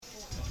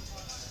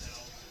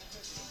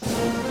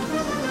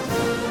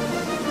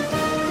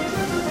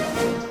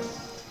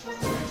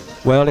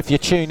Well, if you're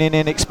tuning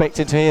in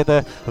expecting to hear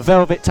the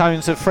velvet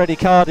tones of Freddie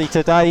Cardy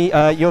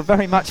today, you're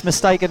very much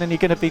mistaken and you're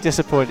going to be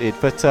disappointed.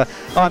 But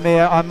I'm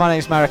here, my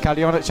name's Marac,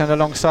 and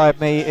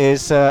alongside me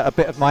is a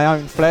bit of my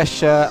own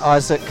flesh,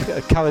 Isaac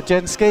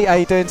Kowajensky. How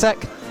you doing,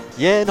 Zach?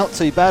 Yeah, not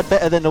too bad,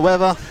 better than the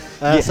weather.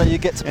 So you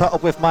get to put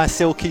up with my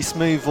silky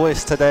smooth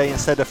voice today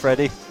instead of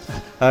Freddie.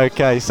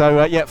 Okay,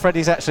 so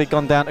Freddie's actually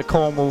gone down to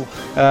Cornwall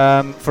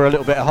for a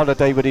little bit of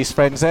holiday with his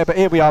friends there. But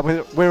here we are,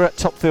 we're at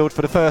Topfield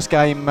for the first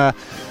game,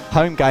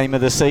 home game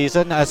of the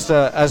season.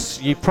 As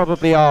you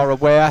probably are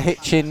aware,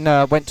 Hitchin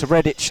went to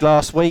Redditch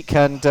last week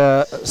and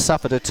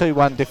suffered a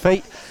 2-1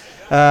 defeat.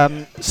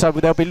 So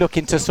they'll be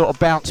looking to sort of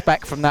bounce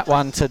back from that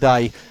one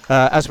today.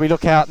 As we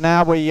look out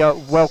now, we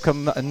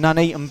welcome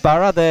Nuneaton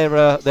Borough.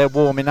 They're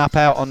warming up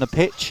out on the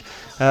pitch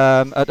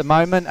at the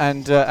moment,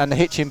 and the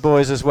Hitchin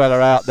boys as well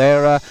are out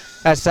there.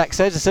 As Zach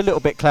says, it's a little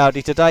bit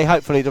cloudy today.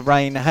 Hopefully the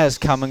rain has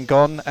come and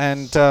gone,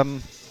 and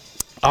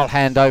I'll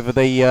hand over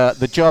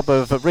the job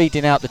of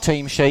reading out the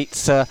team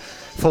sheets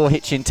for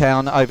Hitchin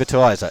Town over to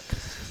Isaac.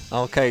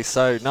 Okay,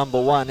 so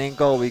number 1 in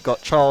goal we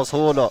got Charles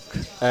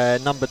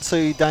Horlock. Number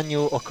 2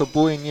 Daniel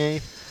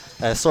Okabuyinyi.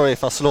 Sorry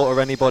if I slaughter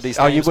anybody's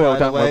names. Oh, you will,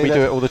 don't worry, we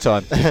do it all the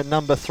time.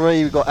 Number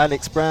 3 we got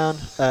Alex Brown.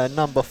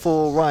 Number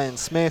 4 Ryan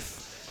Smith.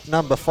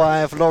 Number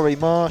 5 Laurie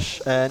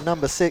Marsh.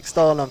 Number 6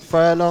 Darlan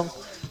Furlong.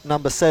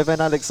 Number 7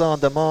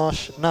 Alexander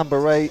Marsh.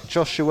 Number 8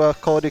 Joshua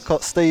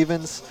Caldicott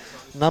Stevens.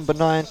 Number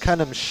 9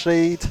 Callum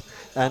Stead.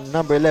 And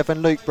number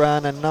 11 Luke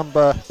Brown. And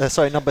number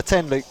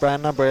 10 Luke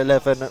Brown. Number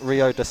 11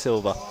 Rio da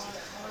Silva.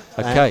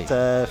 Okay.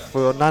 And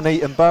for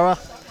Nuneaton Borough.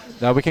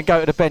 Now we can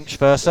go to the bench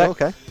first.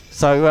 Okay.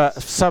 So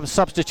some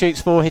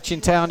substitutes for Hitchin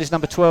Town is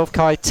number 12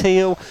 Kai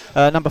Teal,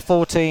 number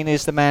 14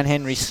 is the man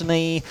Henry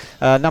Snee,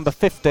 number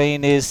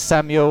 15 is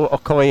Samuel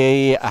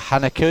Okoye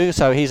Hanaku,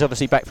 so he's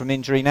obviously back from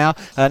injury now,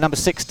 number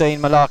 16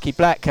 Malaki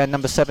Black, and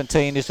number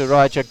 17 is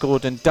Elijah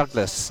Gordon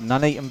Douglas,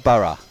 Nuneaton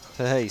Borough.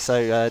 Hey,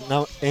 so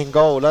in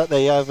goal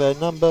they have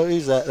number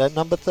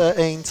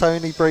 13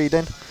 Tony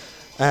Breeden,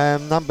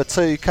 number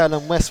 2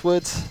 Callum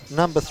Westwood,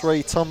 number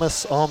 3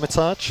 Thomas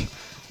Armitage,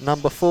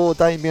 number 4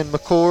 Damien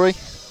McCrory,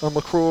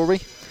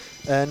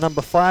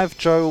 number 5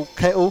 Joel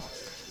Kettle,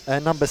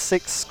 number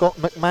 6 Scott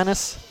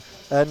McManus,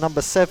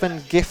 number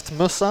 7 Gift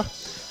Musa,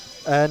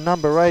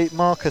 number 8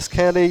 Marcus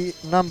Kelly,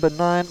 number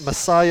 9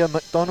 Messiah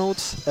McDonald,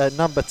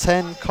 number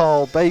 10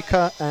 Carl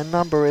Baker, and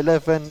number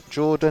 11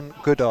 Jordan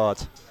Goodard.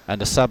 And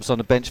the subs on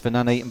the bench for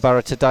Nuneaton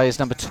Borough today is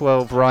number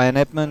 12 Ryan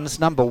Edmonds,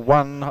 number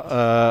 1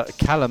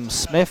 Callum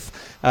Smith,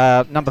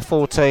 number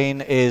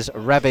 14 is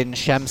Ravin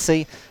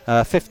Shamsi,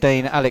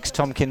 15 Alex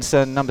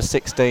Tompkinson, number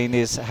 16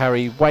 is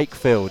Harry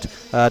Wakefield.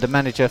 The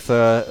manager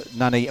for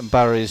Nuneaton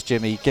Borough is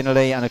Jimmy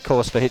Ginnelly, and of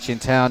course for Hitchin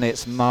Town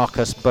it's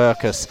Marcus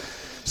Burkus.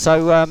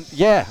 So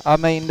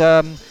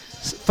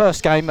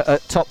first game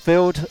at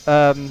Topfield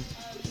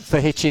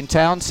for Hitchin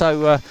Town,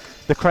 so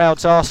the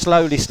crowds are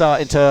slowly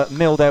starting to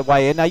mill their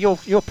way in. Now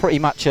you're pretty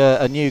much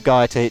a new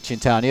guy to Hitchin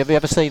Town. Have you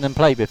ever seen them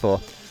play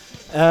before?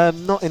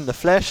 Not in the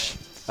flesh.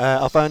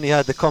 I've only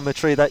heard the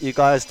commentary that you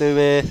guys do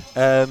here,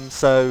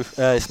 so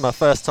it's my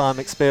first time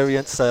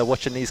experience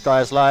watching these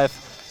guys live.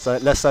 So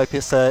let's hope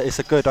it's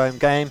a good home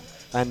game,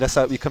 and let's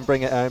hope we can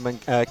bring it home and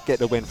get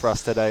the win for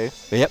us today.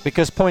 Yep,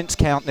 because points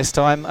count this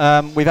time.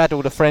 We've had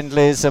all the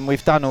friendlies and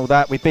we've done all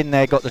that. We've been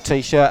there, got the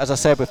T-shirt. As I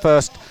said,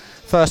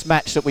 first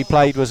match that we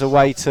played was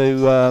away to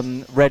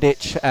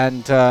Redditch,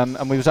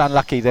 and we was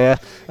unlucky there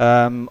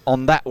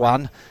on that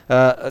one.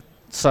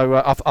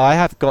 So I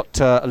have got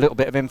a little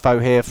bit of info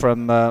here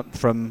from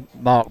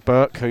Mark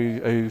Burke,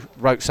 who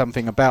wrote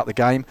something about the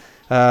game,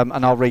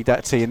 and I'll read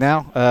that to you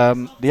now.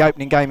 The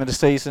opening game of the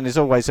season is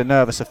always a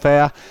nervous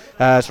affair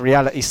as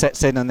reality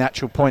sets in and the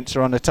actual points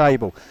are on the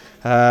table.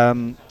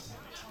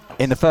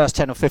 In the first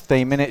 10 or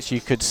 15 minutes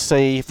you could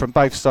see from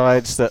both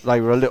sides that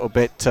they were a little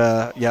bit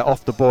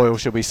off the boil,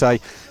 should we say,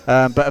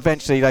 but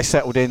eventually they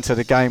settled into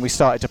the game. We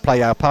started to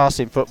play our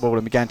passing football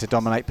and began to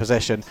dominate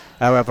possession.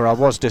 However, I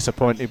was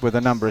disappointed with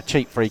a number of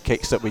cheap free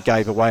kicks that we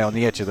gave away on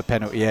the edge of the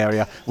penalty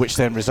area, which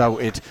then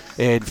resulted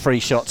in free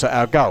shots at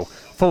our goal.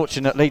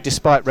 Fortunately,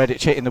 despite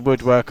Redditch hitting the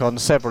woodwork on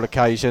several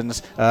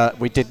occasions,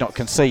 we did not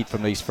concede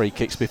from these free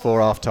kicks before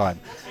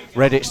half-time.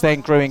 Redditch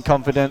then grew in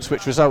confidence,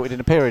 which resulted in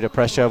a period of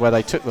pressure where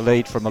they took the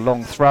lead from a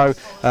long throw.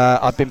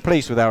 I've been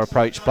pleased with our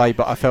approach play,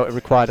 but I felt it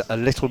required a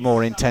little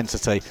more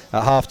intensity.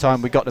 At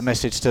half-time, we got the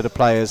message to the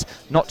players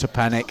not to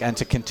panic and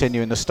to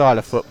continue in the style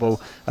of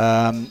football,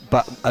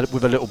 but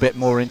with a little bit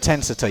more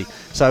intensity.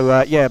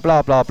 So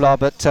blah blah blah.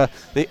 But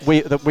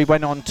we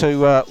went on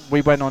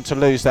to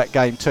lose that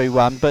game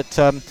 2-1.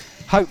 But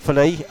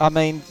hopefully, I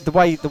mean, the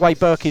way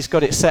Berkey's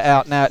got it set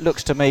out now, it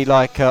looks to me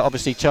like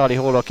obviously Charlie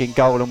Horlock in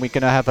goal, and we're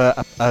going to have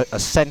a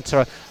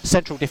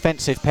central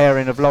defensive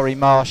pairing of Laurie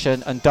Marsh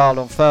and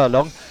Darlon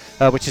Furlong,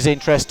 which is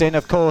interesting.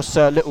 Of course,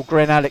 little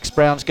grin Alex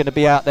Brown's going to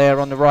be out there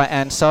on the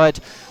right-hand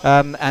side,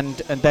 and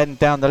then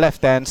down the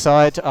left-hand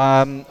side,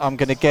 I'm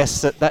going to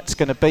guess that's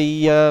going to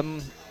be... there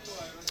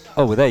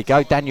you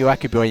go, Daniel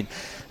Akubuin.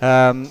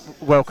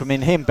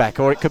 welcoming him back,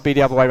 or it could be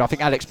the other way around. I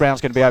think Alex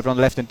Brown's going to be over on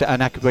the left and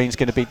Akagween's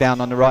going to be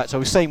down on the right, so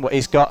we've seen what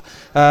he's got.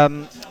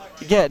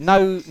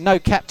 No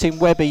Captain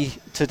Webby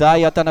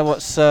today. I don't know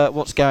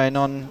what's going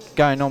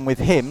on with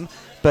him,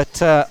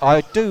 but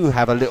I do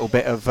have a little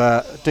bit of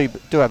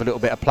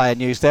player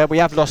news there. We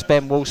have lost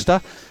Ben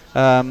Walster.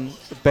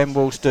 Ben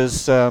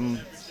Walster's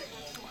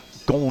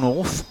gone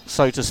off,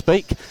 so to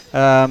speak.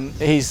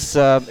 It's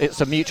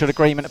a mutual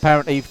agreement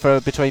apparently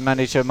between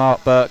manager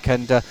Mark Burke,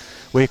 and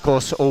we of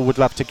course all would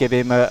love to give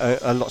him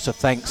a lots of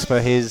thanks for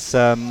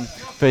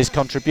his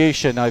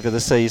contribution over the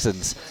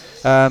seasons.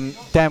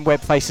 Dan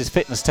Webb faces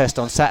fitness test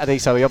on Saturday,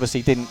 so he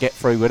obviously didn't get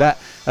through with that.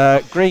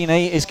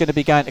 Greeny is going to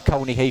be going to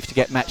Colney Heath to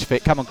get match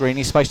fit. Come on,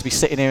 Greeny, he's supposed to be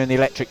sitting here in the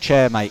electric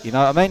chair, mate, you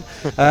know what I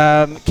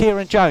mean?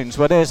 Kieran Jones,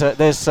 well,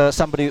 there's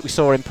somebody that we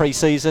saw in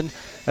pre-season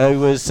who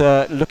was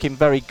looking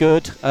very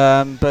good,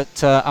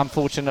 but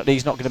unfortunately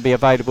he's not going to be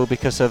available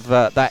because of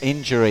that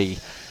injury.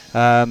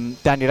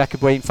 Daniel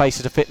Akagween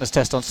faces a fitness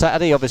test on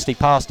Saturday, obviously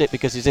passed it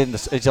because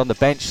he's on the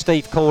bench.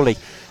 Steve Corley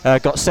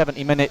got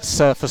 70 minutes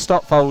for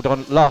Stotfold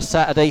on last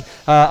Saturday,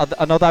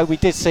 and although we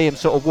did see him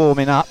sort of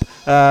warming up,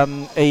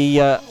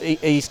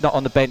 he's not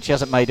on the bench, he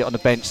hasn't made it on the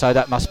bench, so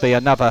that must be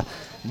another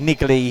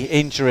niggly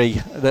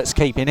injury that's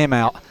keeping him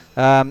out.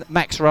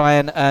 Max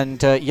Ryan and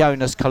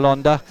Jonas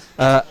Kalonda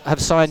have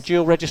signed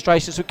dual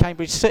registrations with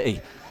Cambridge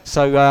City,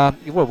 so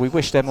we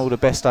wish them all the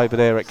best over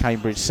there at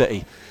Cambridge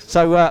City.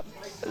 So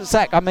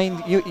Zach, I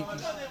mean, you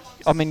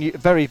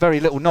very, very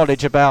little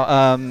knowledge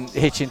about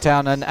Hitchin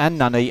Town and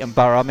Nuneaton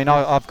Borough. I mean,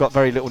 I've got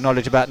very little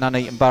knowledge about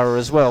Nuneaton Borough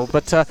as well.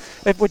 But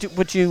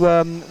would you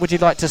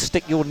like to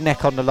stick your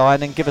neck on the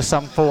line and give us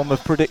some form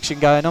of prediction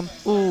going on?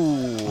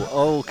 Ooh,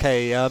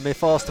 okay.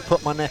 If I was to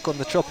put my neck on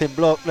the chopping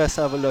block, let's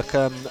have a look.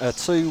 A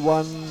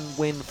 2-1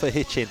 win for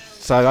Hitchin.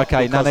 So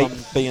okay, because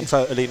I'm being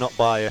totally not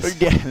biased.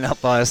 Yeah, not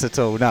biased at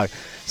all. No.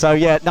 So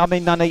yeah, I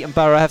mean, Nuneaton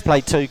Borough have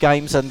played 2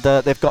 games and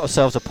they've got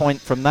themselves a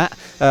point from that.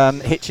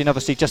 Hitchin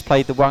obviously just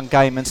played the 1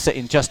 game and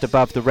sitting just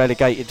above the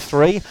relegated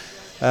 3,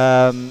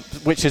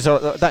 which is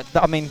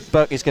I mean,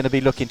 Burke is going to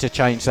be looking to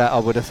change that, I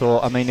would have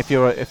thought. I mean, if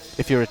you're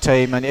a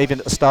team, and even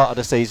at the start of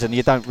the season,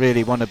 you don't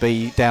really want to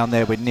be down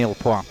there with nil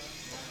points.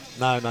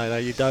 No,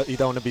 you don't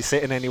want to be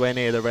sitting anywhere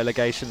near the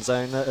relegation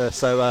zone.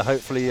 So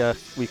hopefully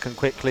we can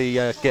quickly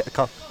get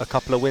a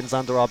couple of wins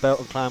under our belt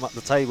and climb up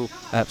the table.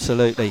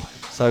 Absolutely.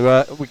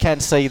 So we can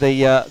see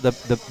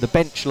the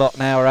bench lot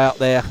now are out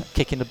there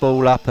kicking the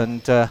ball up,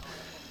 and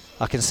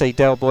I can see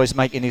Del Boy's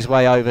making his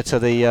way over to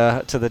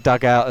the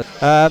dugout.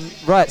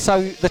 Right,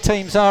 so the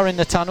teams are in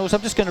the tunnels.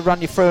 I'm just going to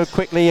run you through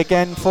quickly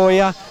again for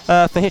you.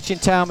 For Hitchin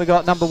Town, we've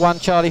got number 1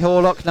 Charlie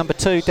Horlock, number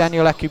 2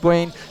 Daniel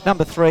Akagween,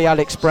 number 3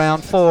 Alex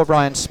Brown, 4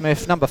 Ryan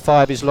Smith, number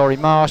 5 is Laurie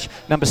Marsh,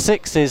 number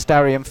 6 is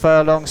Darian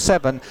Furlong,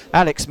 7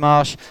 Alex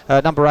Marsh,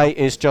 number 8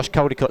 is Josh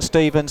Caldicott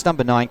Stevens,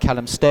 number 9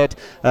 Callum Stead,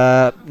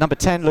 number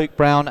 10 Luke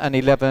Brown, and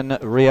 11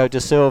 Rio da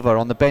Silva.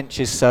 On the bench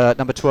is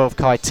number 12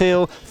 Kai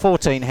Teal,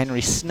 14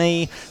 Henry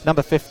Snee,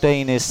 number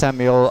 15 is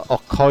Samuel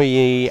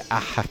Okoye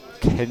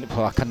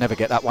I can never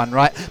get that one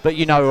right, but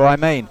you know who I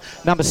mean.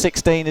 Number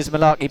 16 is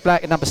Malarkey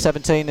Black, and number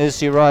 17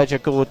 is Uriah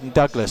Gordon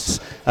Douglas.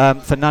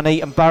 For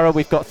Nuneaton Borough,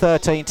 we've got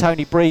 13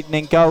 Tony Breeden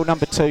in goal,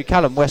 number 2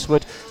 Callum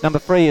Westwood, number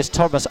 3 is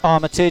Thomas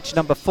Armitage,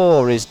 number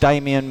 4 is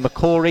Damien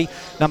McCory,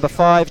 number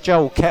 5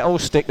 Joel Kettle,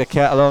 stick the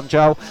kettle on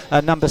Joel,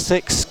 number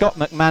 6 Scott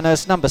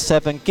McManus, number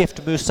 7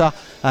 Gift Musa,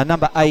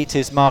 number 8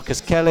 is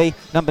Marcus Kelly,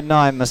 number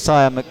 9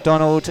 Messiah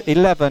McDonald,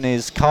 11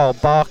 is Carl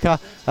Barker,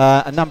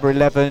 and number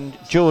 11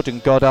 Jordan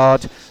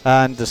Goddard.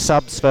 And the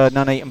subs for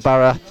Nuneaton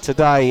Borough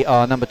today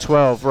are number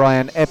 12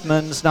 Ryan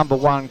Edmonds, number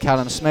 1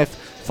 Callum Smith,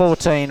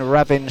 14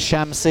 Ravin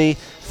Shamsi,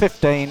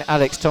 15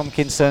 Alex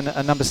Tompkinson,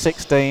 and number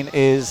 16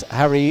 is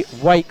Harry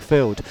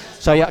Wakefield.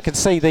 So yeah, I can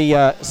see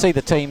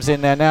the teams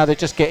in there now. They're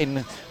just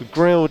getting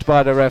grilled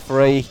by the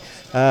referee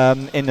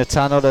in the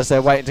tunnel as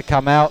they're waiting to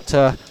come out.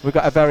 We've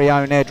got our very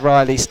own Ed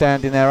Riley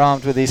standing there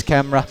armed with his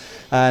camera,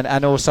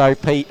 and also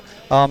Pete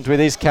armed with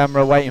his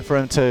camera waiting for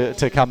him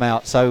to come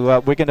out. So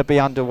we're going to be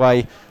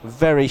underway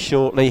very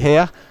shortly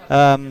here.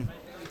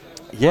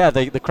 Yeah,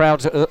 the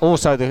crowds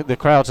also the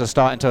crowds are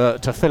starting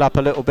to fill up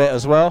a little bit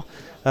as well,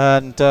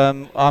 and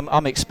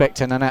I'm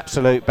expecting an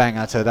absolute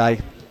banger today.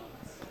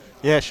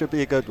 Yeah, should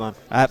be a good one.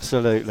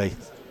 Absolutely.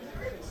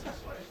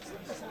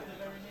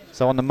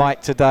 So on the mic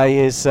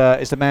today is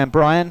the man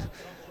Brian,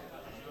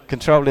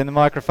 controlling the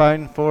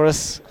microphone for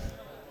us.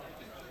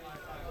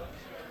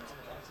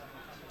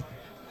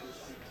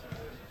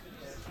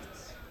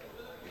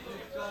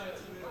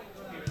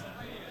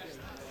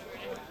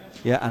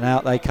 Yeah, and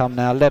out they come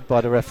now, led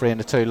by the referee and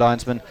the 2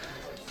 linesmen.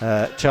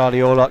 Charlie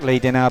Orlock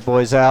leading our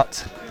boys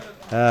out.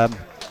 Yeah,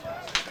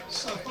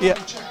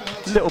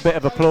 a little bit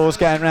of applause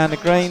going around the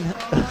green.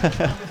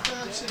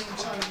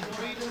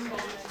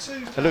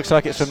 It looks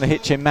like it's from the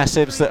Hitchin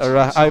Massives that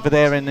are over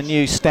there in the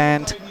new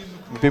stand.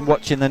 We've been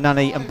watching the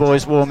Nuneaton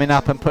boys warming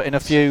up and putting a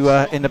few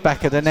in the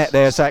back of the net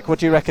there. Zach, what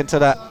do you reckon to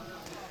that?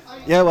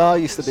 Yeah, well, I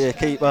used to be a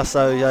keeper,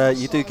 so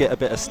you do get a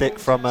bit of stick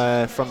from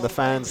the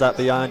fans up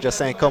behind, just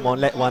saying, come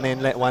on, let one in.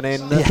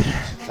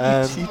 Yeah.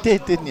 You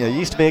did, didn't you? You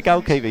used to be a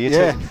goalkeeper.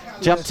 You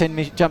jumped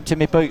in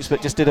my boots,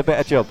 but just did a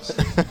better job.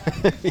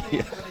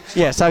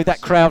 Yeah. So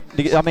that crowd,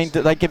 I mean,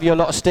 did they give you a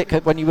lot of stick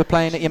when you were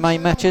playing at your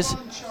main matches?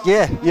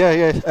 Yeah.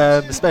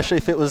 Especially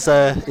if it was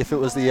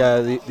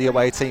the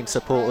away team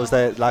supporters.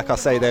 There, like I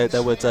say, they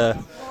would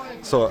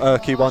sort of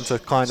irk you on to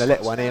kind of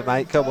let one in,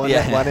 mate. Come on,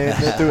 let one in.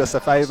 Do us a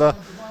favour.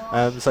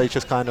 So you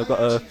just kind of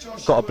got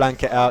to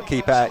blank it out,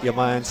 keep it out your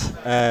mind,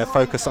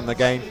 focus on the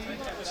game.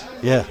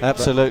 Yeah,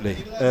 absolutely.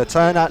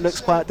 Turnout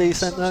looks quite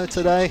decent though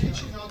today.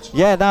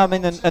 Yeah, no, I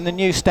mean, and the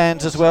new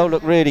stands as well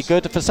look really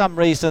good. For some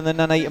reason, the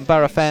Nuneaton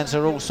Borough fans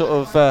are all sort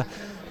of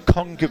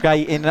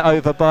congregating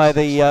over by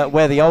the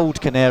where the old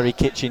Canary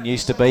Kitchen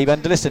used to be.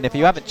 And listen, if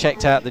you haven't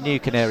checked out the new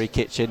Canary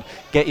Kitchen,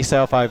 get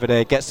yourself over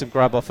there, get some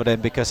grub off of them,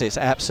 because it's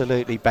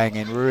absolutely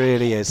banging,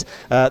 really is.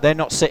 They're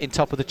not sitting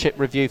top of the chip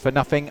review for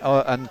nothing,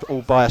 and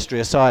all biasry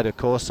aside, of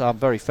course. I'm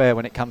very fair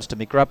when it comes to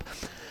me grub.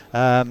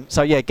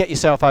 So yeah, get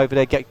yourself over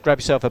there, grab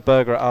yourself a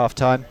burger at half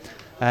time,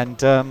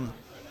 and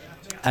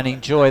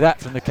enjoy that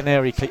from the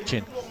Canary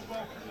Kitchen.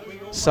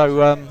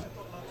 So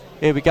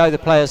here we go, the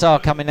players are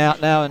coming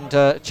out now, and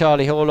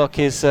Charlie Horlock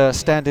is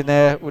standing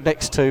there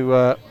next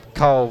to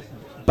Carl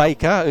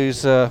Baker,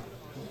 who's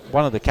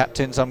one of the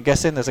captains, I'm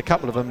guessing. There's a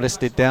couple of them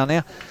listed down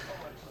here.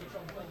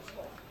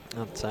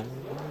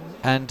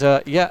 And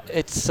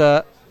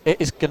it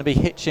is going to be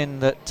Hitchin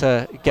that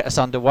get us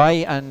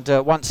underway, and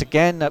once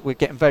again we're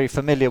getting very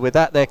familiar with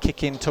that. They're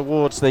kicking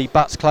towards the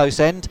butts close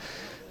end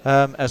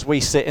as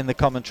we sit in the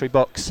commentary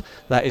box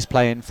that is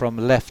playing from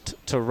left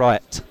to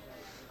right.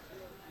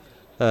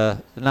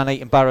 The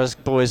Nuneaton Borough's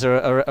boys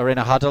are in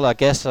a huddle, I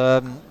guess.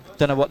 Don't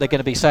know what they're going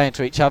to be saying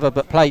to each other,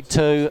 but played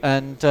two,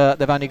 and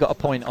they've only got a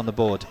point on the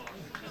board.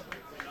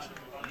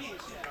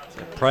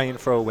 So praying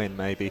for a win,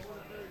 maybe.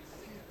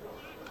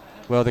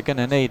 Well, they're going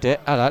to need it.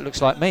 Oh, that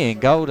looks like me in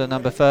goal, the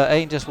number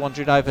 13, just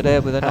wandering over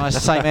there with a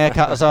nice same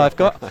haircut as I've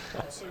got.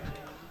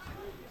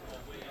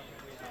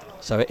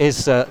 So it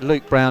is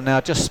Luke Brown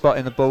now, just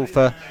spotting the ball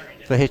for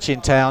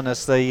Hitchin Town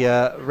as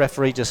the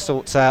referee just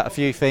sorts out a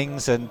few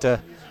things and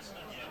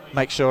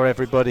make sure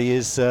everybody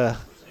is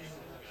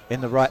in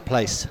the right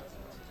place.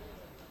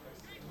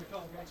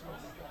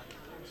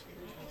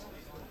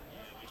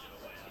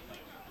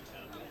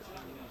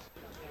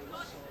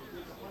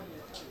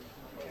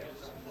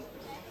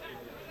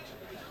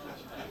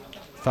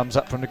 Thumbs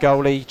up from the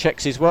goalie,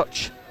 checks his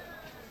watch,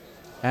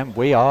 and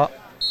we are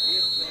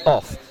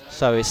off.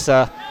 So it's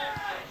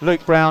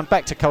Luke Brown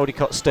back to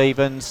Caldecott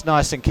Stevens,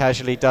 nice and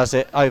casually does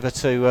it over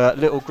to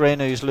Little Grin,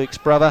 who's Luke's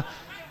brother.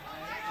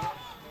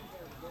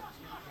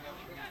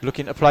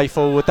 Looking to play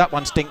forward. That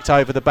one stinked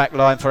over the back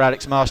line for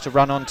Alex Marsh to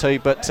run onto,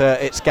 but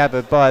it's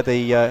gathered by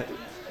the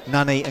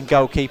Nuneaton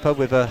goalkeeper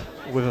with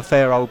a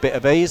fair old bit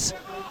of ease.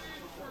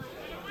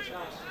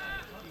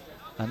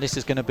 And this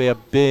is going to be a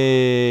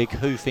big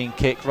hoofing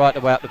kick right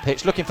away up the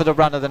pitch. Looking for the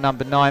run of the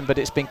number 9, but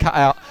it's been cut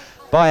out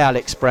by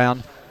Alex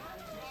Brown.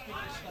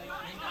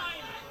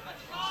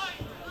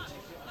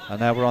 And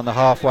now we're on the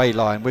halfway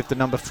line with the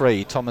number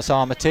 3, Thomas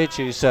Armitage,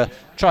 who's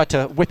tried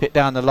to whip it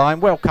down the line.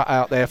 Well cut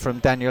out there from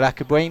Daniel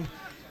Akabween.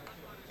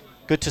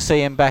 Good to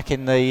see him back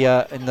in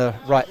the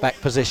right back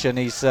position.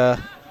 He's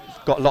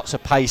got lots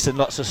of pace and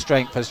lots of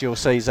strength, as you'll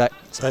see, Zach.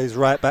 So he's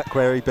right back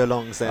where he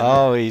belongs then.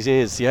 Oh, he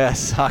is,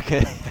 yes.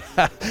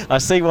 I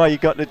see why you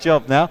got the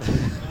job now.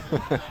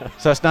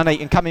 So it's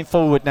Nuneaton coming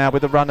forward now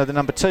with the run of the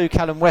number 2,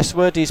 Callum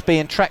Westwood. He's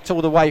being tracked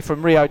all the way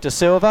from Rio da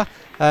Silva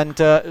and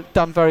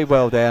done very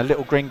well there.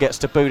 Little Grin gets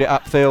to boot it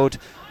upfield.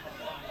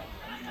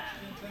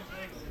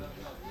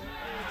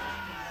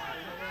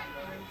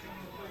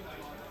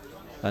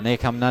 And here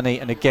come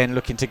Nuneaton again,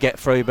 looking to get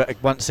through, but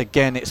once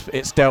again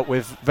it's dealt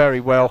with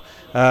very well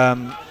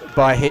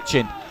by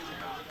Hitchin.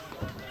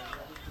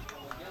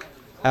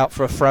 Out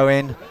for a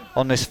throw-in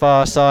on this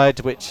far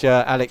side, which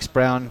Alex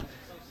Brown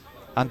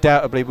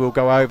undoubtedly will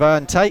go over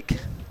and take.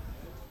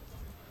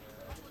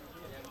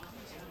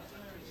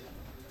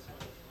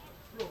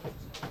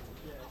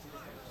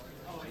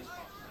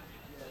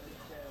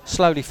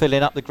 Slowly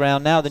filling up the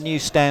ground now. The new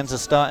stands are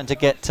starting to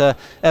get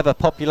ever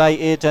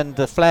populated, and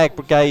the Flag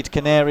Brigade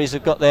Canaries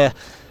have got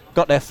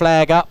their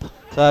flag up.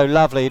 So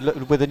lovely,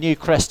 look, with the new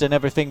crest and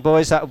everything,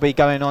 boys. That will be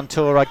going on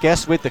tour, I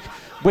guess, with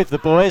the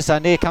boys.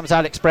 And here comes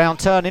Alex Brown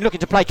turning, looking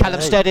to play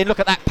Callum Stead in. Look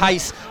at that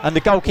pace, and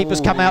the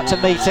goalkeeper's come out to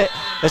meet it.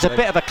 There's a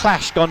bit of a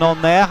clash gone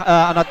on there,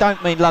 and I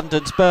don't mean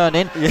London's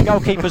burning. The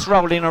goalkeeper's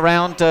rolling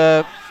around.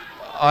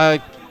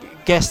 I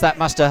guess that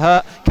must have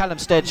hurt. Callum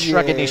Stead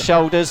shrugging his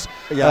shoulders.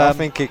 Yeah, I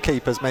think the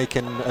keeper's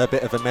making a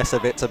bit of a mess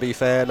of it, to be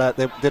fair. Like,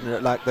 they didn't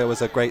look like there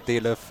was a great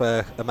deal of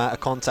amount of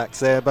contacts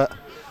there, but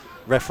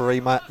referee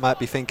might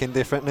be thinking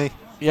differently.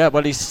 Yeah,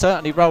 well, he's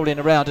certainly rolling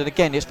around, and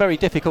again, it's very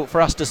difficult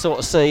for us to sort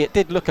of see. It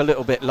did look a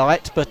little bit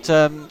light, but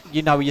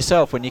you know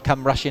yourself when you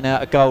come rushing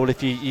out a goal,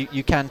 if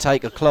you can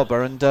take a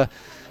clobber, and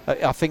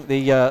I think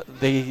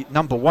the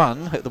number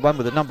 1, the one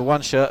with the number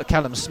 1 shirt,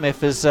 Callum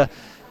Smith, has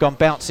gone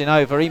bouncing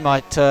over. He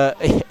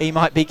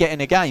might be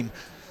getting a game.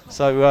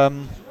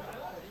 So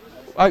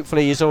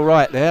hopefully he's all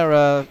right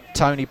there,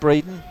 Tony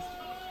Breeden.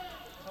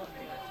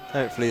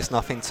 Hopefully it's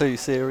nothing too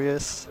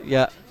serious.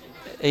 Yeah,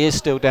 he is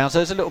still down, so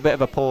there's a little bit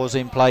of a pause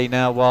in play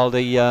now while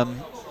the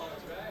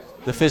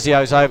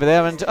physio's over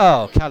there, and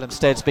Callum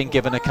Stead's been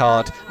given a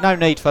card. No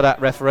need for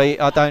that, referee.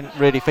 I don't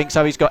really think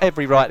so. He's got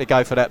every right to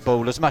go for that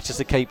ball as much as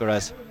the keeper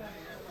has.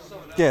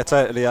 Yeah,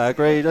 totally. I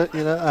agree. You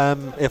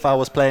know, if I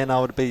was playing, I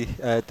would be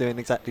doing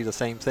exactly the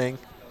same thing.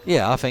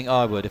 Yeah, I think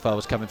I would if I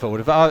was coming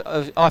forward.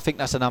 But I think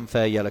that's an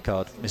unfair yellow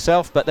card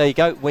myself. But there you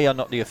go. We are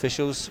not the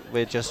officials.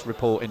 We're just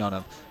reporting on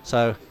them.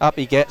 So up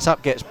gets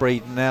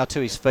Breeden now to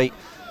his feet.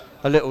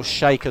 A little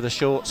shake of the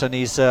shorts, and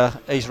he's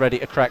ready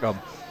to crack on.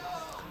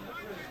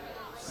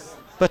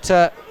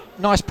 But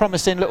nice,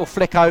 promising little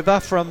flick over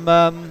from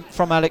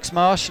Alex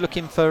Marsh,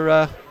 looking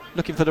for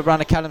the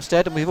runner Callum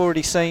Stead, and we've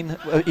already seen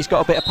he's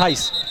got a bit of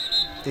pace.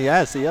 He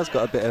has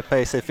got a bit of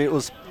pace. If it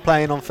was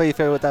playing on FIFA,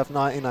 it would have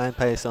 99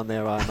 pace on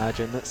there, I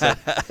imagine.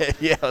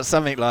 Yeah,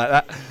 something like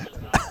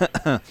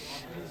that.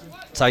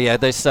 So yeah,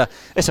 it's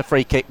a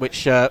free kick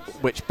which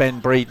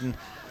Ben Breeden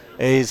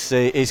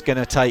is going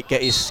to take,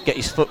 get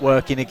his foot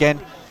working again.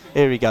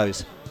 Here he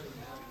goes.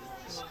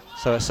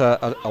 So it's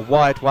a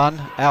wide one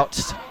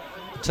out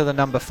to the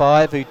number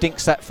 5, who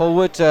dinks that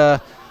forward,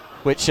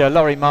 which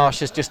Laurie Marsh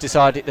has just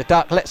decided to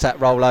duck. Lets that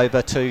roll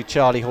over to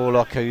Charlie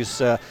Horlock,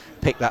 who's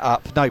picked that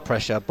up. No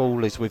pressure.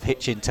 Ball is with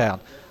Hitchin town.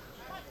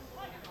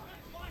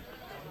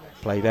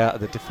 Played out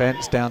of the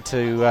defence down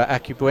to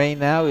Akubuin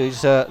now,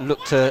 who's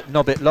looked to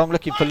knob it long,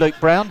 looking for Luke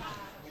Brown,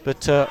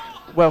 but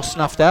well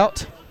snuffed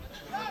out.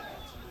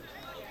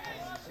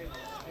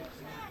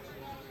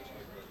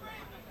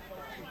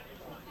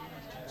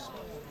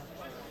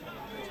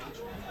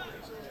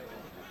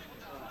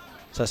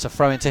 So it's a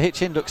throw into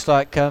Hitchin. Looks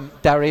like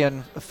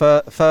Darian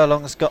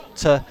Furlong's got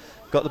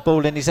the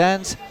ball in his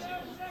hands.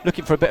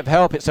 Looking for a bit of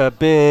help. It's a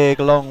big,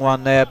 long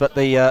one there, but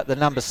the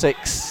number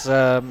 6,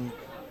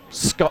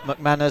 Scott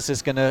McManus,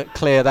 is going to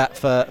clear that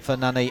for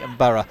Nuneaton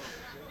Borough.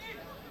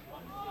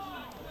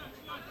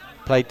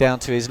 Played down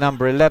to his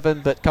number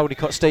 11, but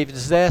Caldecott Stevens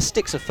is there,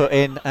 sticks a foot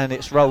in, and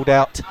it's rolled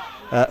out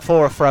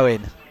for a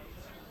throw-in.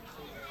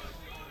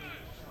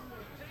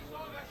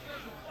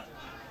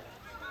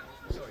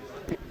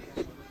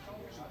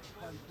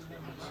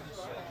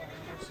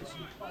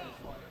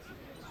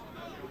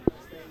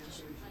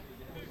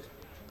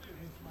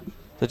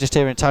 So just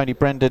hearing Tony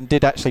Brendan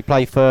did actually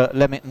play for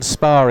Leamington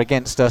Spa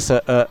against us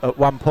at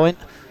one point.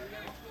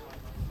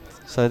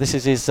 So this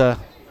is his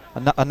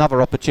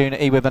another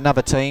opportunity with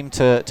another team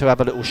to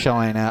have a little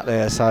shine out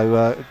there.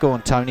 So go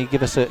on, Tony,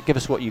 give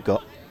us what you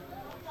got.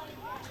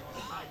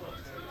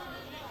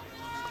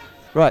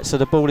 Right, so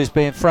the ball is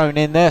being thrown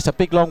in there. It's a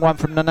big long one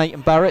from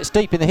Nuneaton Borough. It's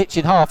deep in the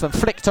Hitchin half and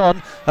flicked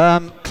on,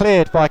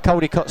 cleared by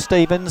Caldecott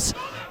Stevens.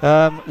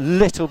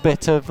 Little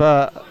bit of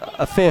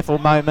a fearful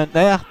moment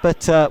there,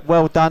 but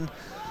well done.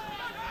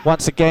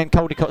 Once again,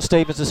 Caldecott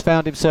Stevens has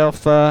found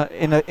himself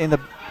in the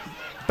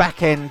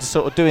back end,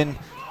 sort of doing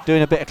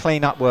a bit of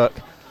clean-up work.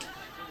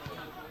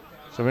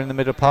 So we're in the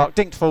middle of the park,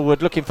 dinked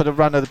forward, looking for the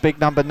run of the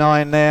big number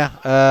 9 there,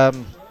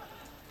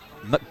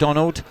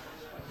 McDonald.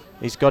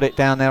 He's got it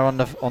down there on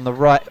the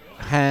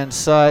right-hand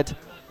side.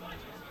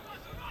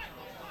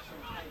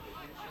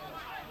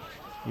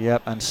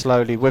 Yep, and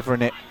slowly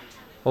withering it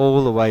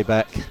all the way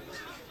back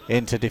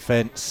into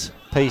defence,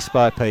 piece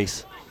by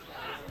piece.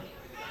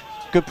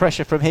 Good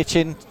pressure from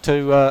Hitchin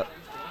to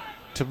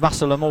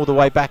muscle them all the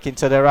way back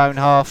into their own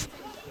half.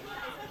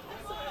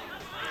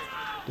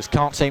 Just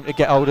can't seem to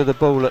get hold of the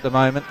ball at the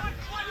moment.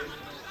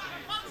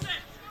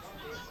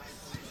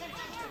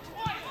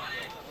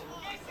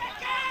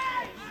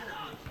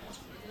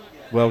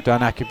 Well done,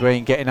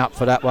 Akubuin, getting up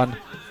for that one.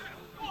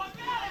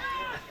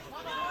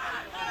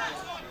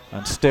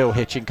 And still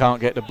Hitchin can't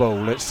get the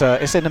ball. It's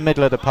in the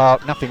middle of the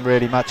park, nothing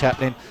really much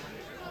happening.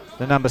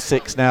 The number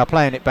 6 now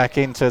playing it back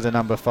into the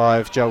number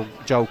 5,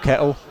 Joel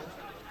Kettle.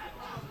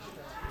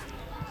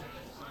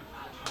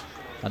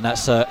 And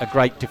that's a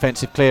great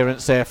defensive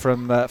clearance there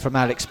from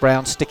Alex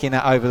Brown, sticking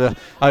that over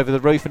the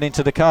roof and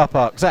into the car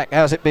park. Zach,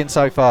 how's it been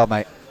so far,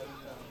 mate?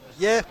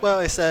 Yeah, well,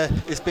 it's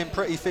been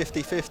pretty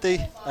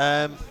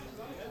 50-50.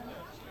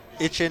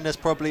 Hitchin has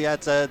probably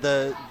had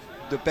the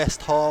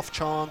best half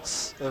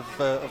chance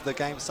of the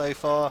game so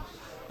far.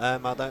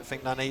 I don't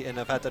think Nuneaton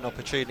have had an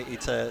opportunity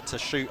to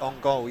shoot on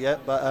goal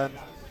yet, but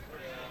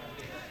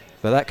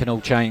that can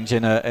all change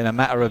in a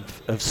matter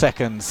of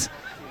seconds,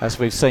 as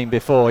we've seen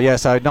before. Yeah,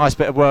 so nice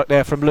bit of work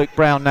there from Luke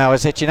Brown now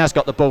as Hitchin has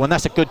got the ball, and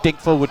that's a good dink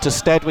forward to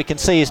Stead. We can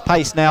see his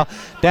pace now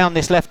down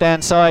this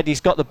left-hand side. He's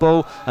got the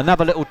ball,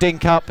 another little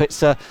dink up.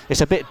 It's a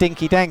bit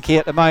dinky-danky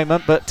at the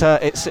moment, but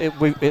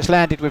it's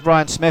landed with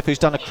Ryan Smith, who's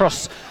done a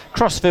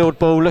crossfield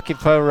ball looking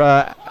for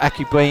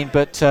Akubuin,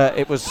 but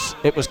it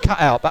was cut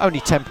out, but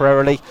only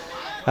temporarily,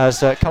 as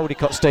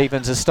Caldecott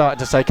Stevens is starting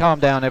to say, calm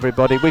down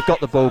everybody, we've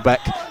got the ball back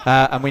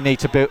and we need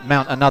to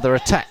mount another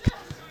attack.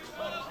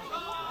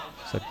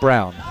 So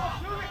Brown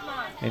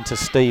into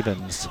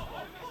Stevens,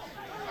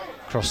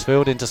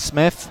 crossfield into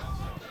Smith,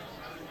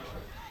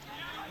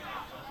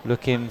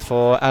 looking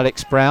for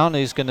Alex Brown,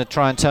 who's going to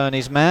try and turn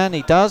his man.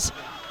 He does,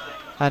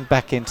 and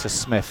back into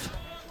Smith.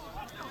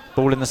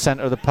 ball in the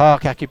centre of the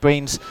park.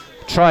 Akibreen's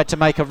tried to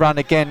make a run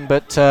again,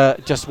 but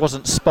just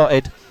wasn't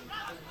spotted.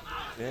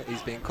 Yeah,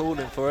 he's been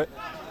calling for it.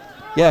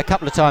 Yeah, a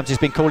couple of times he's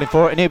been calling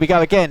for it, and here we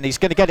go again. He's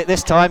going to get it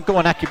this time. Go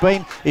on,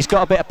 Akibreen. He's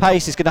got a bit of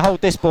pace. He's going to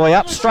hold this boy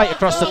up straight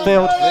across the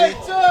field.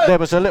 There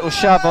was a little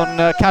shove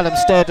on Callum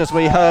Stead, as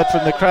we heard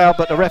from the crowd,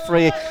 but the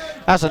referee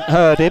hasn't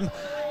heard him.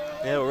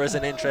 Yeah, or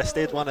isn't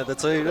interested, one of the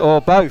two. Or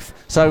both.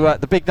 So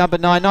the big number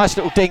 9, nice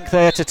little dink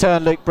there to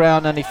turn Luke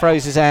Brown, and he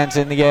throws his hands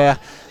in the air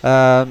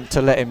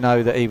to let him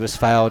know that he was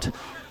fouled.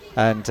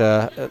 And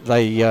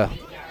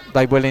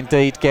they will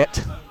indeed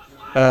get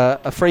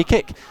a free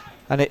kick.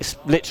 And it's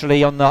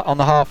literally on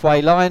the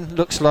halfway line.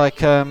 Looks like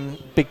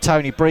big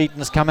Tony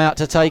Breeden's come out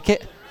to take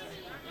it.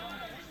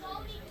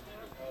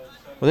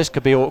 Well, this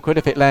could be awkward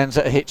if it lands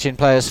at a Hitchin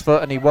player's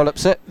foot and he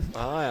wallops it.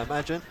 I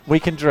imagine.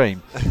 We can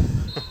dream.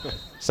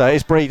 So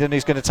it's Breeden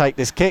who's going to take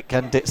this kick,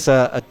 and it's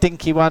a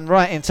dinky one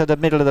right into the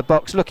middle of the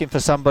box, looking for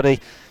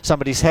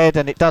somebody's head,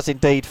 and it does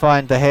indeed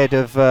find the head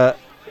of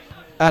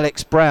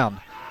Alex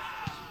Brown.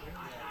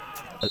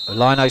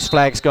 Lino's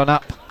flag's gone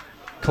up.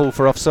 Call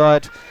for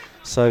offside.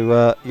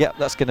 So yeah,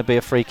 that's going to be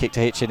a free kick to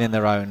Hitchin in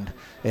their own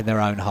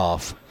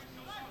half.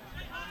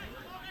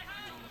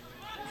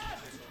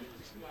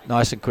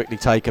 Nice and quickly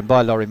taken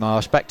by Laurie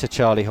Marsh. Back to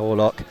Charlie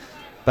Horlock.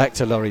 Back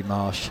to Laurie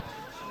Marsh.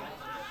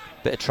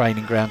 Bit of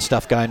training ground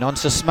stuff going on.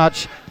 So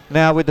Smudge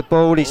now with the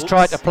ball. He's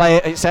tried to play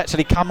it. It's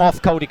actually come off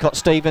Caldecott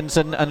Stevens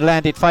and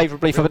landed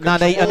favourably for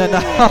Nuneaton. And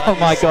oh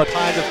my God!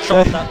 Kind of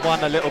chopped that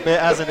one a little bit,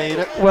 hasn't he?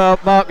 Well,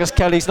 Marcus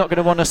Kelly's not going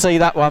to want to see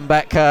that one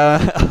back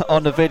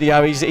on the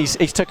video. He's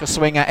took a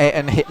swing at it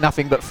and hit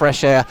nothing but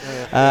fresh air,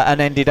 and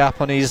ended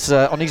up on his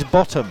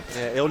bottom.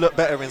 Yeah, it'll look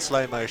better in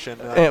slow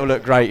motion. It'll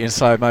look great in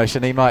slow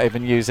motion. He might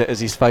even use it as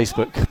his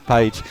Facebook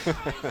page.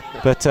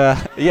 But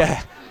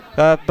yeah.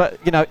 But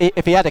you know,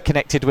 if he had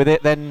connected with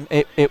it, then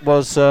it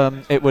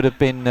would have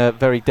been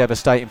very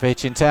devastating for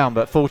Hitchin Town.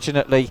 But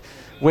fortunately,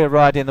 we're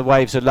riding the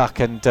waves of luck.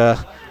 And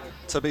to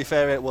be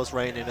fair, it was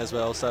raining as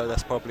well, so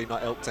that's probably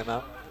not helped him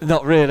out.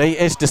 Not really.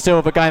 It's De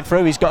Silva going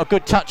through. He's got a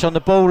good touch on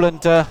the ball,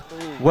 and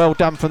well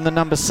done from the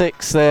number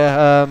 6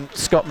 there,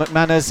 Scott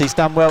McManus. He's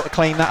done well to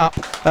clean that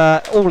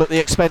up, all at the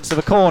expense of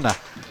a corner.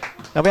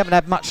 Now we haven't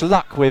had much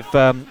luck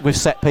with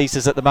set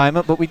pieces at the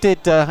moment, but we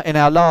did in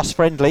our last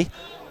friendly.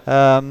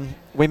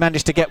 We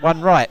managed to get one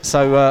right,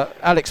 so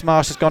Alex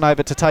Marsh has gone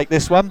over to take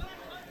this one.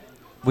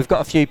 We've got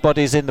a few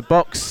bodies in the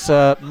box,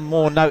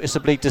 more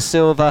noticeably De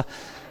Silva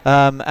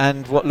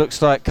and what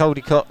looks like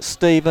Caldecott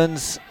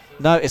Stevens.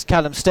 No, it's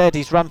Callum Stead.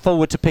 He's run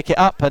forward to pick it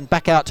up and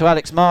back out to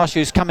Alex Marsh,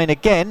 who's come in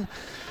again.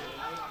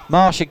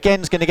 Marsh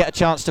again is going to get a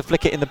chance to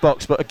flick it in the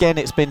box, but again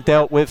it's been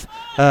dealt with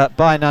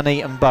by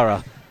Nuneaton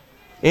Borough.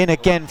 In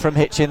again from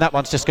Hitchin. That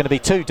one's just going to be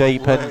too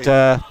deep, and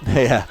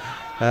yeah,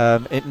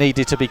 it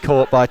needed to be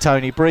caught by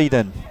Tony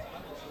Breeden.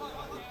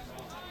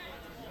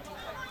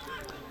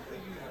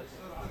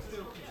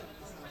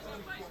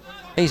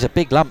 He's a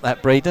big lump,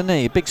 that Breeden, isn't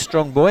he? A big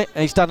strong boy.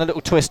 He's done a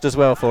little twist as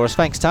well for us.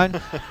 Thanks,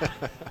 Tone.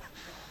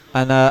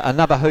 And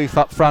another hoof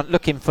up front,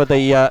 looking for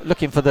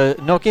the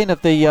noggin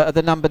of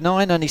the number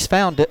 9, and he's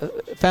found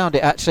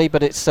it actually,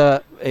 but it's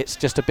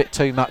just a bit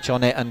too much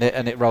on it, and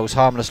it rolls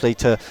harmlessly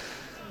to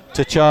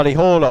Charlie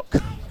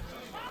Horlock.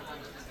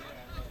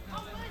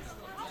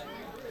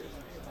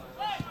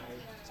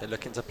 So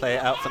looking to play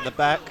it out from the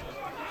back.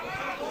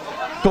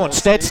 Go on,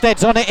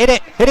 Stead's on it, hit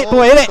it,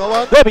 boy, hit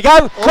it. There we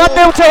go,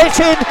 1-0 to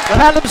Hitchin.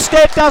 Callum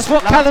Stead does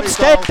what Callum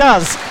Stead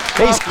does.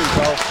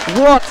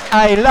 What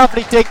a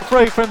lovely dig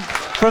through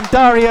from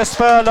Darius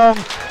Furlong.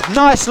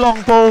 Nice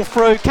long ball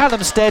through.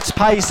 Callum Stead's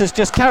pace has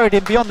just carried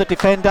him beyond the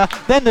defender.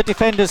 Then the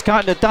defender's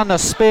kind of done a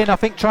spin, I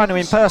think, trying to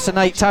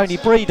impersonate Tony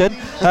Breeden,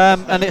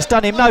 and it's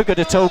done him no good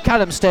at all.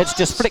 Callum Stead's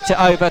just flicked it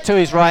over to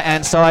his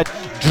right-hand side,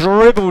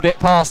 dribbled it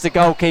past the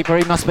goalkeeper.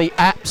 He must be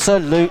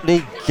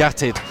absolutely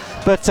gutted.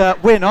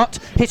 But we're not.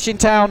 Hitchin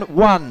Town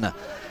 1,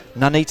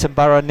 Nuneaton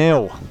Borough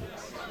 0.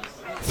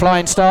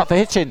 Flying start for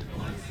Hitchin.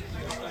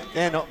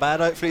 Yeah, not bad.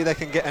 Hopefully they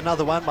can get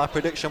another one. My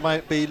prediction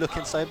won't be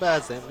looking so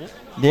bad then.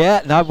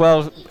 Yeah, no,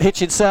 well,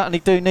 Hitchin certainly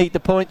do need the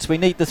points. We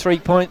need the 3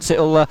 points. It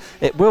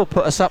will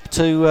put us up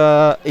to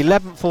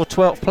 11th or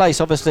 12th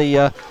place. Obviously,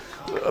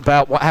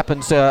 about what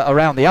happens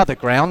around the other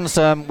grounds,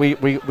 we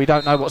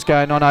don't know what's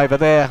going on over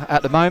there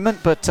at the moment,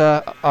 but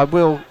I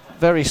will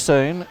very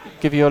soon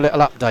give you a little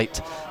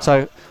update.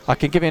 So I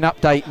can give you an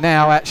update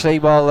now, actually,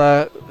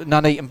 while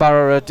Nuneaton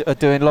Borough are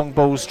doing long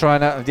balls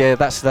trying to... Yeah,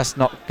 that's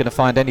not going to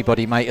find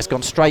anybody, mate. It's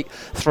gone straight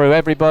through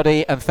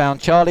everybody and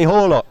found Charlie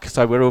Horlock.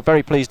 So we're all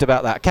very pleased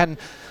about that. Can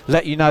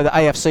let you know that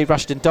AFC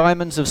Rushden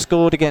Diamonds have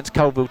scored against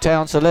Coalville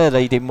Town, so they're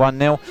leading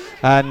 1-0.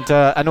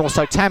 And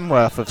also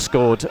Tamworth have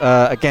scored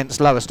against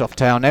Lowestoft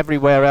Town.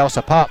 Everywhere else,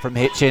 apart from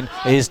Hitchin,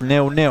 is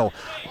 0-0.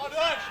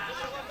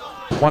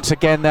 Once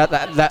again,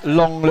 that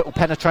long little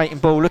penetrating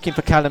ball looking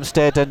for Callum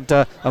Stead, and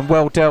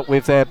well dealt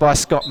with there by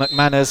Scott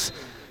McManus,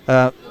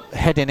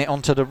 heading it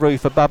onto the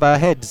roof above our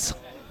heads.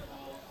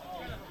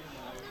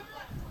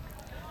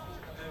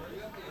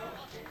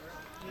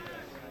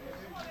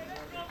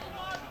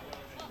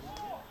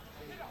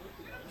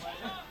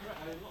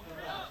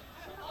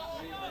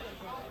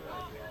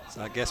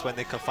 So I guess when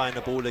they can find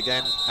the ball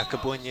again,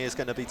 Akabunye is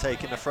going to be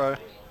taking the throw.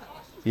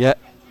 Yeah,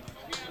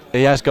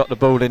 he has got the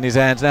ball in his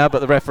hands now, but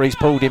the referee's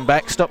pulled him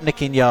back. Stop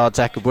nicking yards,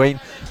 Akabunye.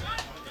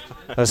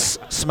 As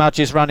Smudge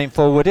is running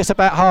forward. It's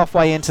about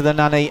halfway into the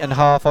Nuneaton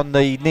half on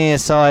the near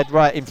side,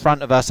 right in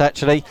front of us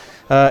actually.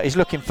 He's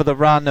looking for the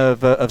run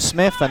of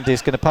Smith, and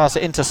he's going to pass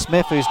it into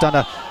Smith, who's done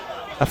a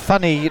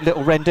funny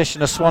little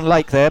rendition of Swan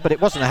Lake there, but it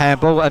wasn't a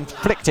handball, and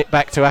flicked it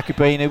back to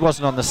Akabunye, who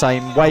wasn't on the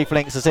same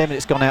wavelengths as him, and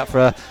it's gone out for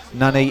a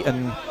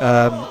Nuneaton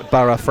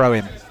Borough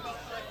throw-in.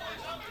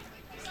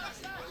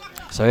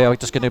 So yeah, we're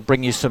just going to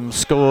bring you some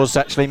scores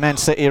actually. Man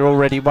City are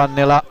already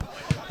 1-0 up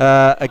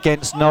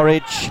against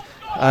Norwich.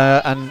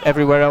 And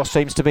everywhere else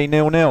seems to be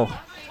 0-0.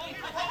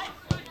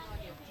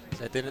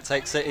 So it didn't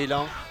take City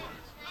long.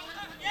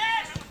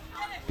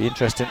 Be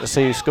interesting to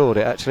see who scored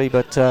it actually,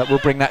 but we'll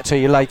bring that to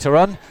you later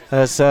on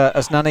as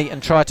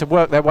Nuneaton try to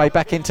work their way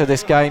back into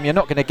this game. You're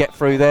not going to get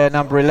through there.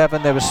 Number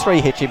 11, there was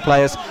 3 Hitchin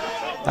players,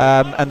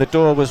 and the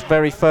door was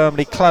very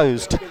firmly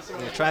closed.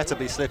 They tried to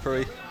be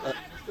slippery.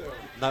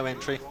 No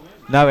entry.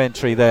 No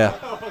entry there.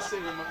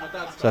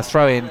 So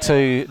throw in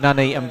to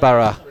Nuneaton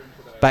Borough.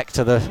 Back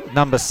to the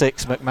number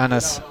 6,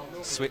 McManus.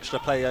 Switch the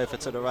play over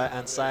to the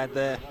right-hand side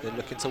there. They're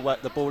looking to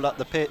work the ball up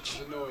the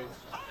pitch.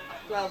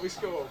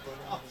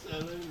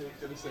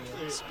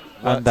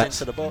 And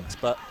that's into the box,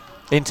 but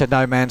into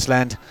no man's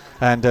land,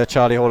 and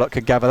Charlie Horlock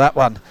could gather that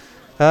one.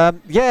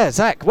 Yeah,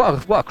 Zach,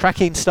 what a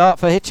cracking start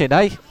for Hitchin,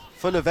 eh?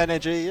 Full of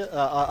energy.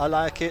 I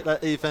like it.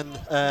 That even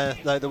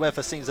though the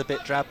weather seems a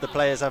bit drab, the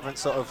players haven't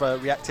sort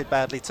of reacted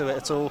badly to it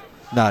at all.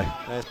 No.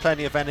 There's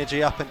plenty of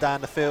energy up and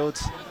down the field.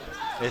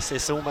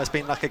 It's almost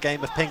been like a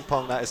game of ping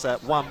pong. That is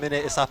 1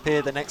 minute it's up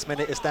here, the next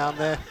minute it's down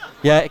there.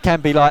 Yeah, it can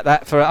be like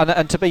that.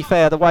 And to be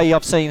fair, the way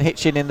I've seen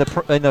Hitchin in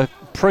the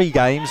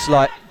pre-games,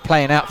 like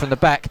playing out from the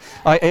back,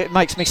 it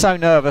makes me so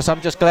nervous.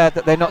 I'm just glad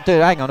that they're not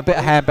doing. Hang on, a bit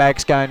of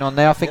handbags going on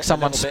there. I think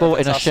someone's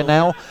sporting a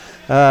Chanel.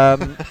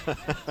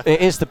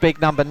 It is the big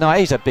number 9.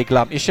 He's a big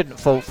lump. You shouldn't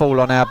fall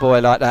on our boy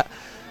like that.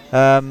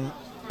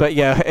 But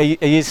yeah, he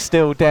is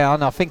still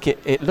down. I think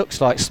it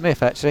looks like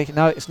Smith actually.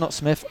 No, it's not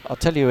Smith. I'll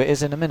tell you who it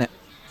is in a minute.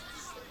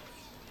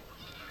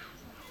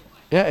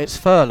 Yeah, it's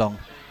Furlong.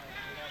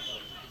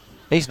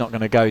 He's not going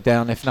to go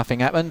down if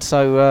nothing happens.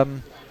 So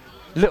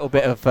little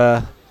bit of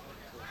a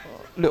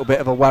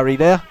worry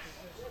there.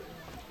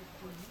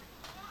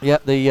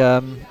 Yep,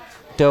 the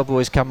Del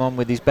Boy's come on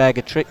with his bag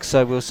of tricks,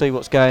 so we'll see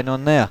what's going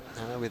on there.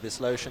 With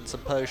his lotions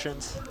and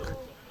potions.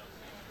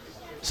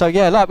 So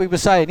yeah, like we were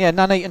saying, yeah,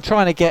 Nuneaton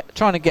trying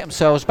to get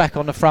themselves back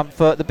on the front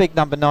foot. The big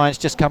number 9's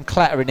just come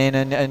clattering in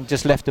and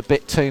just left a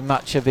bit too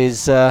much of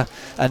his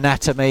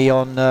anatomy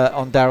on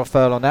Daryl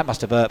Furlong. That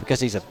must have hurt because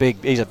he's a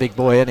big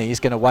boy, isn't he? He's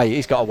got to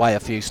weigh a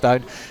few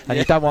stone, and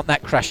you don't want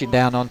that crashing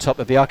down on top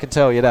of you. I can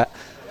tell you that.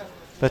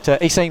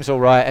 But he seems all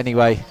right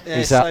anyway. Yeah,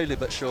 he's slowly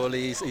but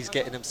surely he's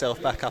getting himself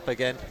back up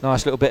again.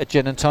 Nice little bit of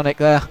gin and tonic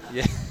there.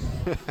 Yeah.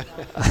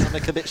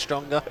 Make a bit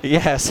stronger.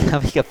 Yes,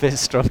 make a bit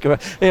stronger.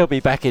 He'll be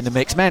back in the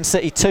mix. Man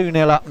City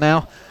 2-0 up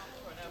now.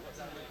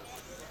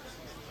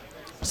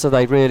 So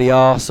they really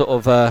are sort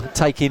of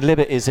taking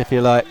liberties, if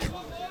you like.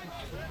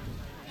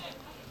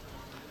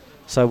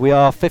 So we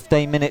are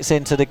 15 minutes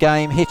into the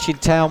game. Hitchin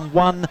Town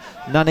 1,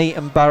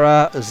 Nuneaton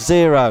Borough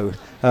 0.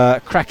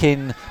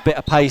 Cracking bit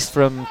of pace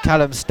from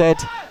Callum Stead,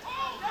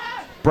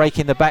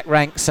 breaking the back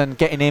ranks and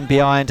getting in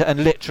behind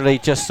and literally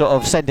just sort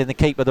of sending the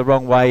keeper the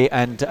wrong way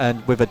and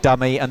with a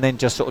dummy, and then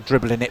just sort of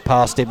dribbling it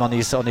past him on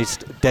his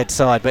dead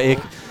side. But he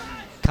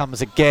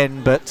comes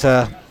again, but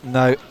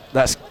no,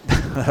 that's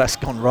that's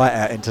gone right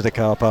out into the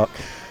car park.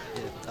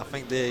 Yeah, I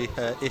think the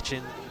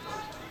Hitchin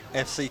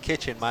FC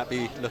Kitchen might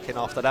be looking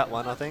after that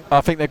one. I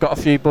think they've got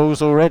a few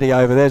balls already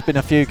over there. There's been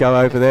a few go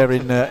over there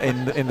in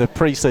the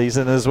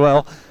pre-season as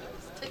well.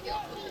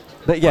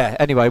 But yeah,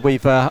 anyway, we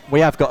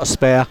have got a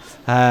spare,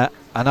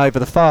 and over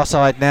the far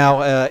side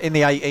now, in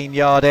the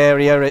 18-yard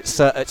area, it's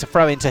a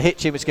throw into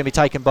Hitchin, which is going to be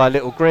taken by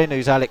Little Grin,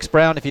 who's Alex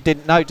Brown. If you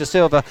didn't know, De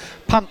Silva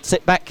pumps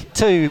it back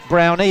to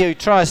Brownie, who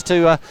tries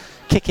to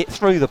kick it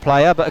through the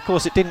player, but of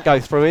course it didn't go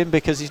through him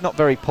because he's not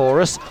very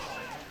porous.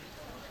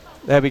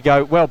 There we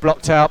go, well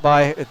blocked out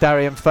by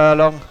Darian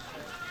Furlong.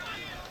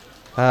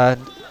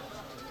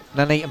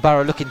 Nuneaton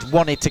Borough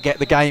wanted to get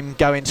the game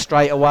going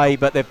straight away,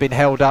 but they've been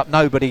held up.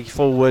 Nobody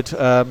forward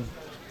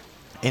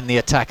in the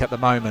attack at the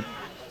moment.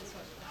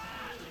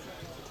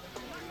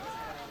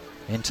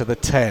 Into the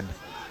 10,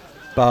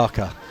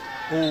 Barker.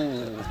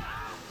 Ooh.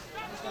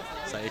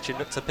 So Hitchin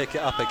looked to pick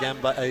it up again,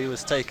 but he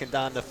was taken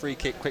down. The free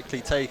kick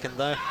quickly taken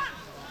though.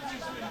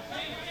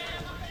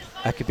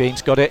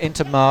 Akabuine's got it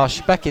into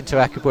Marsh, back into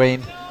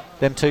Akabuine.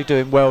 Them two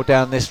doing well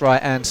down this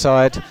right-hand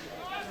side.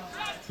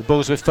 The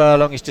ball's with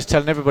Furlong. He's just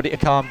telling everybody to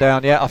calm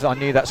down. Yeah, I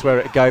knew that's where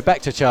it'd go.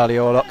 Back to Charlie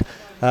Orlock,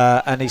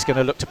 and he's going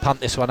to look to punt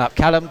this one up.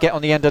 Callum, get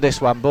on the end of this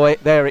one, boy.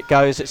 There it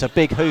goes. It's a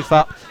big hoof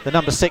up. The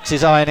number 6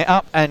 is eyeing it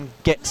up and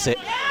gets it.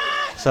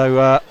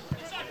 So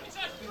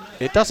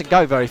it doesn't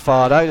go very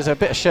far though. There's a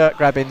bit of shirt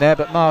grabbing there,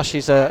 but Marsh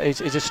is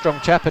a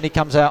strong chap, and he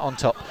comes out on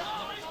top.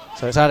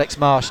 So it's Alex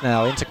Marsh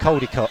now into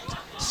Caldecott.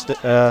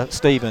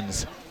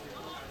 Stevens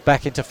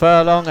Back into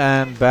Furlong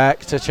and back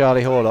to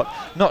Charlie Horlock.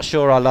 Not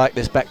sure I like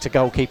this back to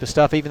goalkeeper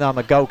stuff. Even though I'm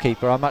a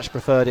goalkeeper, I much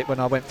preferred it when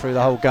I went through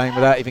the whole game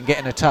without even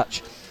getting a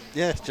touch.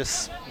 Yeah,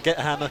 just get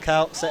a hammock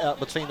out, set it up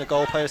between the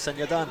goalposts and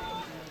you're done.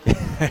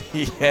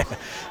 Yeah,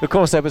 of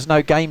course there was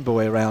no Game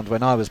Boy around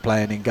when I was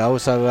playing in goal,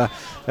 so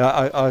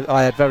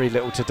I had very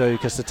little to do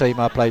because the team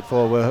I played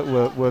for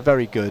were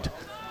very good.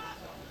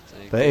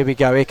 But here we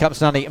go. Here comes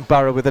Nuneaton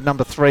Borough with the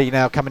number 3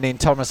 now coming in.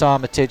 Thomas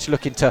Armitage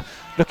looking to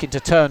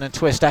turn and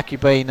twist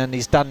Akubine, and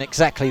he's done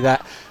exactly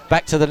that.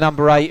 Back to the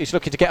number 8, who's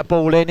looking to get a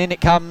ball in. In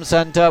it comes,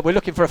 and we're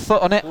looking for a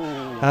foot on it.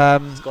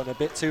 It's gone a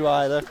bit too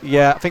high though.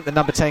 Yeah, I think the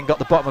number 10 got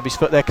the bottom of his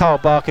foot there. Carl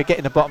Barker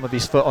getting the bottom of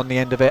his foot on the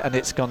end of it, and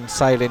it's gone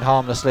sailing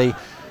harmlessly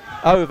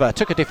over.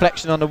 Took a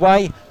deflection on the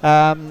way,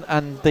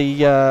 and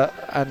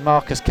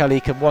Marcus Kelly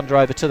can wander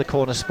over to the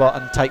corner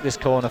spot and take this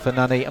corner for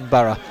Nuneaton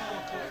Borough.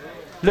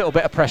 Little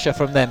bit of pressure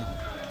from them.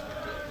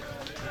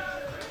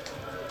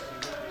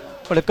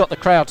 Well, they've got the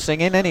crowd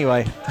singing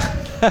anyway.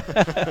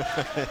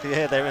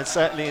 Yeah, they're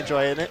certainly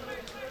enjoying it.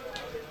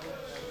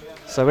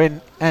 So in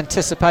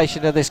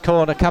anticipation of this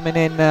corner coming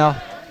in now.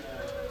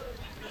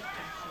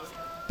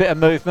 Bit of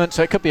movement,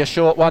 so it could be a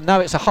short one.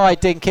 No, it's a high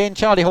dink in.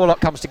 Charlie Horlock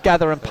comes to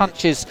gather and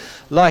punches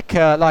like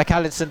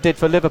Allison did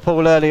for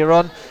Liverpool earlier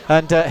on.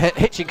 And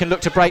Hitchin can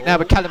look to break now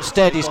with Callum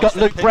Stead. He's got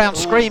Luke Brown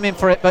screaming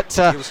for it, but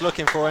he was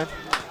looking for him,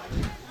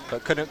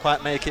 but couldn't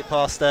quite make it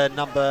past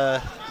number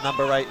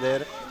 8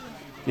 there.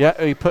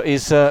 Yeah, he put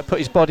his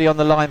body on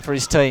the line for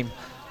his team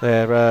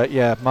there.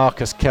 Yeah,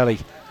 Marcus Kelly.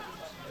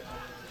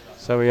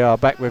 So we are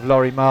back with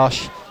Laurie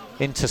Marsh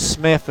into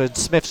Smith, and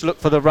Smith's looked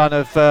for the run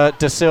of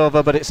De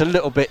Silva, but it's a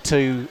little bit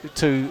too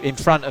in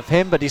front of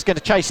him, but he's going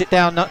to chase it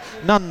down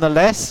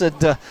nonetheless.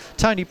 And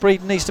Tony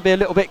Breeden needs to be a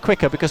little bit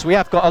quicker because we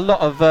have got a lot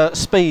of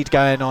speed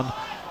going on.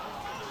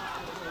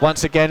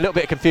 Once again, a little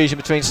bit of confusion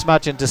between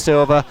Smudge and De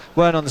Silva.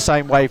 Weren't on the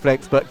same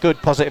wavelength, but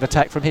good positive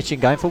attack from Hitchin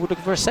going forward,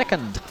 looking for a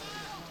second.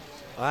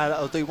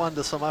 That'll do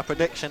wonders for my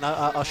prediction.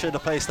 I should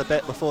have placed a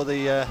bet before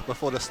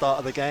the start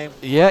of the game.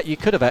 Yeah, you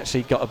could have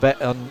actually got a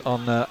bet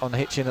on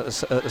Hitchin at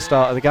the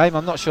start of the game.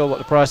 I'm not sure what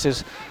the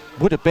prices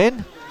would have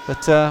been,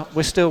 but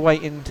we're still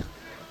waiting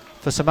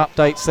for some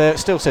updates there. It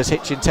still says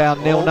Hitchin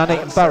Town nil,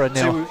 Nuneaton Borough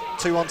nil.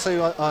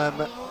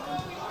 2-on-2.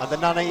 And the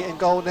Nuneaton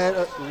goal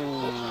there.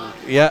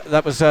 Yeah,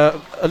 that was a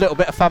little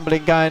bit of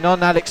fumbling going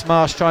on. Alex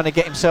Marsh trying to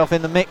get himself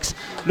in the mix,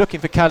 looking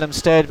for Callum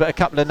Stead, but a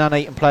couple of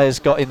Nuneaton players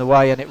got in the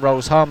way, and it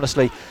rolls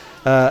harmlessly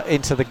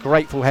into the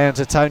grateful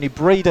hands of Tony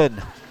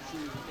Breeden.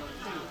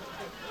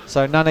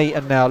 So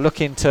Nuneaton now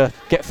looking to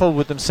get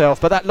forward themselves,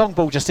 but that long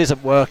ball just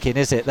isn't working,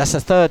 is it? That's the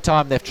third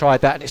time they've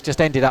tried that, and it's just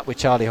ended up with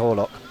Charlie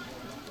Horlock.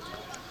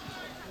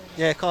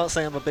 Yeah, can't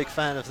say I'm a big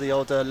fan of the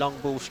old long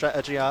ball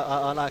strategy.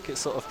 I like it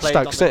sort of played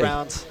Stoke on City. the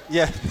ground.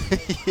 Yeah,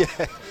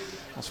 yeah.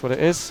 That's what it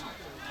is.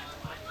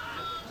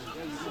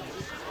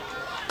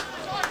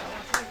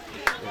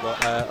 We've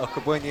got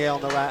Okabunye on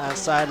the right hand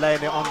side,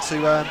 laying it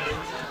onto.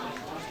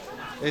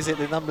 Is it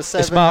the number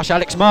 7? It's Marsh,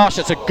 Alex Marsh.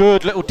 It's a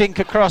good little dink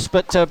across,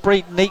 but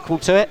Breeden equal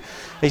to it.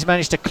 He's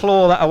managed to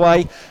claw that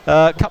away.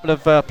 A couple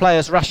of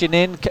players rushing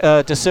in.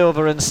 De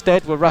Silva and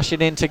Stead were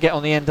rushing in to get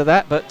on the end of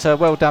that, but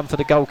well done for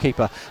the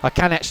goalkeeper. I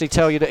can actually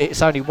tell you that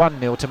it's only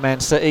 1-0 to Man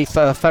City.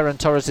 Ferran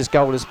Torres'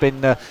 goal has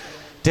been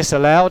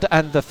disallowed,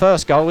 and the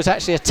first goal was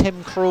actually a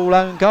Tim Krul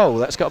own goal.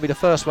 That's got to be the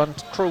first one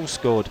Krul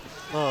scored.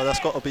 Oh, that's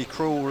got to be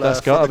cruel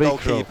That's for the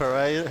goalkeeper,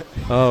 eh?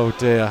 Oh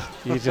dear,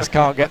 you just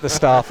can't get the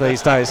staff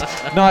these days.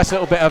 Nice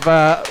little bit of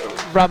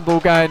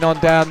rumble going on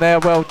down there.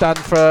 Well done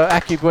for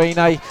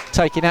Akubine,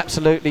 taking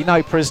absolutely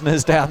no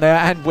prisoners down there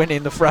and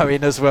winning the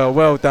throw-in as well.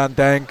 Well done,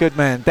 Dan. Good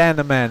man. Dan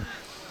the man.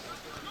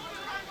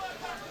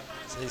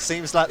 So it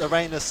seems like the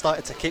rain has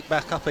started to kick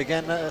back up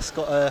again. It's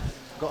got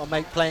to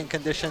make playing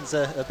conditions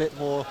a bit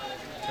more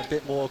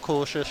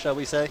cautious, shall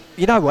we say.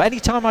 You know what, any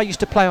time I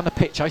used to play on the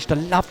pitch I used to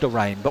love the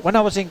rain, but when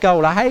I was in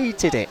goal I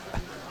hated it.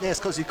 Yeah, it's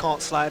because you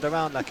can't slide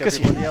around like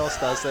everybody else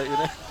does, you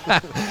know.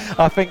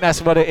 I think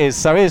that's what it is.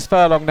 So here's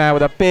Furlong now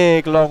with a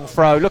big long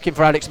throw, looking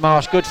for Alex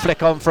Marsh. Good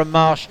flick on from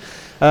Marsh.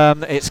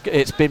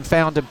 It's been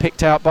found and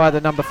picked out by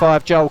the number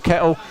 5 Joel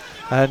Kettle,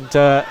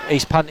 and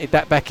he's punted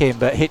that back in,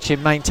 but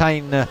Hitchin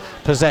maintain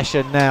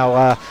possession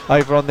now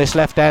over on this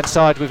left hand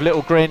side with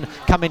Little Grin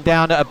coming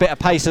down at a bit of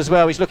pace as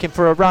well. He's looking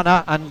for a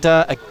runner, and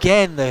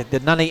again the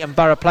Nuneaton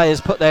Borough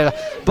players put their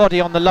body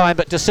on the line,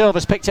 but De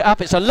Silva's picked it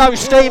up. It's a low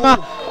steamer.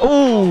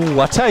 Oh,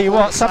 I tell you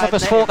what, some of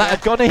us thought that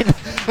had gone in.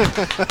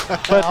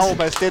 But I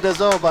almost did as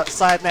well, but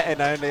side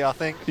netting only, I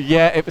think.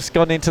 Yeah, it was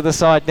gone into the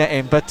side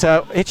netting, but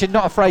Hitchin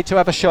not afraid to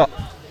have a shot.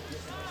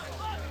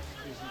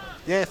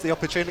 Yeah, if the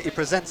opportunity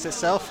presents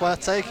itself, well,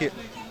 take it.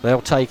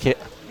 They'll take it.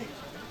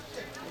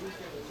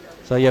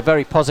 So yeah,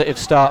 very positive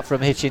start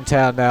from Hitchin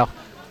Town now.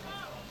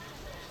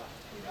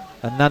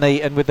 And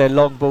Nuneaton with their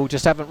long ball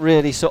just haven't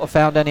really sort of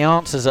found any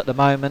answers at the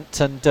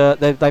moment, and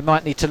they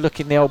might need to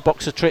look in the old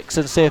box of tricks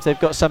and see if they've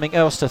got something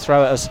else to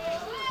throw at us.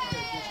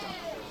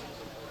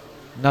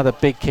 Another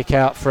big kick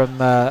out from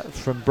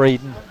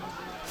Breeden,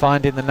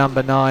 finding the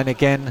number 9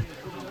 again.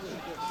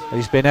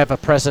 He's been ever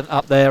present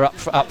up there,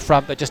 up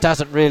front, but just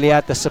hasn't really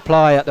had the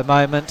supply at the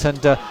moment.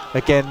 And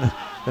again,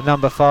 the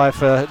number 5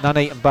 for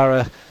Nuneaton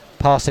Borough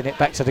passing it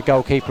back to the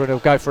goalkeeper, and he'll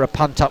go for a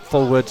punt up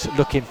forward,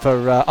 looking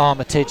for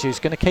Armitage, who's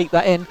going to keep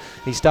that in.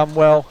 He's done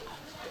well.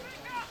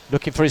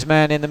 Looking for his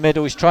man in the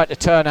middle. He's tried to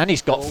turn, and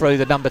he's got through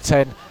the number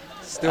 10.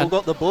 Still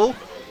got the ball.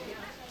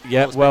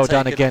 Yeah, well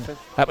done again.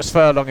 That was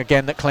Furlong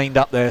again that cleaned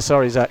up there.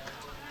 Sorry, Zach.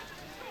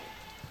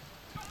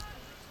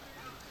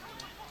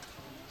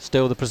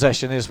 Still the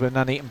possession is with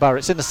Nuneaton Borough.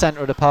 It's in the centre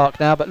of the park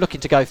now, but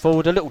looking to go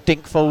forward. A little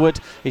dink forward.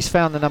 He's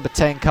found the number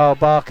 10, Carl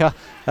Barker,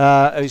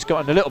 who's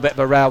gotten a little bit of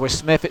a row with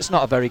Smith. It's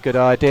not a very good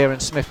idea,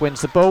 and Smith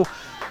wins the ball.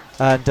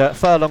 And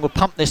Furlong will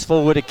pump this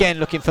forward again,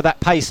 looking for that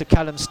pace of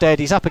Callum Stead.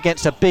 He's up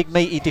against a big,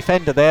 meaty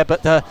defender there,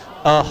 but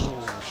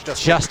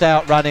just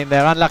outrunning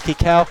there. Unlucky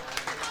Cal.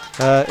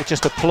 It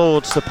just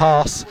applauds the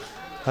pass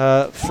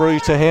through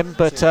to him,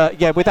 but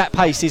yeah, with that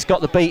pace, he's got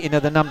the beating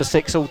of the number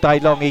 6 all day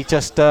long. He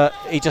just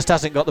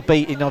hasn't got the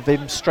beating of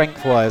him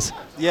strength-wise.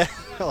 Yeah,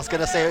 I was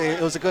going to say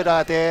it was a good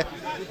idea,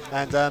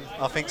 and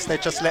I think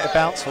Stead just let it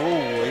bounce.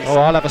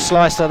 I'll have a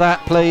slice of that,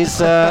 please,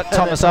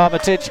 Thomas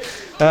Armitage.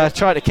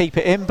 Try to keep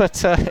it in,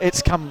 but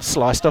it's come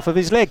sliced off of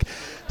his leg.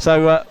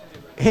 So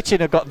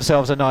Hitchin have got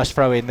themselves a nice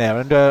throw in there,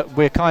 and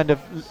we're kind of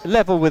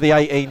level with the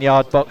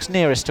 18-yard box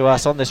nearest to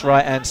us on this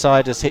right-hand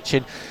side as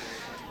Hitchin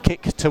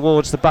kick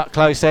towards the butt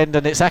close end,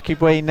 and it's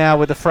Akibween now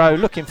with the throw,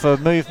 looking for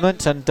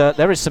movement, and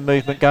there is some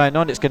movement going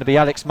on. It's going to be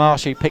Alex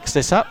Marsh who picks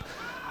this up,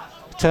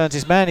 turns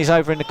his man. He's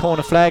over in the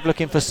corner flag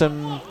looking for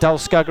some dull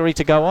scuggery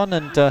to go on,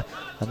 and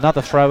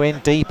another throw in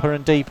deeper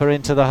and deeper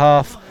into the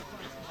half.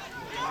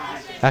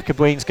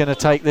 Akibween's going to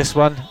take this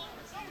one.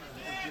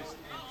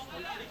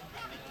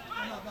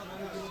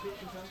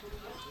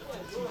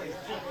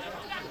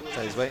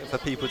 So he's waiting for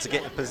people to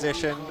get in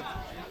position.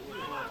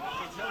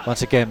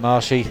 Once again,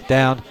 Marshy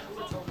down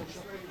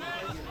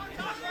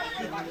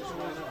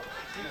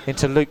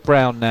into Luke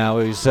Brown now,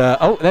 who's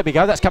oh, there we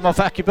go, that's come off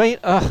Akibween.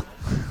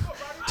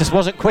 Just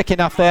wasn't quick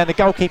enough there, and the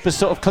goalkeeper's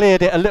sort of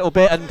cleared it a little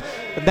bit, and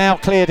now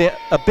cleared it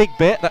a big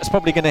bit. That's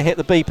probably going to hit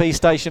the BP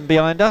station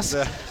behind us.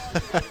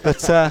 But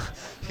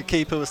the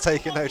keeper was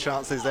taking no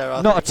chances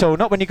there. Not at all.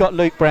 Not when you got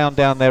Luke Brown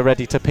down there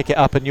ready to pick it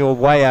up and you're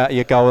way out of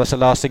your goal. That's the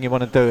last thing you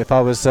want to do. If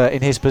I was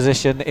in his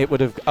position, it would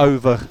have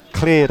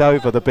cleared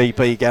over the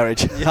BP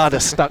garage. I'd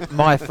have stuck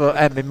my foot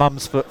and my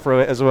mum's foot through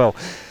it as well.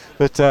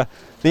 But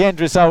the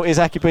end result is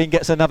Akibween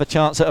gets another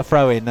chance at a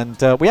throw-in,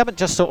 and we haven't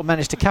just sort of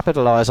managed to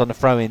capitalise on the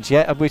throw-ins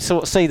yet, and we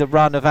sort of see the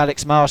run of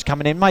Alex Marsh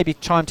coming in, maybe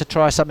trying to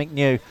try something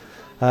new.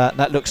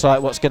 That looks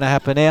like what's going to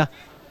happen here.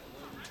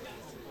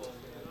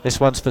 This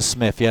one's for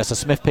Smith, yeah, so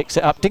Smith picks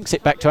it up, dinks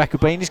it back to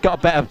Akibween. He's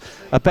got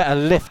a better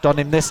lift on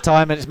him this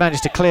time, and he's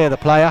managed to clear the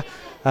player,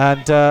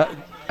 and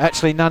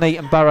actually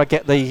Nuneaton Borough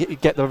get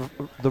the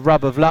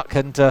rub of luck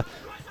and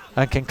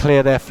can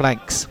clear their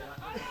flanks.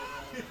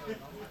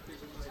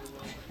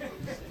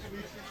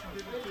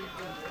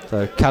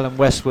 So Callum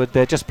Westwood,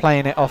 they're just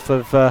playing it off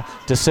of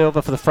De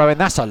Silva for the throw-in.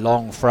 That's a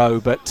long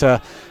throw, but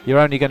you're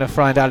only going to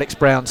find Alex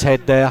Brown's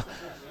head there.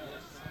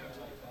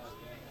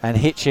 And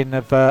Hitchin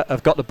have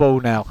got the ball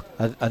now.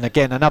 And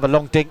again, another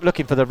long dink,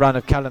 looking for the run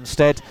of Callum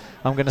Stead.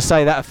 I'm going to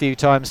say that a few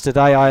times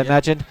today, I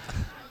imagine.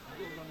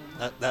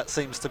 That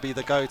seems to be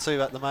the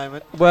go-to at the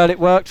moment. Well, it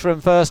worked for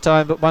him first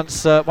time, but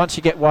once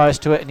you get wise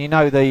to it and you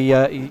know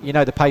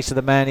the pace of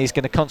the man, he's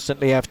going to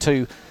constantly have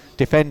two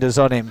defenders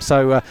on him.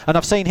 So and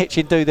I've seen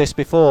Hitchin do this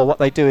before. What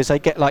they do is they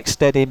get like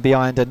Stead in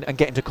behind and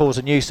get him to cause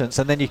a nuisance,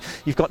 and then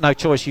you've got no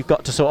choice. You've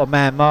got to sort of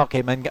man mark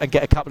him and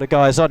get a couple of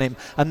guys on him,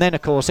 and then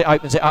of course it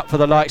opens it up for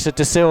the likes of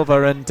De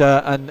Silva and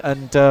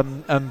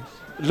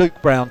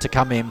Luke Brown to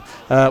come in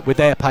with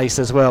their pace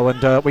as well,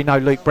 and we know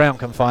Luke Brown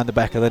can find the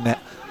back of the net.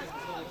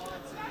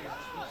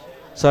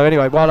 So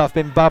anyway, while I've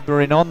been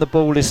bubbering on, the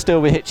ball is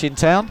still with Hitchin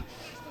Town.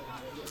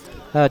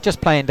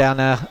 Just playing down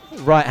our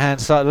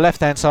right-hand side,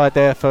 left-hand side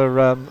there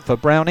for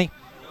Brownie.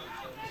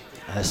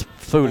 That's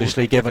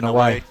foolishly given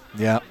away.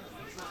 Yeah.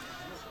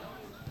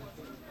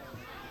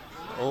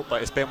 Oh,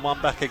 but it's been one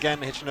back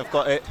again. Hitchin have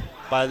got it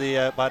by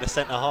the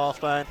centre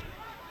half line.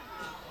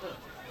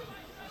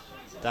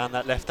 Down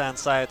that left-hand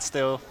side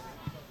still.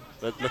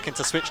 But looking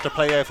to switch the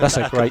play over. That's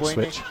a great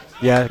switch.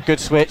 Yeah, good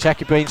switch.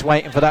 Akibween's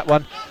waiting for that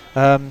one.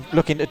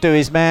 Looking to do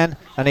his man,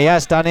 and he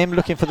has done him,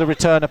 looking for the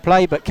return of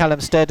play, but Callum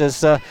Stead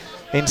has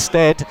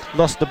instead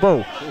lost the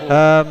ball.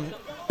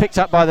 Picked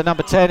up by the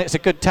number 10. It's a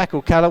good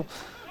tackle, Callum.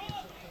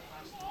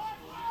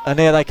 And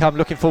here they come,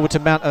 looking forward to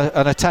mount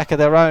an attack of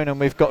their own,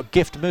 and we've got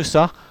Gift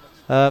Musa.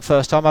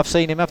 First time I've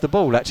seen him have the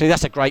ball, actually.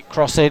 That's a great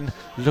cross in,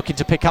 looking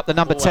to pick up the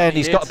number 10.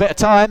 He's got a bit of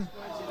time.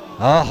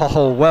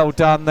 Oh, well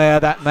done there,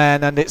 that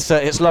man, and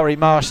it's Laurie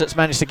Marsh that's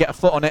managed to get a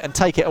foot on it and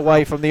take it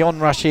away from the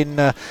on-rushing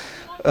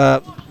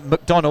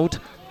McDonald.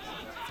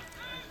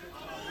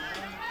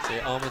 See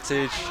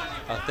Armitage,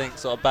 I think,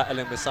 sort of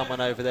battling with someone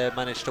over there,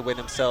 managed to win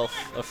himself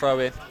a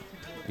throw-in.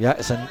 Yeah,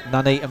 it's a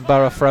Nuneaton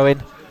Borough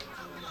throw-in.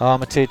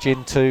 Armitage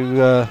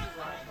into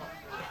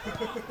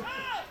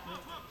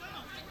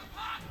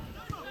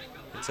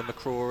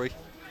McCrory,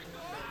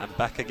 and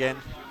back again.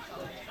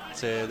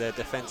 to their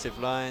defensive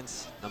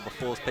lines. Number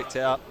 4's picked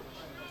it up.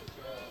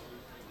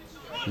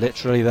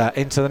 Literally that,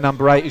 into the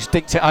number 8 who's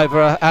dinked it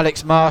over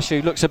Alex Marsh,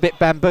 who looks a bit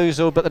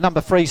bamboozled, but the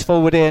number 3's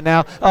forward here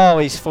now. Oh,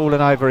 he's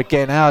fallen over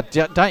again.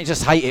 Don't you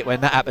just hate it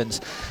when that happens?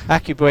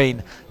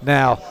 Akubwin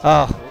now.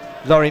 Oh,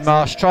 Laurie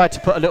Marsh tried to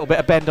put a little bit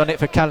of bend on it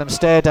for Callum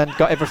Stead and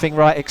got everything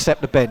right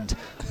except the bend.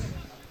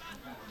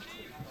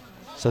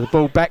 So the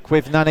ball back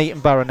with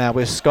Nuneaton Borough now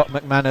with Scott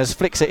McManus,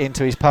 flicks it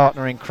into his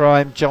partner in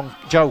crime,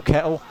 Joel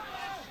Kettle.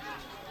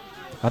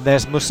 And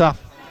there's Musa.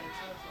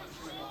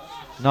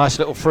 Nice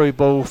little through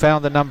ball,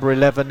 found the number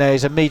 11 there.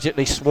 He's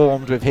immediately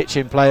swarmed with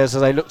Hitchin players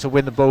as they look to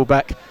win the ball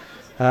back.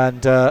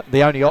 And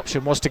the only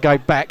option was to go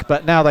back,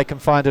 but now they can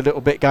find a little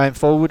bit going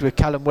forward with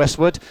Callum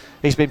Westwood.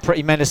 He's been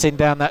pretty menacing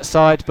down that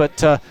side,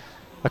 but a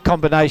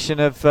combination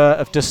of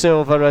De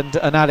Silva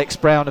and Alex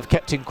Brown have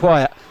kept him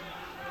quiet.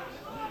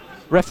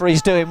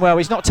 Referee's doing well.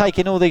 He's not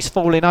taking all these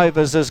falling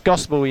overs as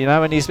gospel, you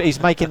know, and he's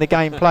making the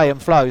game play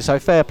and flow, so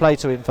fair play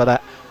to him for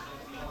that.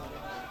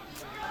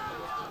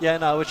 Yeah,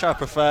 no, which I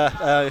prefer.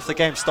 If the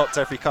game stopped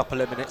every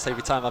couple of minutes,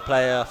 every time a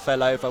player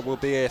fell over, we'll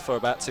be here for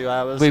about 2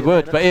 hours. We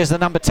would, but here's the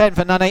number 10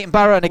 for Nuneaton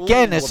Borough, and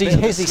again, as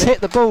he's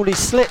hit the ball, he's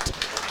slipped.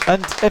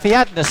 And if he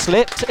hadn't have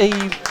slipped,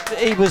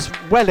 he was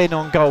well in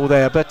on goal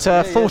there. But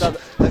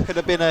that could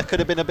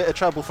have been a bit of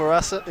trouble for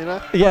us, you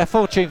know. Yeah,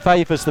 fortune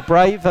favours the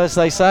brave, as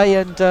they say,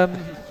 and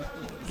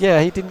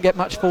yeah, he didn't get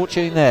much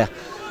fortune there.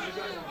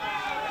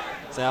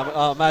 So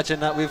I imagine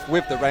that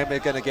with the rain, we're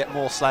going to get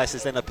more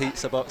slices than a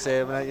pizza box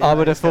here. I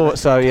would have thought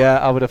so. Yeah,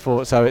 I would have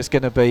thought so. It's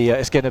going to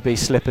be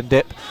slip and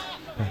dip.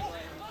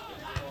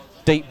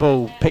 Deep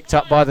ball picked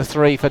up by the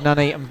 3 for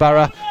Nuneaton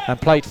Borough and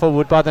played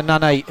forward by the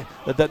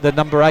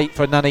number 8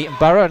 for Nuneaton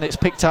Borough, and it's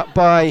picked up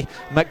by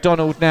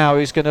McDonald now,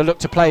 who's going to look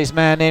to play his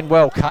man in.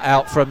 Well cut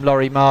out from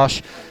Laurie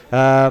Marsh.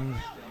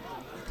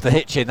 For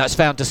Hitchin, that's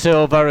found De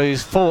Silva,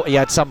 who's thought he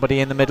had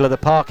somebody in the middle of the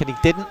park and he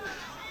didn't.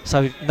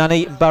 So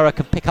Nuneaton Borough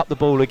can pick up the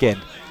ball again.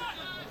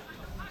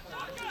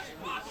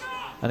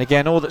 And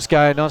again, all that's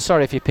going on,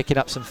 sorry if you're picking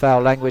up some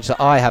foul language that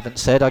I haven't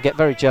said. I get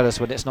very jealous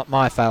when it's not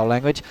my foul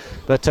language.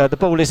 But the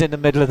ball is in the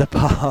middle of the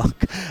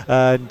park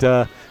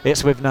and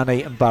it's with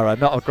Nuneaton Borough.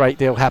 Not a great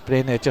deal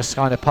happening. They're just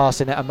kind of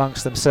passing it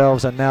amongst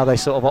themselves, and now they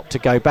sort of opt to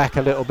go back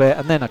a little bit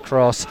and then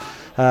across.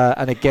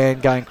 And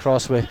again, going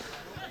cross with...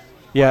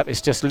 Yeah,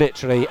 it's just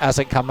literally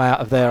hasn't come out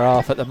of their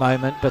half at the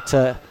moment. But...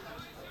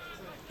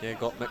 yeah,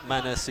 got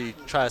McManus, who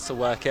tries to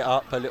work it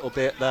up a little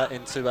bit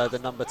into the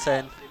number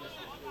 10.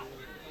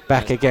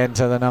 Back again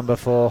to the number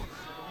 4.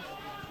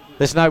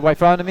 There's no way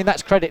forward. I mean,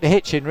 that's credit to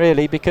Hitchin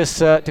really, because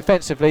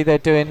defensively they're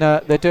doing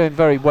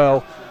very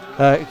well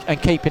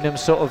and keeping them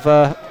sort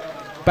of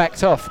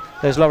backed off.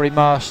 There's Laurie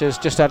Marsh, who's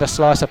just had a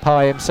slice of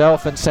pie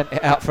himself and sent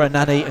it out for a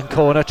Nuneaton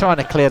corner, trying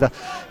to clear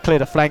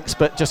the flanks,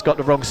 but just got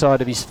the wrong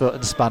side of his foot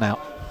and spun out.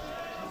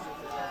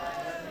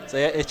 So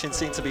yeah, Hitchin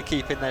seem to be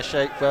keeping their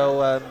shape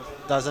well.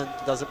 Doesn't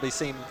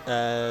seem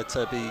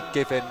to be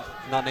giving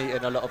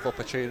Nuneaton a lot of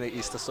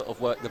opportunities to sort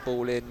of work the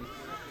ball in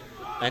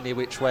any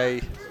which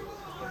way.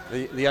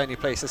 The only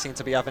place they seem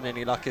to be having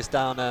any luck is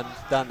down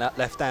that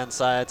left-hand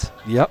side.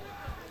 Yep.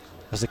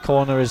 As the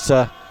corner is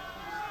going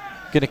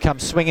to come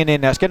swinging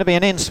in now. It's going to be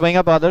an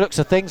in-swinger by the looks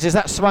of things. Is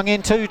that swung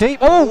in too deep?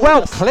 Oh,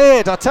 well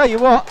cleared. I tell you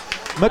what,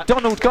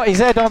 McDonald got his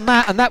head on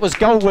that, and that was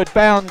goalward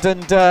bound.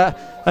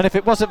 And if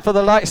it wasn't for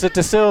the likes of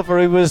De Silva,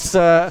 who was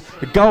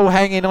goal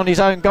hanging on his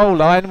own goal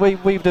line,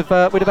 we'd have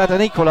had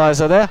an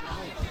equaliser there.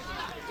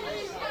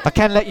 I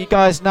can let you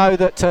guys know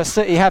that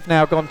City have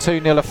now gone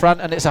 2-0 afront,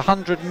 and it's a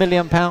 £100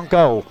 million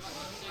goal.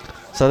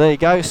 So there you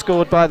go,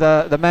 scored by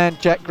the man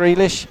Jack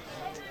Grealish.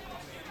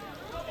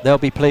 They'll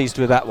be pleased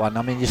with that one.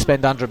 I mean, you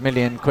spend £100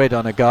 million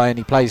on a guy and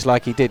he plays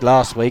like he did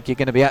last week, you're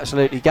going to be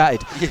absolutely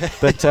gutted. Yeah.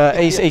 But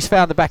he's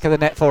found the back of the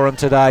net for him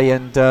today,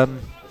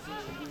 and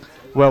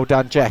well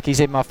done, Jack. He's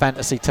in my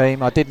fantasy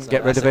team. I didn't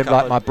get rid of him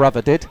like my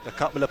brother did. A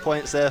couple of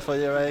points there for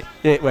you, eh?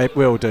 It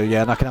will do,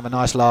 yeah, and I can have a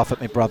nice laugh at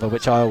my brother,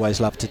 which I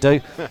always love to do.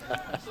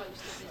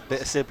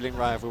 Bit of sibling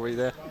rivalry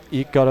there.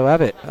 You've got to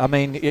have it. I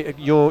mean,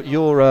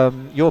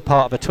 you're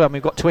part of a twin.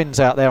 We've got twins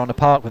out there on the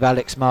park with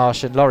Alex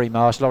Marsh and Laurie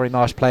Marsh. Laurie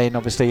Marsh playing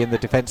obviously in the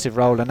defensive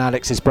role, and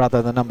Alex's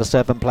brother, the number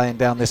 7, playing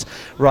down this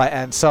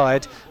right-hand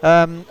side.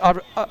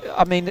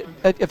 I mean,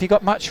 have you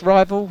got much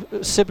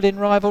sibling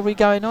rivalry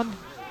going on?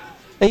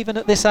 Even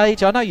at this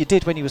age? I know you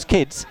did when you was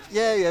kids.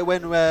 Yeah.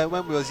 When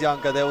we was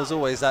younger, there was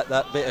always that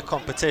bit of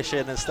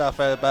competition and stuff.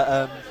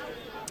 But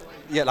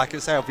yeah, like I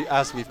say,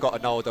 as we've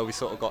gotten older, we've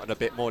sort of gotten a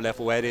bit more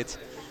level-headed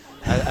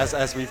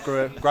as we've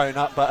grown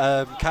up.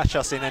 But catch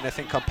us in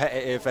anything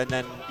competitive, and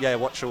then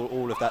watch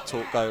all of that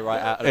talk go right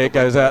out. It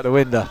goes out the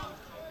window.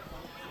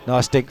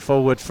 Nice dink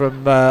forward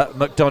from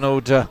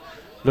McDonald,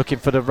 looking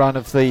for the run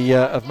of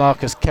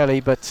Marcus Kelly,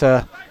 but.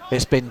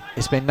 It's been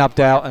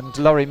nubbed out, and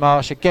Laurie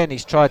Marsh again.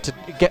 He's tried to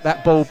get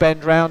that ball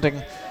bend round,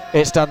 and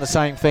it's done the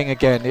same thing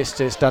again.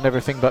 It's done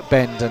everything but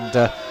bend.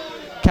 And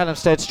Callum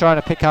Stead's trying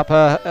to pick up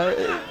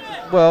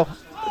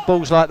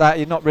balls like that,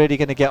 you're not really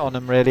going to get on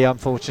them, really,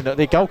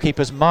 unfortunately.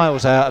 Goalkeeper's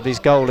miles out of his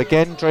goal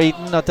again.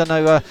 Dreeden, I don't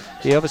know,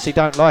 he obviously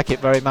don't like it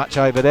very much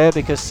over there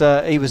because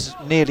he was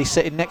nearly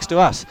sitting next to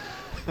us.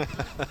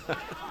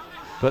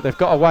 But they've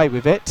got away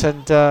with it,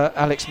 and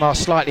Alex Marsh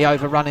slightly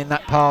overrunning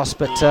that pass,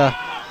 but...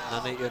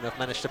 Nuneaton have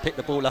managed to pick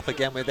the ball up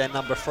again with their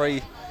number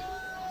 3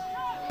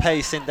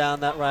 pacing down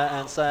that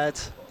right-hand side.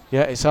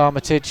 Yeah, it's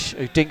Armitage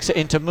who dinks it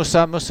into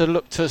Musa. Musa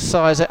looked to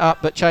size it up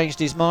but changed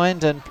his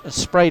mind and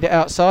sprayed it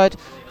outside.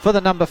 For the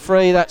number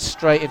 3, that's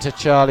straight into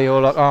Charlie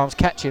Orlock. Arms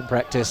catching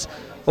practice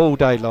all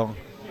day long.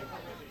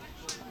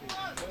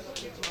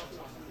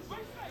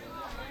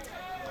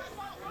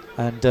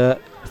 And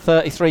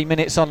 33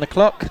 minutes on the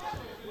clock.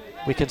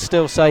 We can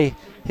still say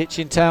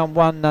Hitchin Town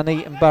 1,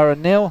 Nuneaton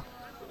Borough 0.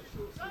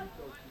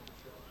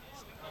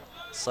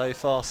 So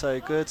far so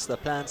good, the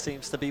plan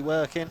seems to be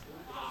working.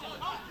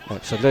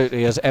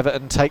 Absolutely, as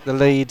Everton take the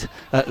lead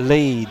at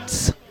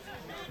Leeds.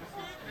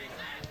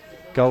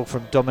 Goal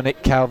from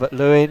Dominic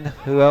Calvert-Lewin.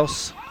 Who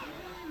else?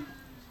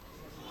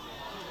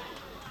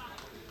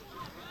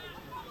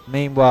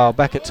 Meanwhile,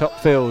 back at top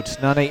field,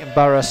 Nuneaton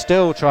Borough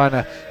still trying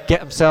to get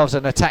themselves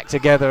an attack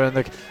together, and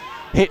the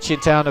Hitchin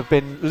Town have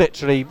been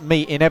literally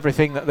meeting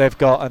everything that they've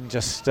got and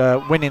just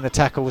winning the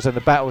tackles and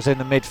the battles in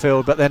the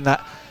midfield. But then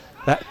that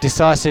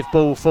decisive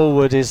ball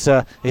forward is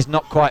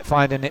not quite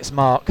finding its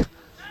mark.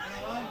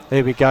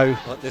 Here we go.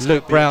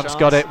 Luke Brown's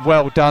got it.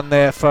 Well done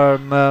there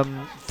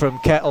from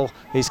Kettle.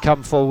 He's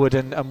come forward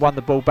and won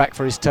the ball back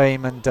for his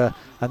team, and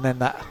then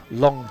that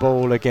long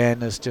ball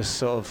again has just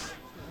sort of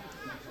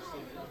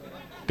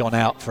gone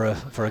out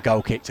for a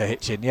goal kick to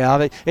Hitchin. Yeah, I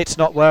mean, it's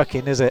not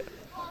working, is it?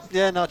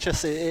 Yeah, not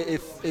just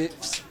it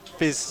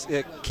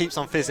keeps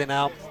on fizzing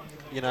out.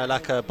 You know,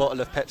 like a bottle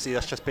of Pepsi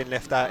that's just been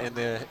left out in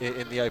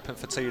the open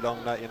for too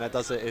long. Like, you know,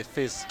 it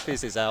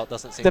fizzes out.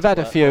 Doesn't seem. They've had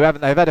a few, haven't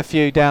they? They've had a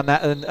few down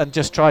that and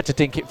just tried to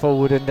dink it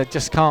forward, and they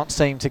just can't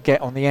seem to get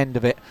on the end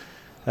of it,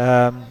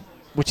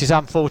 which is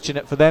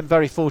unfortunate for them.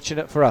 Very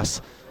fortunate for us.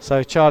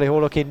 So Charlie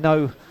Horlock in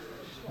no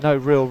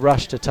real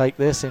rush to take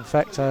this. In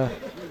fact,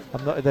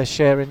 they're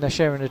sharing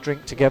a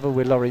drink together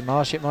with Laurie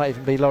Marsh. It might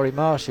even be Laurie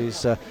Marsh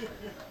who's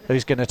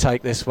going to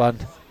take this one.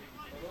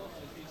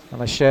 And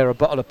they share a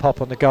bottle of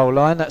pop on the goal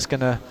line. That's going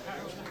to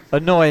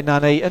annoy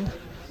Nuneaton.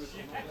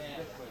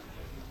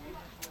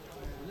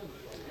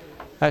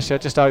 Actually, I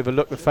just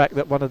overlooked the fact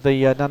that one of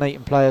the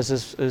Nuneaton players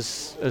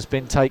has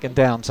been taken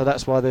down, so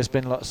that's why there's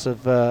been lots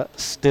of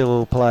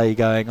still play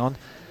going on.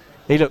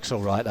 He looks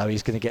all right, though.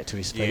 He's going to get to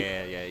his feet.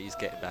 Yeah, he's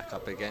getting back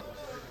up again.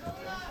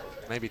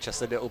 Maybe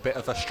just a little bit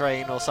of a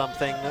strain or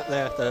something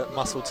there, the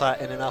muscle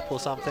tightening up or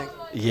something.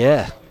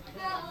 Yeah.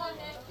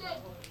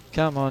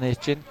 Come on,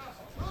 Hitchin.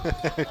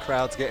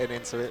 Crowd's getting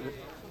into it.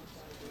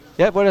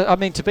 Yeah, well, I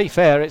mean, to be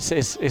fair,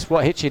 it's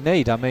what Hitchin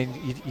need. I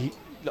mean,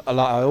 like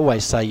I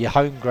always say, your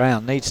home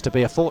ground needs to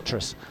be a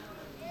fortress.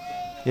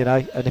 You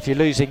know, and if you're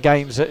losing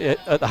games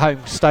at the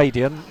home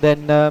stadium,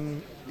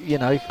 then you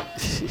know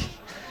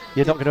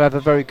you're not going to have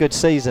a very good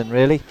season,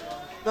 really.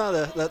 No,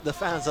 the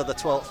fans are the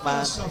 12th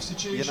man.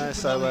 You know,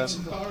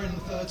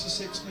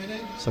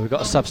 so we've got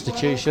a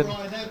substitution.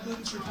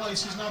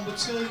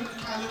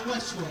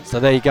 So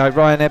there you go,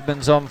 Ryan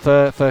Edmonds on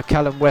for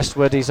Callum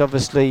Westwood. He's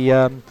obviously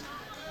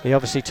he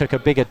obviously took a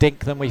bigger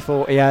dink than we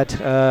thought he had,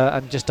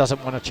 and just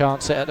doesn't want to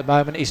chance it at the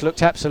moment. He's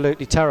looked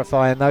absolutely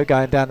terrifying though,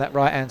 going down that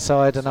right hand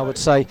side, and I would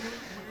say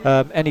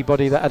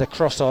anybody that had a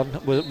cross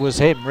on was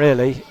him,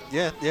 really.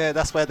 Yeah,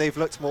 that's where they've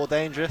looked more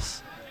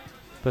dangerous.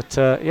 But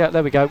yeah,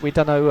 there we go. We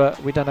don't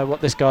know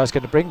what this guy's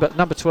going to bring. But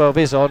number 12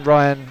 is on,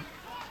 Ryan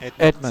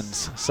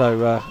Edmonds.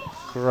 So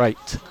great.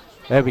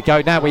 There we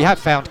go. Now we have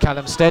found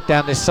Callum Stead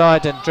down this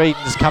side, and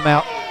Dreeden's come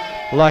out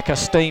like a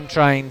steam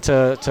train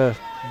to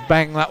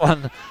bang that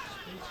one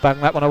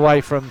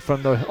away from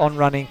the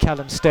on-running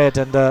Callum Stead,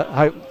 and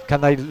hope can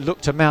they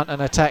look to mount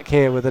an attack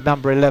here with the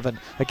number 11.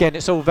 Again,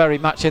 it's all very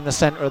much in the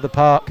centre of the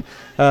park,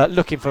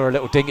 looking for a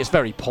little dink. It's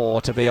very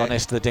poor, to be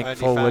honest, the dink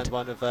forward.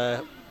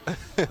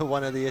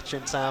 One of the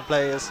Hitchin Town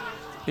players.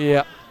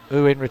 Yeah,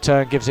 who in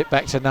return gives it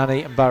back to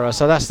Nuneaton Borough.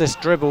 So that's this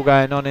dribble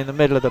going on in the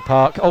middle of the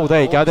park. Oh,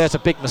 there you go. There's a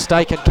big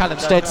mistake, and Callum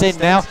Stead's in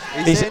now.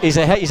 He's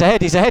ahead.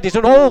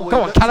 Oh,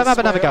 go on, Callum, have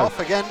another go.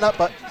 Again,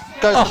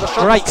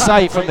 great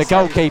save from the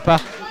goalkeeper.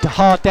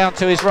 Hard down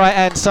to his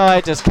right-hand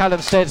side as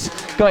Callum Stead's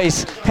got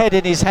his head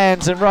in his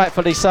hands, and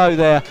rightfully so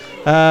there.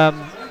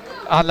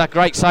 And a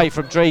great save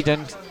from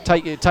Dreeden.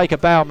 Take a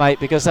bow, mate,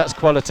 because that's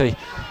quality.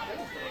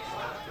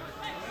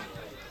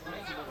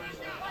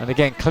 And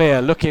again,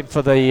 Clear looking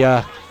for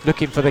the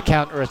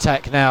counter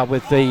attack now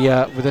with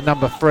the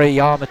number 3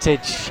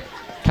 Armitage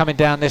coming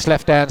down this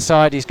left-hand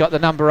side. He's got the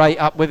number 8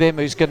 up with him,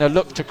 who's going to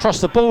look to cross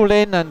the ball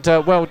in, and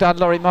well done.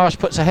 Laurie Marsh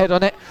puts a head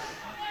on it.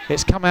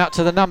 It's come out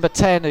to the number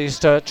 10, who's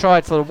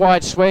tried for a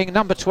wide swing.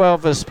 Number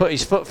 12 has put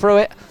his foot through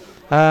it,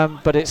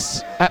 but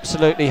it's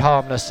absolutely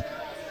harmless.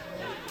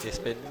 It's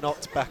been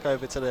knocked back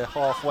over to the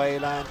halfway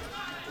line.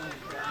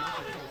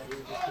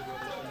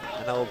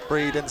 And old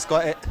Breeden's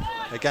got it.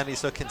 Again,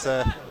 he's looking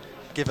to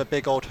give a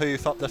big old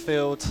hoof up the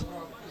field.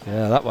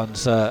 Yeah, that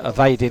one's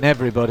evading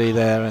everybody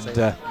there, and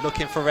so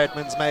looking for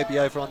Edmonds maybe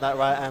over on that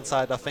right hand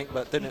side, I think,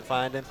 but didn't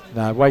find him.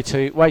 No, way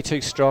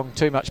too strong,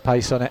 too much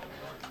pace on it.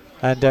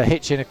 And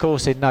Hitchin, of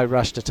course, in no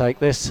rush to take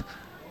this.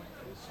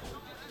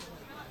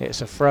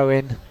 It's a throw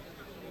in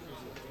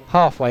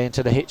halfway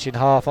into the Hitchin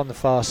half on the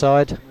far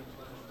side,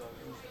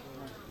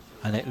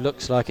 and it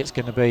looks like it's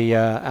going to be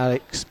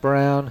Alex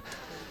Brown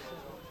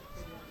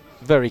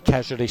very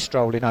casually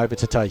strolling over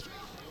to take.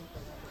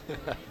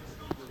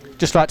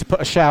 Just like to put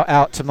a shout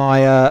out to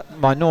my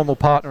my normal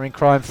partner in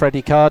crime,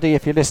 Freddie Cardy.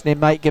 If you're listening,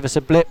 mate, give us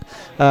a blip.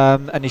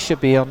 And you should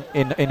be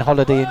in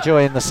holiday,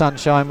 enjoying the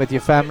sunshine with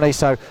your family.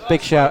 So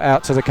big shout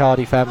out to the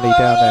Cardy family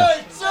down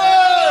there.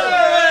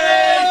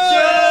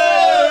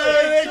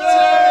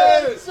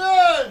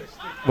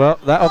 Well,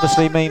 that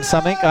obviously means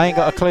something. I ain't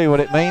got a clue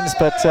what it means,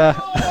 but so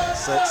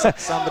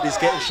somebody's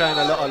getting shown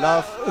a lot of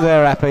love.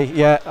 They're happy.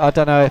 Yeah, I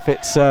don't know if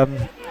it's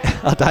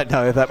I don't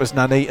know if that was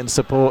Nuneaton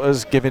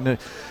supporters giving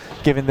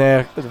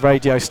their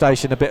radio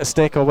station a bit of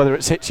stick, or whether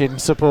it's Hitchin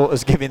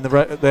supporters giving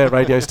their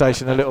radio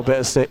station a little bit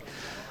of stick.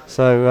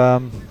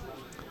 So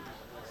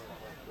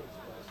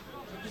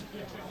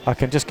I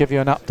can just give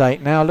you an update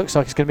now. Looks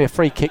like it's going to be a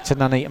free kick to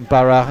Nuneaton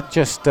Borough,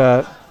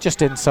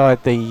 just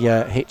inside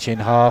the Hitchin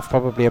half,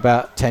 probably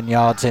about 10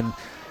 yards in,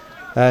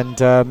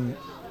 and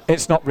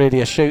it's not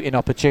really a shooting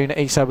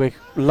opportunity, so we're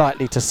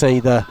likely to see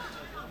the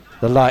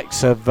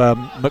likes of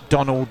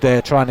McDonald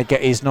there trying to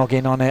get his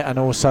noggin on it, and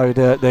also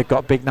they've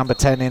got big number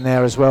 10 in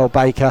there as well,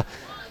 Baker.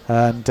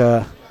 And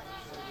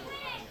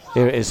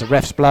here it is, the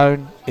ref's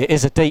blown. It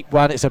is a deep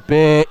one, it's a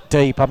bit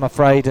deep, I'm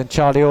afraid, and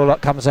Charlie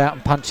Orlock comes out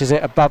and punches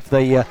it above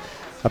the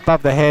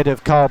head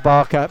of Carl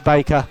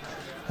Baker,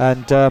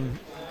 and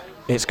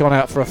it's gone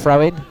out for a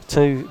throw-in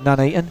to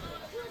Nuneaton.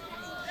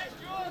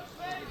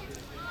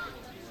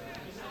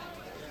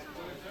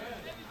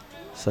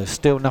 So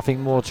still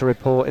nothing more to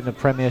report in the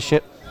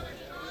Premiership.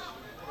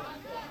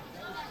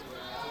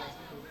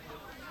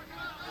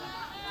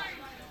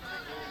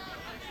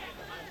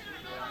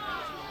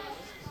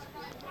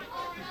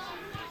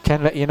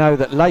 Can let you know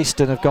that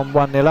Leiston have gone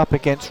 1-0 up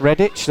against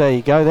Redditch. There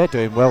you go, they're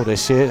doing well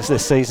this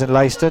season,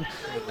 Leiston.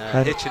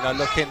 Hitchin are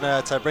looking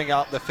to bring it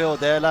up the field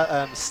there.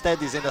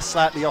 Stead is in a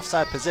slightly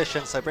offside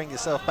position, so bring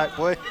yourself back,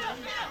 boy.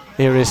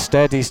 Here is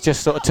Stead, he's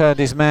just sort of turned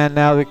his man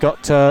now. We've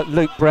got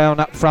Luke Brown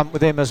up front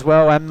with him as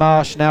well, and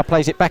Marsh now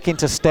plays it back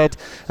into Stead,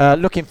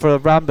 looking for a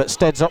run, but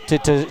Stead's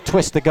opted to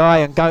twist the guy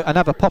and go and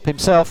have a pop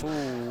himself. Ooh.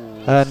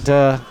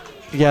 And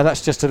yeah,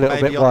 that's just a little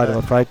bit wide, I'm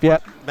afraid.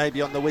 Yep.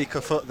 Maybe on the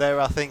weaker foot there,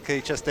 I think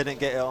he just didn't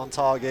get it on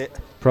target.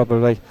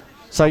 Probably.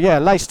 So yeah,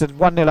 Leiston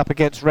 1-0 up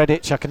against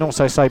Redditch. I can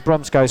also say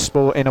Bromsgrove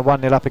Sport in a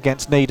 1-0 up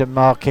against Needham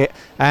Market,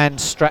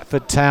 and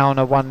Stratford Town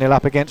a 1-0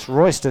 up against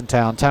Royston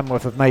Town.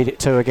 Tamworth have made it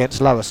 2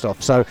 against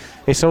Lowestoft, so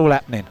it's all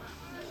happening.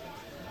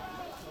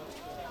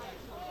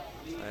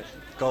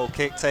 Goal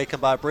kick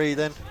taken by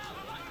Breeden.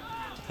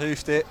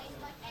 Hoofed it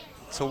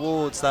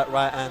towards that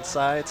right hand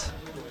side,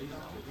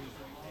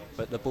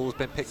 but the ball's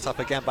been picked up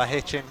again by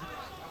Hitchin.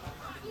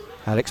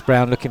 Alex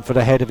Brown looking for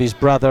the head of his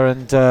brother,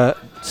 and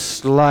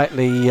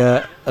slightly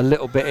a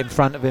little bit in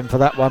front of him for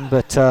that one,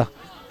 but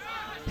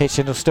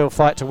Hitchin will still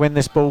fight to win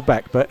this ball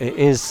back. But it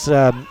is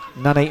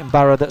Nuneaton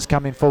Borough that's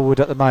coming forward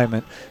at the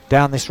moment.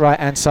 Down this right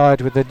hand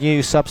side with the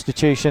new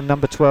substitution,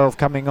 number 12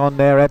 coming on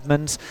there,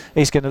 Edmonds.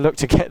 He's going to look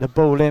to get the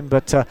ball in,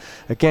 but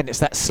again it's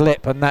that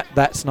slip, and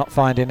that's not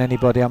finding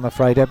anybody, I'm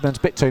afraid. Edmonds,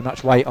 bit too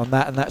much weight on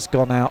that, and that's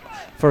gone out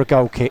for a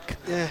goal kick.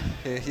 Yeah.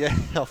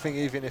 I think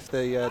even if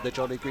the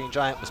Jolly Green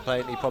Giant was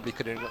playing, he probably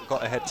couldn't have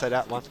got ahead to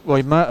that one.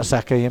 Well,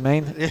 Murtasaka, you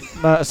mean?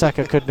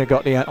 Murtasaka couldn't have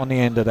got on the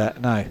end of that,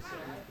 no.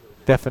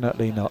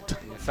 Definitely not.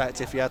 In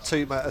fact, if you had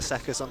 2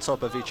 Murtasakas on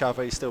top of each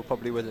other, he still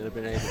probably wouldn't have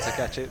been able to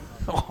catch it.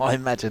 Oh, I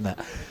imagine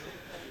that.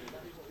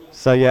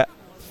 So yeah,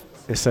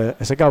 it's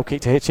a goal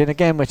kick to Hitchin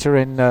again, which are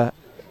in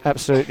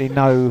absolutely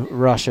no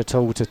rush at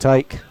all to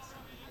take.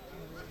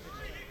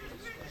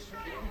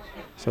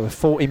 So we're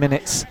 40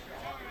 minutes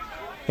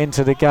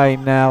into the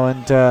game now,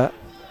 and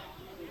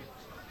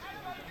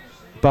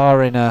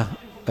barring a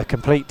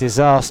complete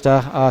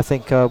disaster, I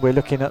think we're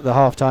looking at the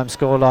half-time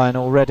scoreline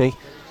already,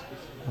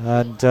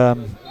 and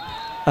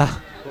a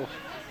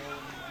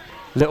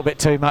little bit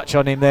too much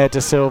on him there. De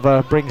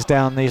Silva brings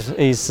down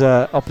his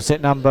opposite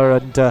number,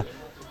 and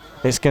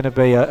it's going to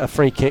be a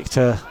free kick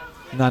to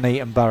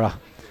Nuneaton Borough,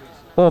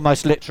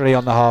 almost literally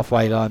on the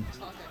halfway line.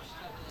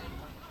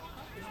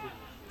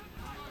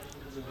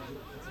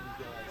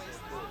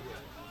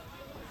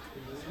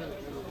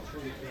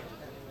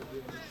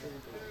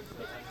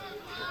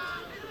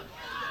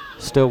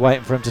 Still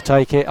waiting for him to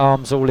take it,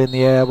 arms all in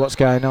the air. What's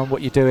going on,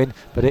 what you doing?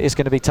 But it is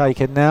going to be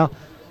taken now.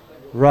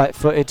 Right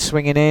footed,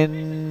 swinging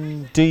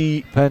in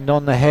deep and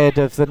on the head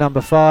of the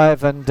number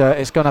 5, and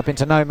it's gone up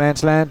into no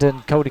man's land,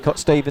 and Caldecott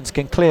Stevens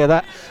can clear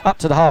that up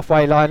to the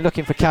halfway line,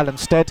 looking for Callum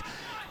Stead,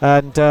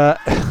 and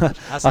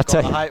hasn't got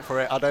the height for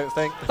it, I don't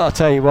think. I'll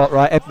tell you what,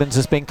 right, Edmonds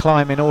has been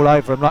climbing all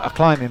over him like a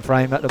climbing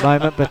frame at the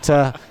moment, but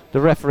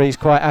the referee's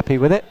quite happy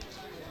with it.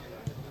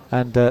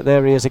 And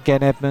there he is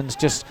again, Edmonds,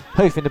 just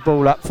hoofing the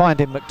ball up,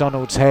 finding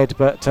McDonald's head,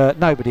 but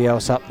nobody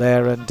else up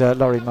there, and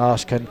Laurie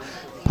Marsh can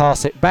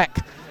pass it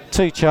back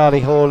to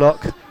Charlie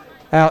Horlock,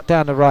 out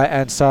down the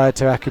right-hand side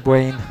to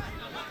Akabween.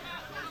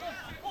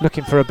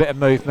 Looking for a bit of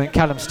movement.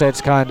 Callum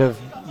Stead's kind of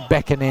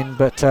beckoning,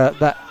 but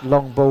that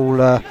long ball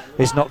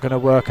is not going to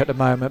work at the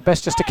moment.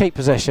 Best just to keep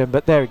possession,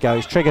 but there he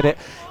goes. Triggered it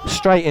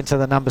straight into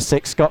the number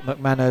 6, Scott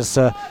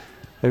McManus,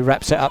 who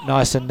wraps it up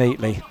nice and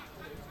neatly.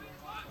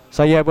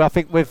 So yeah, well, I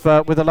think with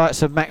the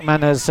likes of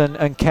McManus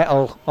and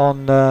Kettle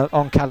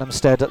on Callum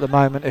Stead at the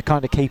moment, they're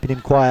kind of keeping him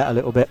quiet a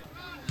little bit.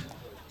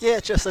 Yeah,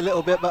 just a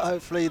little bit, but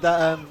hopefully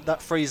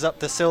that frees up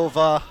the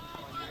Silva.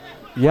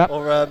 Yep.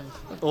 Or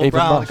Even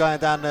Brown Marsh. going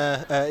down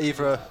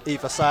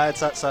either side.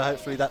 So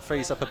hopefully that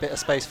frees up a bit of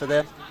space for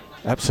them.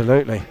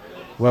 Absolutely.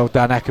 Well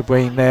done,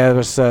 Akabween there.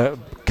 Was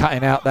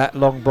cutting out that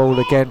long ball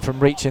again from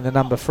reaching the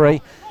number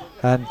 3.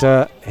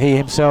 And he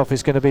himself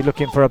is going to be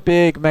looking for a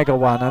big mega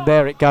one. And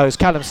there it goes.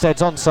 Callum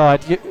Stead's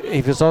onside.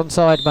 He was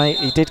onside, mate.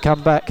 He did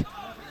come back.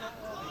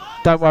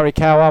 Don't worry,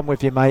 Cal. I'm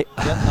with you, mate.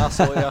 Yeah, I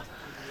saw you.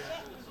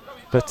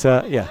 But,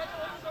 yeah,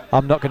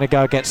 I'm not going to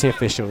go against the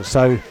officials.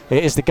 So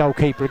it is the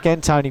goalkeeper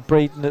again, Tony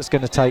Breeden, that's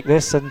going to take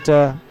this. And,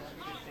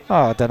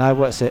 I don't know,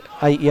 what's it,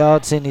 8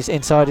 yards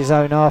inside his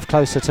own half,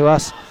 closer to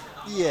us.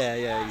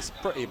 Yeah, he's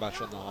pretty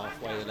much on the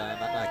halfway line.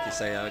 Like you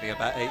say, only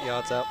about 8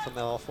 yards out from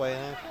the halfway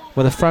line.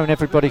 Well, they've thrown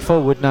everybody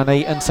forward,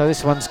 Nuneaton, so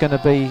this one's going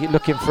to be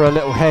looking for a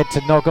little head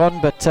to nog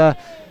on, but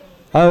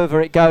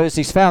over it goes.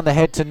 He's found the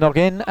head to nog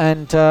in,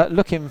 and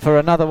looking for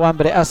another one,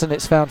 but it hasn't.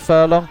 It's found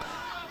Furlong.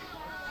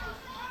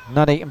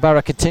 Nuneaton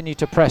Borough continue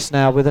to press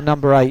now with the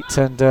number 8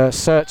 and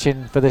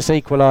searching for this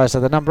equaliser.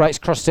 The number 8's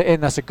crossed it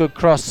in. That's a good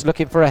cross.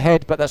 Looking for a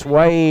head, but that's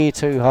way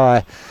too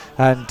high.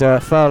 And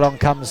Furlong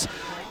comes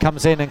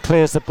in and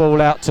clears the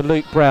ball out to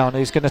Luke Brown,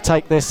 who's going to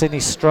take this in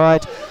his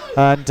stride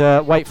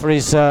and wait for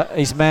his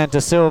man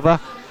De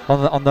Silva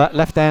on the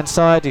left-hand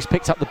side. He's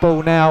picked up the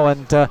ball now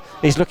and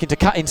he's looking to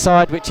cut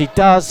inside, which he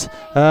does.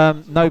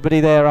 Nobody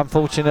there,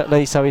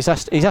 unfortunately, so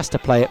he has to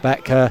play it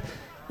back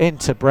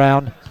into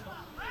Brown.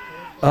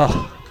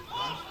 Oh.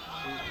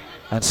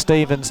 And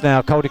Stevens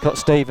now, Caldecott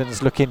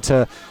Stevens looking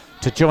to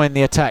join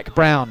the attack.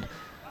 Brown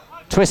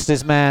twists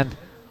his man,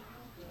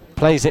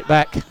 plays it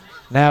back.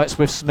 Now it's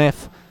with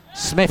Smith.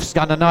 Smith's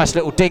done a nice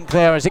little dink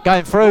there. Is it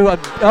going through?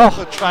 And,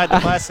 tried the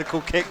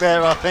bicycle kick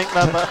there, I think.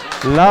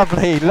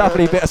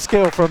 Lovely bit of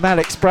skill from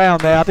Alex Brown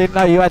there. I didn't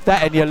know you had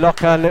that in your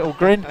locker, little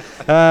grin.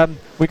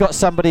 We got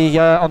somebody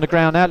on the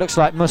ground now. Looks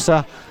like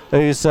Musa,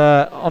 who's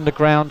on the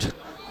ground.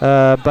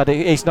 But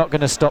he's not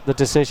going to stop the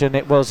decision.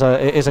 It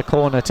is a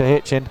corner to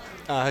Hitchin.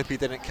 I hope he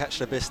didn't catch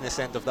the business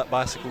end of that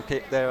bicycle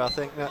kick there, I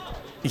think.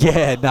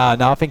 Yeah,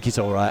 no, I think he's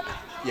all right.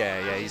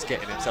 Yeah, he's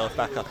getting himself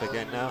back up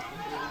again now.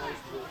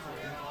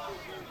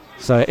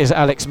 So it is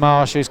Alex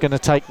Marsh who's going to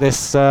take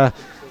this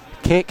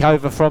kick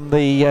over from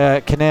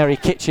the Canary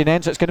Kitchen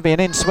end. So it's going to be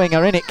an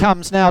in-swinger. In it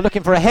comes now,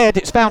 looking for a head.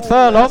 It's found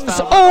Furlong's.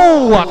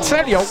 I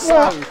tell you what.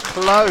 So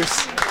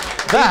close.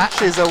 That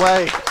inches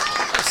away.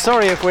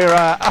 Sorry if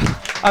we're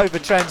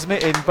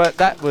over-transmitting, but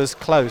that was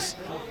close.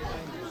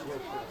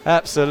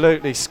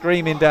 Absolutely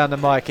screaming down the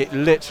mic. It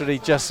literally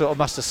just sort of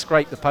must have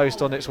scraped the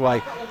post on its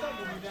way.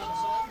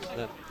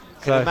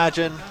 Can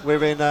imagine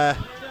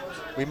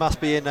we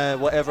must be in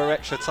whatever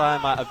extra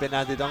time might have been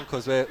added on,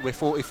 because we're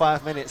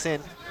 45 minutes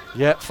in.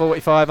 Yep,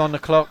 45 on the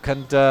clock,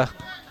 and the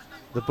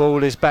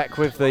ball is back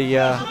with the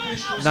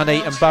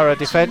Nuneaton Borough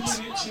defence.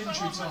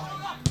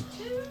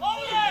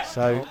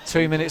 So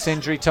 2 minutes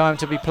injury time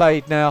to be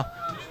played now.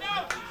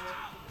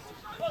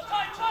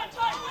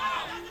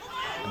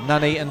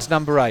 Nuneaton's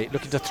number 8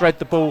 looking to thread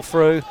the ball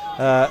through,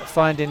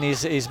 finding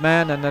his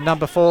man, and the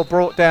number 4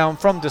 brought down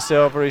from De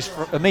Silva. He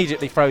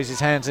immediately throws his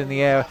hands in the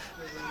air,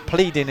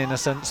 pleading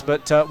innocence,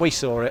 but we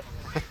saw it.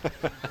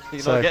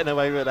 You're not getting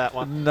away with that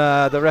one.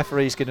 Nah, the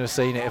referee's going to have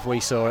seen it if we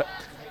saw it.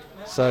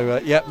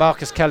 So yeah,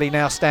 Marcus Kelly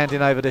now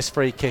standing over this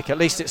free kick. At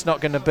least it's not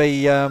going to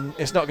be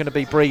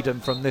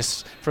Breeden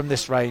from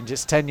this range.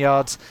 It's 10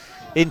 yards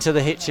into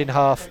the Hitchin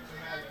half.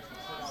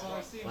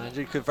 And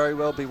you could very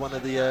well be one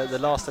of the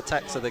last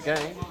attacks of the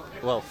game.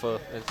 Well, for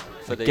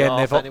the again, half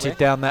they've opted anyway.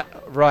 down that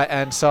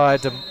right-hand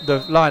side. The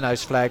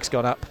Linos flag's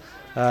gone up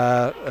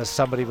as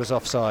somebody was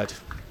offside.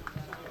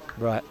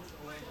 Right.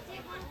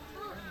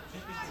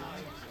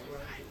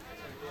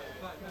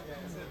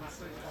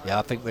 Yeah,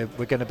 I think we're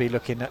going to be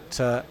looking at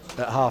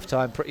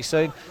half-time pretty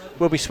soon.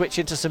 We'll be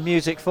switching to some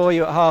music for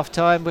you at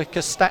half-time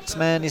because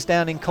Statsman is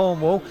down in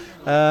Cornwall.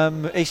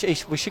 We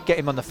should get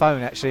him on the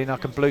phone, actually, and I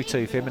can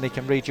Bluetooth him and he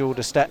can read you all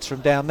the stats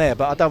from down there,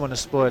 but I don't want to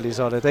spoil his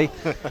holiday.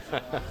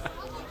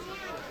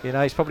 You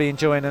know, he's probably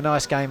enjoying a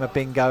nice game of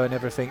bingo and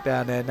everything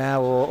down there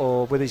now,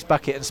 or with his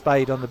bucket and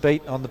spade on the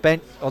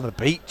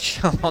bench.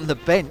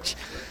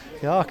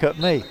 Yuck at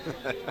me.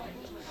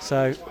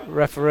 So,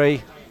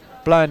 referee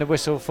blowing the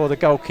whistle for the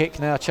goal kick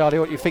now. Charlie,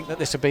 what do you think that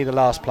this will be the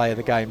last play of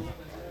the game,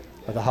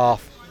 of the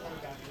half?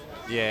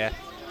 Yeah,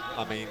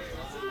 I mean,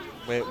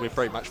 we're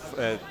pretty much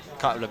a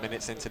couple of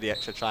minutes into the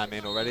extra time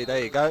in already.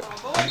 There you go.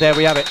 And there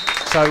we have it.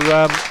 So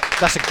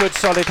That's a good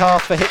solid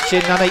half for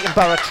Hitchin. Nuneaton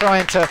Borough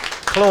trying to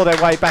claw their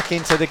way back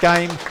into the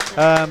game,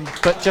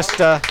 but just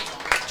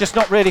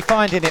not really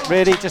finding it,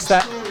 really. Just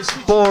that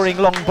boring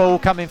long ball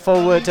coming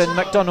forward, and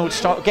McDonald's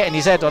start getting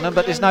his head on them,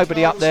 but there's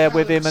nobody up there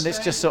with him, and it's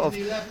just sort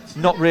of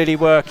not really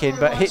working.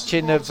 But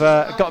Hitchin have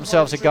got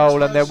themselves a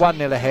goal, and they're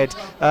 1-0 ahead.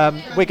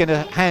 We're going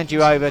to hand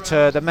you over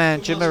to the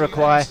man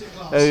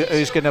Jamiroquai,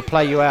 who's going to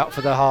play you out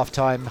for the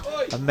half-time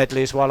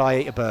medleys while I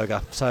eat a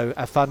burger. So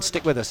have fun,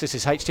 stick with us. This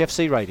is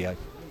HTFC Radio.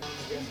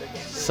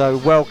 So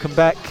welcome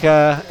back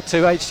to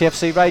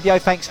HTFC Radio.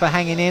 Thanks for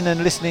hanging in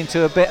and listening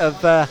to a bit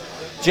of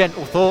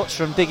gentle thoughts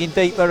from Digging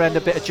Deeper and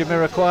a bit of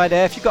Jamiroquai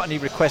there. If you've got any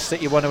requests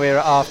that you want to hear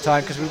at half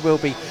time, because we will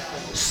be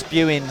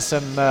spewing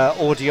some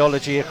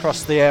audiology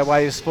across the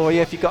airwaves for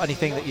you. If you've got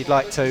anything that you'd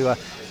like to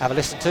have a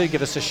listen to,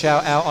 give us a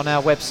shout out on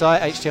our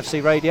website,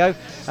 HTFC Radio,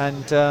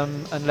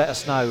 and let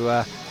us know.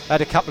 I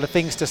had a couple of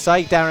things to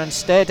say. Darren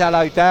Stead,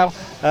 hello Dal.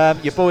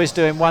 Your boy's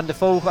doing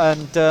wonderful,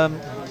 and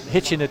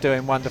Hitchin are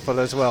doing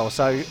wonderful as well.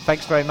 So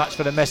thanks very much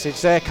for the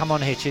message there. Come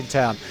on Hitchin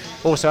Town.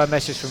 Also a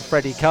message from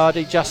Freddie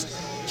Cardy, just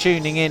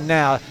tuning in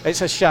now. It's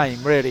a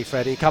shame, really,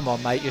 Freddie. Come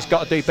on, mate. You've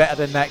got to do better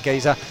than that,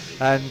 geezer.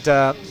 And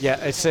yeah,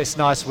 it's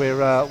nice.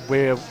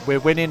 We're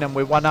winning and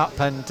we're 1-up,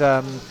 and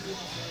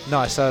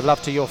nice.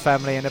 Love to your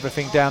family and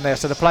everything down there.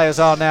 So the players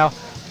are now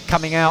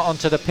coming out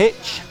onto the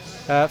pitch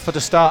for the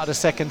start of the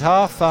second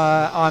half.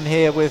 I'm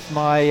here with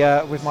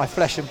my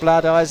flesh and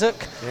blood, Isaac.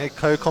 Yeah,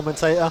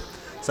 co-commentator.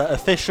 So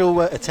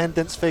official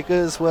attendance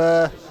figures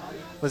were,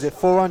 was it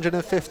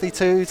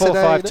 452 today?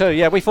 452,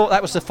 yeah. We thought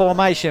that was the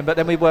formation, but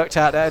then we worked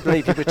out that I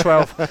believe it was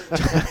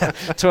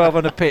 12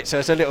 on the pitch, so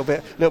it's a little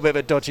bit of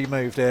a dodgy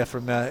move there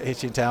from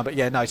Hitchin Town. But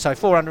yeah, no, so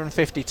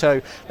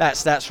 452,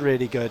 that's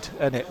really good,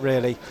 isn't it,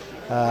 really?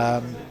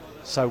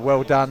 So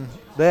well done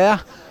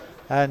there.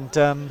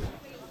 And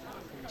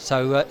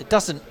so it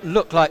doesn't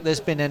look like there's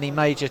been any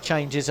major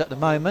changes at the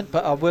moment,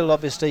 but I will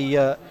obviously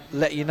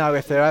let you know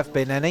if there have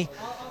been any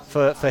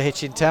for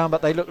Hitchin Town,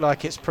 but they look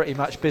like it's pretty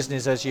much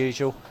business as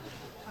usual.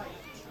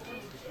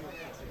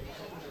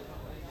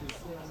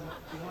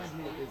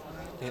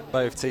 Yeah,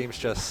 both teams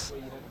just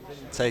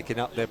taking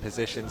up their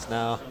positions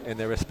now in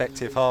their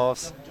respective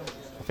halves.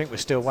 I think we're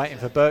still waiting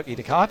for Berkey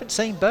to come. I haven't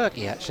seen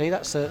Berkey actually.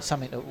 That's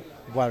something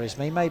that worries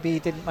me. Maybe he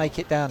didn't make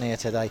it down here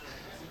today.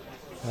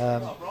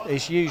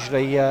 He's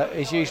usually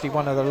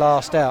one of the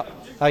last out.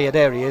 Oh yeah,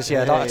 there he is. Yeah,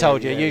 like I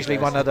told you, usually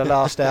one of the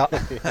last out.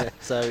 Yeah,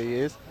 so he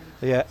is.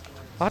 Yeah.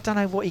 I don't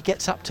know what he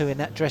gets up to in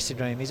that dressing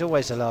room. He's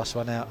always the last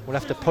one out. We'll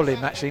have to pull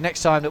him actually.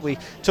 Next time that we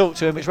talk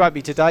to him, which won't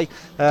be today,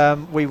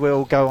 we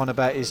will go on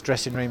about his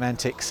dressing room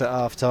antics at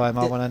half time.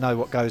 I want to know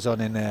what goes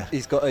on in there.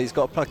 He's got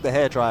to plug the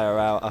hairdryer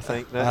out, I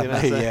think.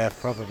 Yeah,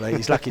 probably.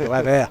 He's lucky to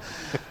have hair.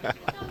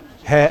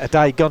 Hair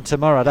today, gone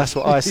tomorrow. That's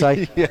what I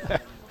say. Yeah,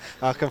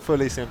 I can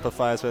fully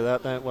sympathise with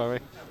that. Don't worry.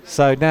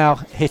 So now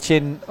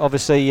Hitchin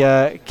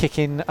obviously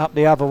kicking up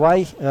the other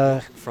way.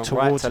 From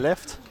right to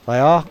left. They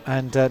are,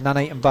 and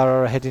Nuneaton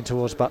Borough are heading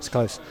towards Butts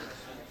Close.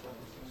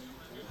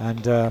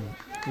 And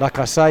like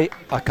I say,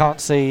 I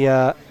can't see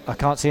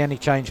any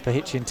change for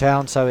Hitchin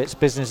Town, so it's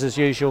business as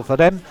usual for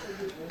them.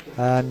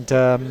 And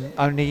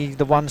only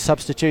the one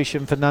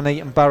substitution for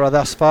Nuneaton Borough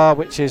thus far,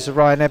 which is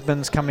Ryan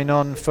Edmonds coming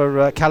on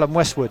for Callum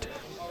Westwood.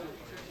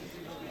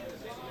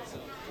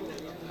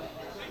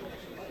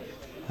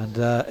 And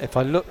if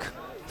I look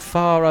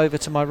far over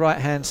to my right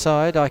hand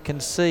side, I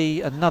can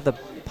see another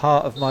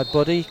part of my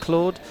body,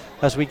 Claude,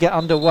 as we get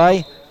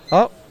underway.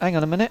 Oh, hang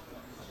on a minute.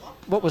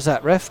 What was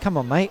that, ref? Come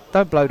on, mate.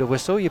 Don't blow the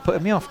whistle. You're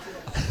putting me off.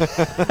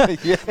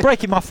 Yeah.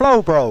 Breaking my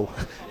flow, bro.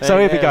 So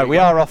here we go. We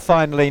are off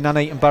finally.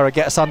 Nuneaton Borough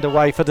get us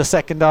underway for the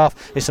second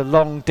half. It's a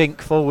long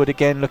dink forward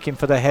again, looking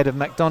for the head of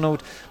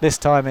MacDonald. This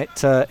time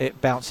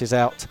it bounces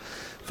out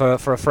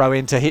for a throw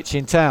into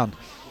Hitchin Town.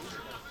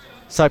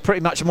 So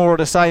pretty much more of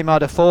the same,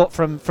 I'd have thought,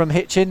 from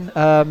Hitchin.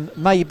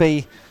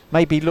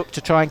 Maybe look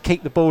to try and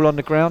keep the ball on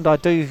the ground. I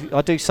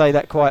do say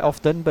that quite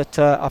often, but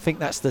I think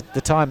that's the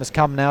time has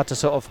come now to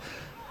sort of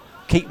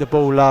keep the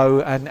ball low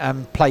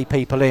and play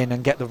people in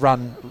and get the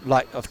run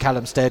like of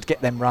Callum Stead,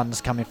 get them runs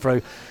coming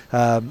through.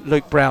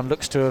 Luke Brown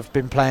looks to have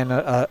been playing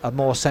a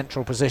more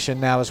central position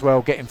now as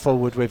well, getting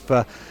forward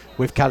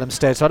with Callum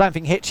Stead. So I don't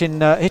think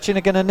Hitchin are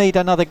going to need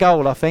another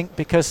goal, I think,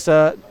 because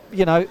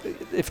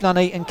if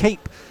Nuneaton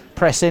keep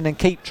pressing and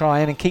keep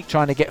trying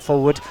to get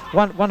forward,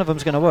 one of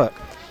them's going to work.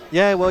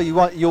 Yeah, well,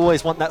 you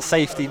always want that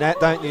safety net,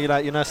 don't you?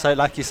 So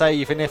like you say,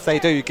 even if they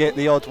do get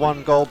the odd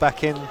one goal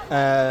back in,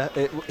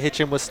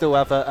 Hitchin will still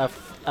have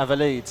a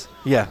lead.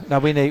 Yeah, no,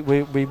 we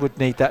would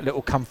need that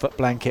little comfort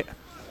blanket.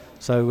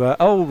 So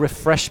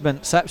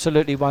refreshments,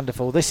 absolutely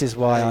wonderful. This is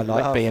why I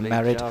like being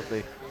married.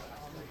 Lovely.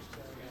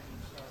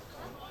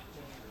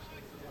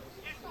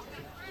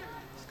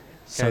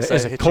 So it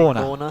is a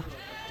corner.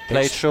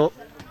 Played short.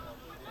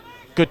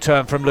 Good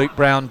turn from Luke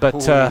Brown,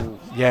 but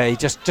he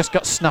just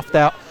got snuffed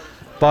out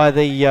by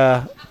the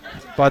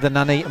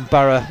Nuneaton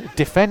Borough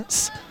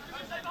defence,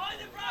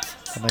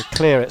 and they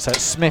clear it. So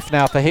it's Smith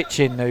now for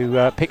Hitchin,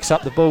 who picks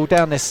up the ball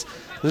down this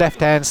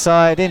left-hand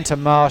side into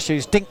Marsh,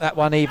 who's dinked that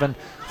one even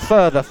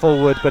further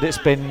forward, but it's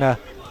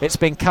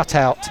been cut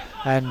out,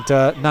 and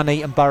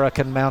Nuneaton Borough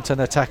can mount an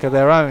attack of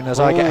their own as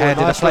I get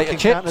handed a plate of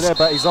chips. There,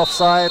 but he's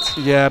offside.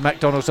 Yeah,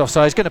 McDonald's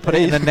offside. He's going to put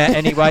it in the net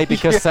anyway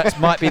because that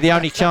might be the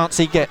only chance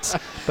he gets.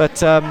 But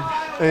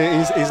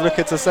he's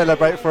looking to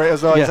celebrate for it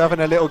as well. Yeah. He's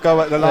having a little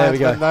go at the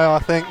linesman now. I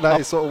think that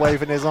he's sort of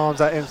waving his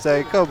arms at him,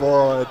 saying, "Come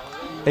on."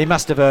 He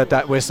must have heard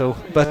that whistle,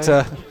 but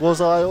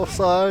was I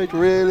offside?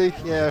 Really?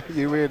 Yeah,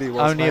 you really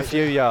was. Only a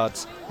few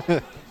yards.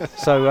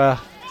 So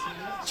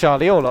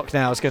Charlie Orlock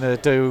now is going to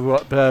do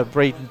what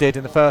Breeden did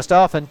in the first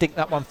half and dink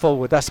that one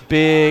forward. That's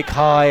big,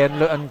 high,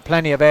 and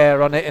plenty of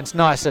air on it. It's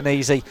nice and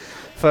easy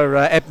for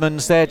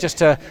Edmonds there just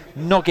to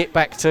knock it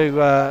back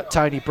to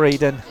Tony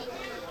Breeden,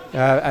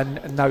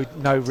 and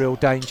no real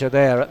danger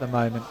there at the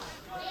moment.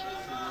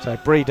 So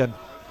Breeden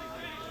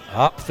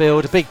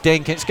upfield, a big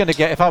dink. It's going to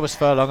get, if I was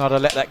Furlong, I'd have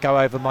let that go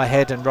over my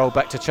head and roll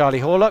back to Charlie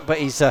Horlock, but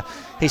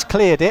he's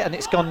cleared it and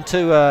it's gone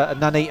to a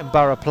Nuneaton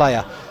Borough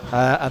player,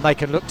 and they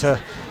can look to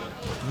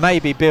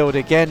maybe build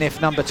again.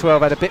 If number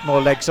 12 had a bit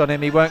more legs on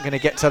him, he weren't going to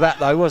get to that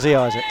though, was he,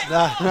 Isaac?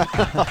 No,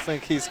 I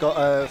think he's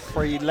got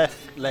 3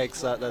 left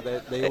legs.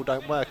 They all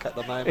don't work at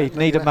the moment. He'd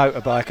need a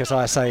motorbike, as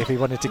I say, if he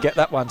wanted to get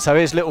that one. So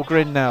here's Little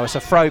Grin now. It's a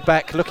throw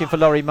back, looking for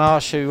Laurie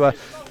Marsh, who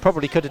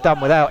probably could have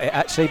done without it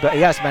actually, but he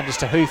has managed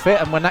to hoof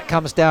it, and when that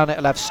comes down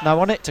it'll have snow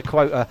on it, to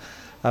quote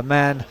a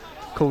man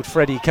called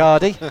Freddie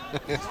Cardi.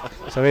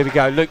 So here we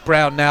go, Luke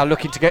Brown now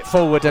looking to get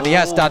forward, and he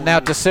has done now.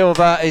 De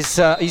Silva is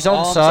he's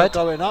onside.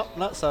 Going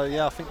up, so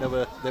yeah, I think they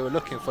were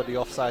looking for the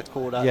offside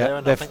call out there,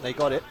 and I think they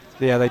got it.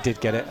 Yeah, they did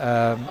get it.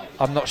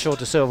 I'm not sure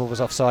De Silva was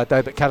offside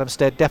though, but Callum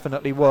Stead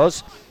definitely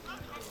was.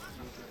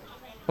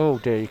 Oh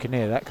dear, you can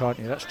hear that, can't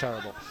you? That's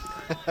terrible.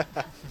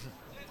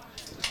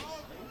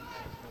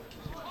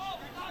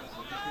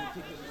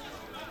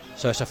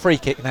 So it's a free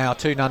kick now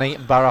to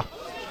Nuneaton Borough,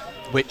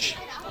 which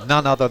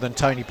none other than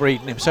Tony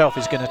Breeden himself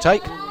is going to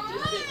take.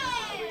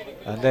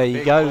 And there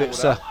you go,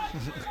 it's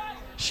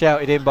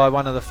shouted in by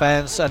one of the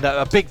fans, and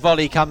a big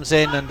volley comes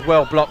in and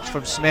well blocked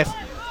from Smith.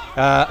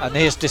 And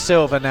here's De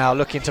Silva now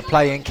looking to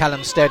play in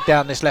Callum Stead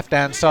down this left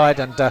hand side,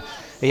 and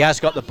he has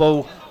got the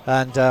ball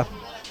and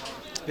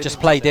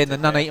just played in. The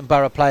Nuneaton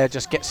Borough player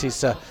just gets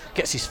his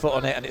foot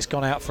on it, and it's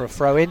gone out for a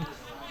throw in.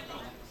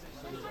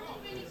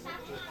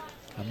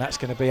 And that's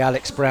going to be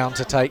Alex Brown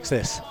to take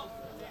this.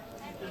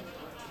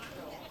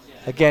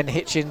 Again,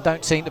 Hitchin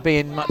don't seem to be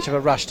in much of a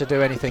rush to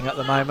do anything at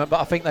the moment,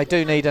 but I think they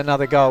do need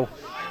another goal.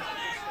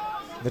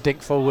 The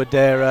dink forward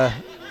there,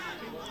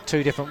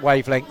 2 different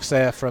wavelengths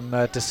there from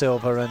De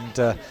Silva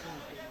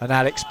and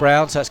Alex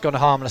Brown, so it's gone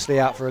harmlessly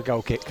out for a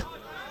goal kick.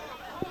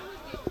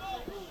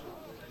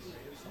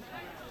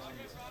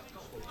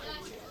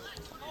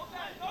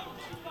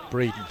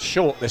 Breeden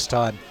short this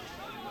time.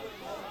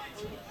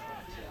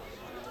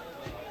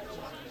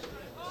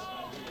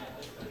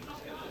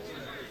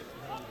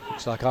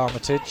 Looks like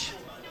Armitage.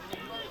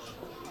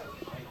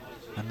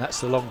 And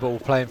that's the long ball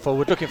playing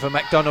forward. Looking for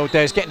McDonald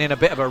there. He's getting in a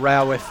bit of a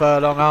row with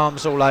Furlong.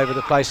 Arms all over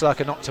the place like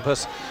an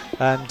octopus.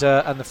 And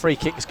the free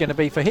kick is going to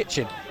be for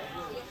Hitchin.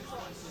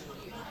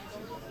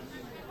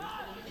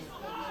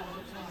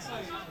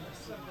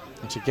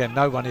 Which again,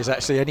 no one is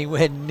actually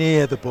anywhere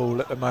near the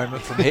ball at the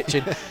moment from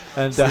Hitchin.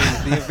 And the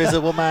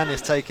invisible man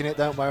is taking it,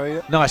 don't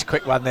worry. Nice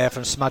quick one there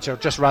from Smudger.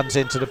 Just runs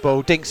into the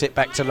ball, dinks it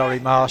back to Laurie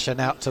Marsh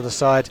and out to the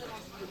side.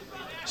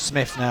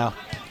 Smith now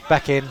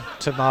back in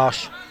to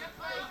Marsh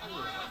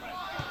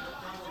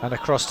and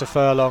across to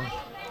Furlong.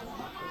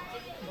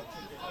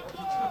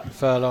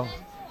 Furlong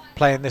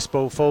playing this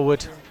ball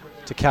forward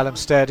to Callum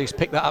Stead, who's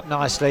picked that up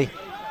nicely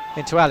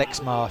into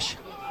Alex Marsh.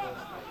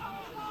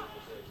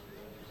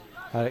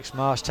 Alex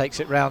Marsh takes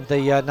it round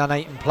the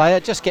Nuneaton player,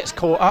 just gets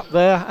caught up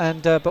there,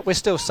 and but we're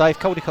still safe.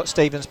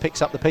 Caldecott-Stevens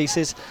picks up the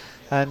pieces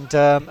and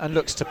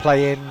looks to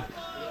play in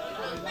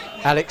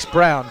Alex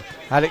Brown.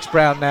 Alex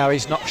Brown now,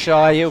 he's not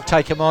shy, he'll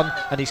take him on,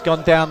 and he's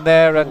gone down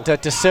there, and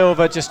De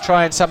Silva just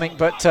trying something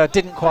but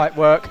didn't quite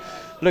work.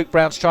 Luke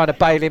Brown's trying to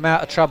bail him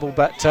out of trouble,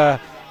 but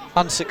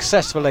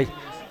unsuccessfully.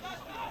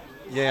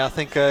 Yeah, I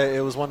think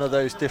it was one of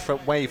those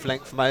different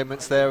wavelength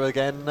moments there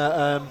again.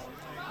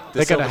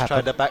 De Silva's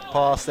tried the back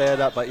pass there,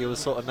 but he was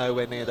sort of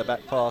nowhere near the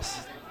back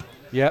pass.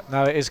 Yeah,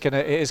 no, it is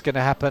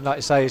gonna happen. Like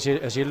I say,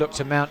 as you look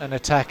to mount an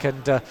attack,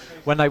 and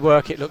when they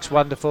work, it looks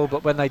wonderful.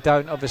 But when they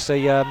don't,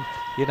 obviously, you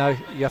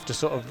have to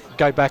sort of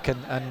go back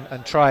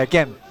and try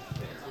again.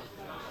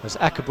 As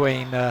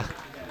Akabween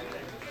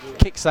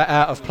kicks that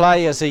out of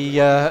play as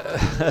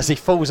he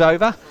falls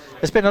over.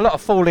 There's been a lot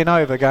of falling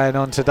over going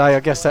on today. I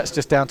guess that's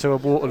just down to a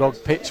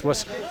waterlogged pitch.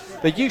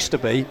 There used to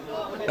be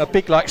a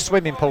big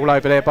swimming pool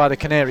over there by the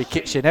Canary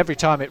Kitchen. Every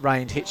time it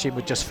rained, Hitchin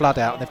would just flood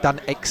out, and they've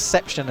done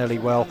exceptionally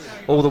well.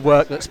 All the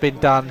work that's been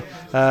done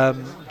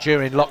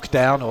during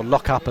lockdown, or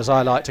lock-up as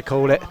I like to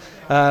call it,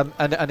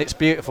 and it's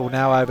beautiful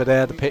now over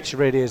there. The pitch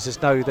really is.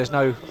 There's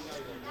no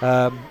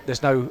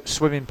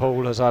swimming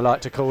pool, as I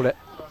like to call it.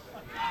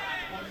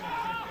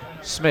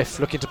 Smith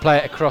looking to play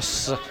it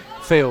across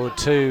field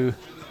to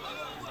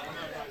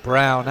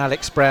Brown.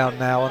 Alex Brown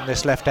now on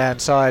this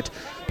left-hand side,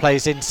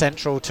 plays in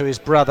central to his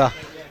brother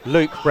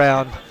Luke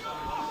Brown,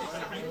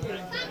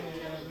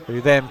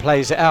 who then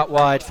plays it out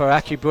wide for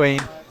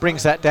Akubween,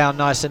 brings that down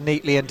nice and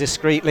neatly and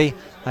discreetly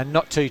and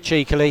not too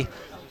cheekily.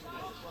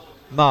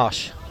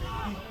 Marsh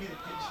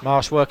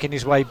working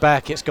his way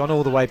back. It's gone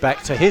all the way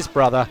back to his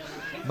brother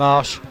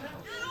Marsh.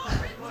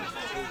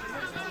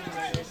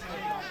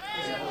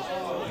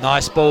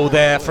 Nice ball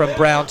there from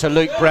Brown to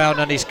Luke Brown,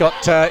 and he's got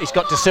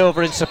De Silva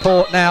in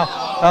support now.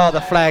 Oh,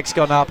 the flag's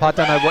gone up. I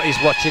don't know what he's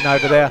watching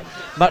over there,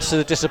 much to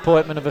the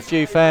disappointment of a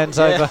few fans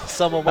over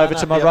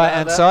to my right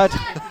hand side.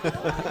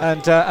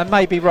 And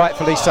maybe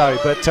rightfully so,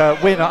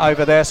 but we're not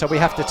over there, so we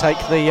have to take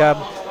the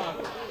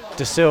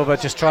De Silva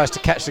just tries to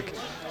catch the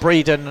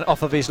Breeden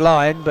off of his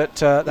line, but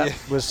that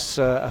was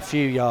a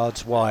few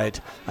yards wide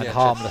and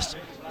harmless.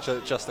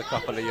 Just a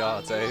couple of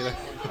yards, eh?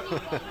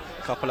 A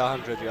couple of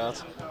 100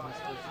 yards.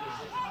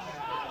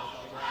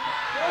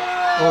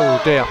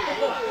 Oh dear.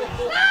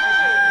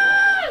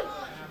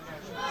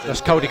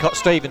 That's Caldecott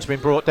Stevens been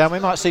brought down. We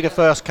might see the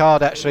first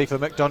card actually for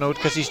McDonald,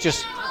 because he's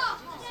just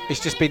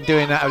been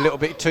doing that a little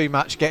bit too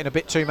much, getting a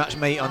bit too much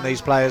meat on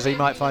these players. He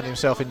might find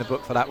himself in the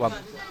book for that one.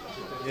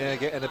 Yeah,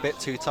 getting a bit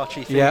too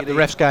touchy-feely. Yeah, the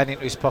ref's going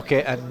into his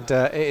pocket, and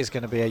it is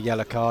going to be a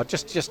yellow card.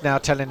 Just now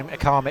telling him to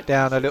calm it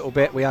down a little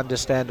bit. We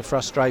understand the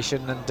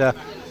frustration, and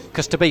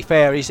because to be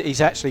fair,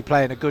 he's actually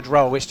playing a good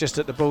role. It's just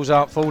that the balls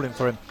aren't falling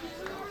for him.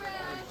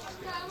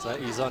 So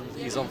he's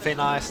on thin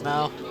ice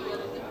now.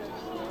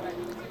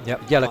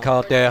 Yep, yellow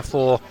card there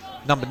for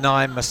number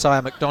 9,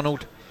 Messiah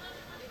McDonald.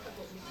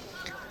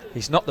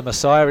 He's not the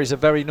Messiah, he's a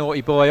very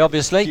naughty boy,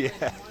 obviously.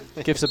 Yeah.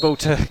 Gives the ball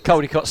to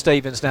Caldecott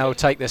Stevens now, will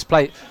take this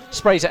play.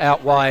 Sprays it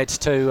out wide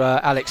to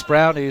Alex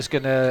Brown, who's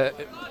going to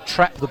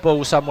trap the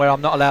ball somewhere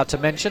I'm not allowed to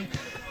mention.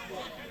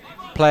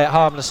 Play it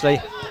harmlessly.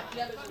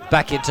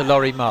 Back into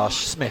Laurie Marsh.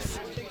 Smith.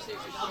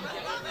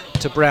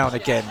 To Brown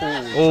again.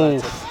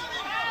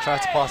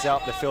 Tried to pass it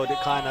up the field. It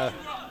kind of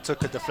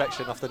took a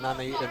deflection off the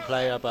Nuneaton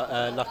player, but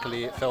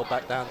luckily it fell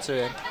back down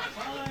to him.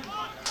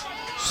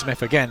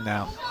 Smith again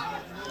now,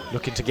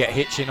 looking to get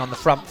Hitchin on the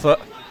front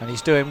foot, and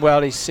he's doing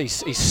well. He's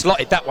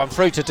slotted that one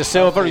through to De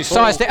Silva, who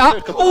sized it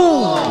up.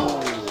 Ooh!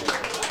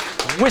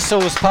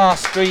 Whistles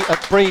past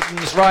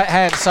Breeden's right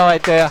hand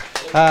side there,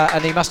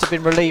 and he must have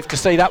been relieved to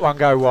see that one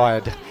go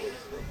wide.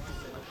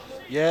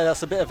 Yeah,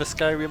 that's a bit of a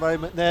scary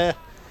moment there.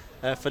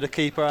 For the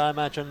keeper, I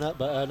imagine that,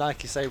 but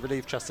like you say,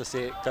 relieved just to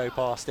see it go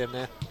past him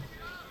there.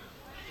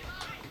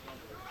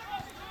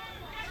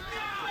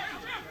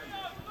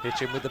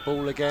 Hitchin with the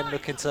ball again,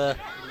 looking to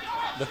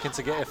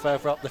get it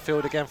further up the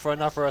field again for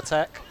another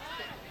attack.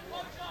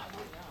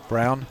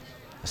 Brown,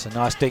 that's a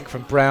nice dink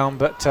from Brown,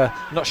 but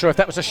not sure if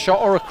that was a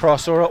shot or a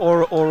cross or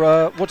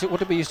what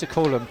did we used to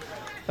call them?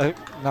 No,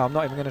 I'm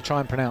not even going to try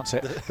and pronounce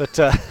it, but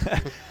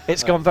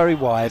it's gone very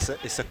wide.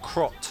 It's a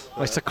crot.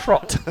 Well, it's a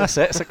crot. That's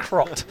it. It's a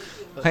crot.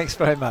 Thanks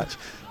very much.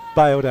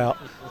 Bailed out.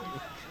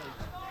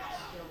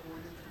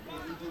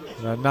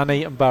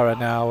 Nuneaton Borough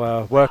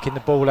now working the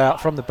ball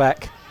out from the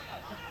back,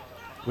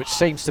 which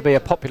seems to be a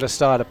popular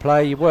style of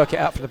play. You work it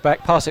out from the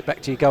back, pass it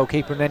back to your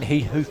goalkeeper, and then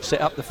he hoofs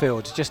it up the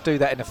field. Just do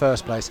that in the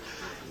first place,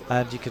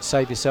 and you could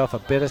save yourself a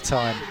bit of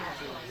time.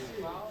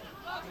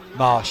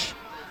 Marsh.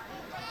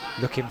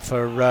 Looking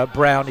for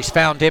Brown, he's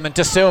found him, and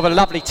De Silva,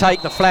 lovely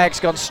take, the flag's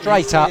gone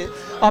straight up.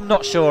 I'm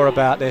not sure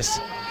about this.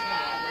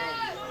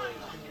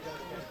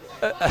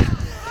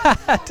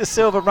 De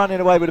Silva running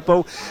away with the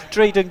ball.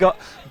 Breeden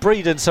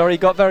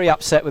got very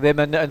upset with him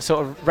and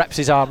sort of wraps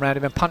his arm around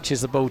him and punches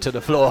the ball to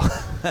the floor.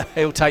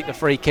 He'll take the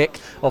free kick,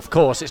 of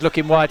course. It's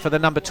looking wide for the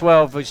number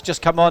 12, who's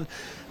just come on,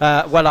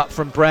 well up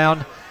from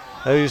Brown,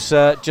 who's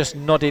just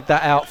nodded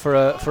that out for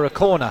a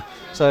corner.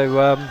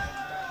 So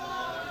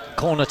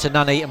corner to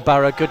Nuneaton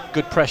Borough,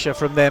 good pressure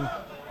from them.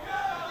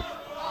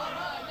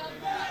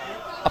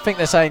 I think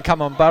they're saying,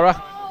 come on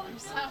Borough.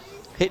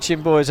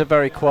 Hitchin boys are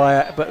very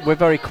quiet, but we're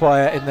very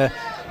quiet in the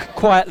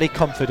quietly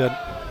confident.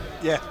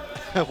 Yeah,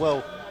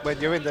 well,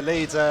 when you're in the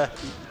lead,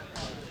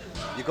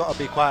 you've got to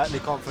be quietly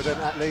confident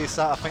at least.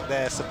 I think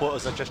their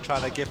supporters are just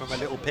trying to give them a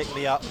little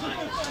pick-me-up.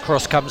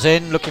 Cross comes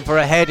in, looking for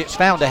a head. It's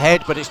found a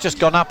head, but it's just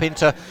gone up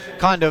into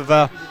kind of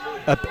a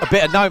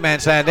bit of no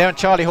man's land there, and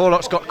Charlie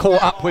Horlock's got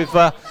caught up with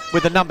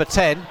the number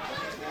 10,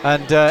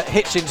 and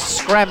Hitchin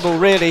scramble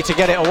really to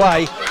get it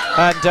away,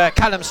 and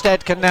Callum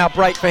Stead can now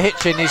break for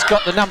Hitchin. He's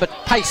got the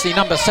pacey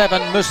number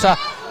 7, Musa,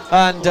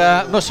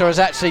 and Musa has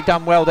actually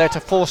done well there to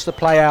force the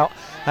play out,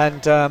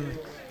 and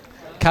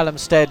Callum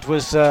Stead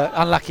was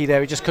unlucky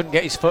there. He just couldn't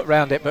get his foot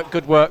round it, but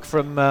good work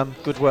from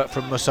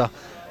Musa.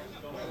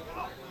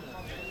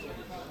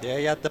 Yeah,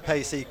 he had the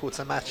pace equal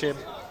to match him.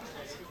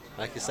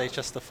 Like you say,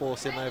 just to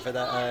force him over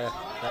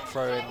that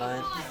throw-in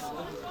line.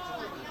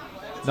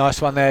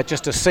 Nice one there,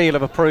 just a seal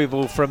of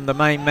approval from the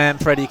main man,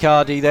 Freddie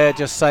Cardy there,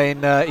 just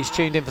saying he's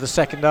tuned in for the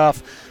second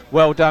half.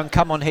 Well done,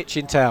 come on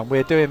Hitchin Town.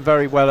 We're doing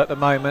very well at the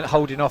moment,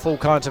 holding off all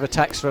kinds of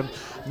attacks from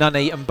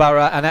Nuneaton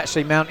Borough and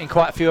actually mounting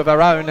quite a few of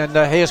our own. And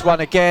here's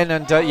one again,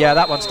 and yeah,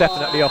 that one's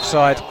definitely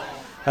offside.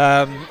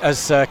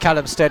 As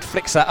Callum Stead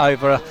flicks that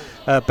over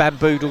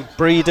bamboodled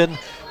Breeden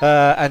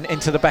and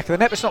into the back of the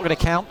net. It's not going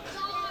to count.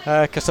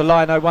 because the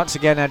lino once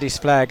again had his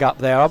flag up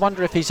there. I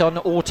wonder if he's on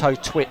auto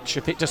twitch,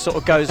 if it just sort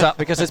of goes up,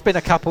 because there's been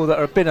a couple that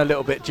have been a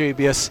little bit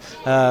dubious,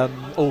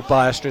 all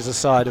biased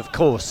aside, of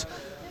course.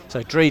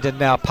 So Dreeden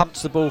now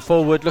pumps the ball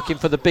forward, looking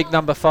for the big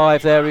number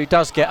 5 there, who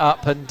does get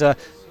up, and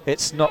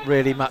it's not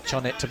really much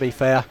on it, to be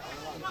fair.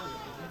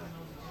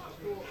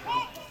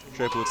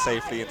 Dribbled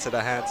safely into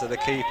the hands of the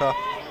keeper.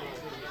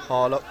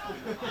 Harlock.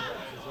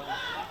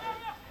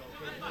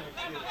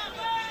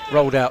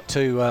 Rolled out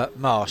to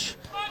Marsh.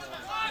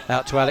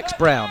 Out to Alex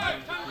Brown.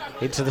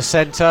 Into the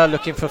centre,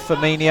 looking for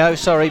Firmino.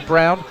 Sorry,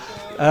 Brown.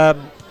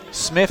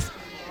 Smith.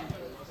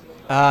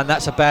 And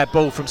that's a bad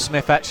ball from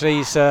Smith, actually.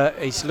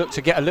 He's looked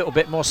to get a little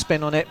bit more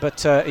spin on it,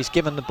 but he's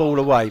given the ball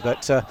away.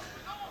 But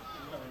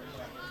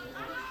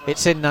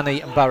it's in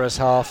Nuneaton Borough's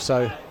half,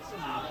 so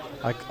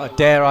I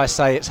dare I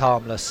say it's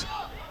harmless.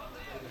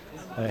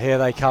 Here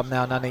they come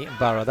now, Nuneaton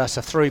Borough. That's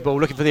a through ball,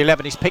 looking for the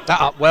 11. He's picked that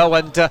up well,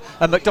 and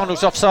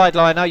McDonald's offside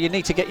line. Now you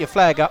need to get your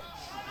flag up.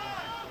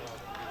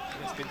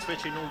 He's been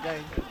twitching all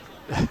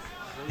game.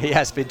 He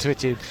has been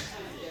twitching.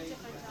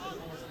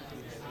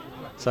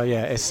 So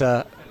yeah, it's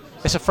a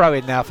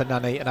throw-in now for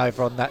Nuneaton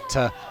over on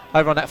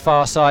that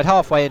far side,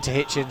 halfway into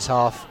Hitchin's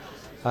half,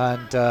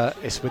 and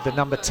it's with the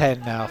number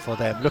 10 now for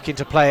them, looking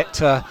to play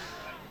it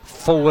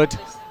forward,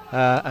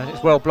 and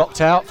it's well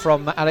blocked out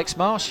from Alex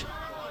Marsh.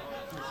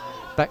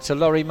 Back to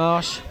Laurie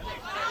Marsh,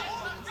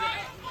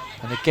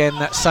 and again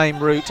that same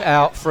route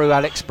out through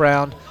Alex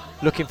Brown,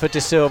 looking for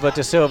De Silva.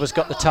 De Silva's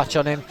got the touch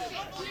on him.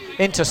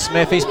 Into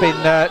Smith, he's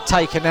been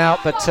taken out,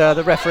 but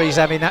the referee's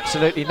having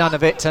absolutely none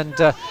of it,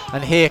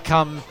 and here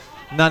come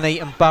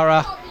Nuneaton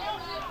Borough,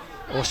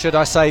 or should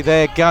I say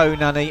there go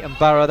Nuneaton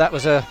Borough. That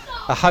was a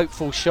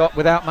hopeful shot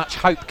without much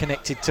hope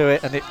connected to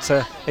it, and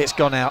it's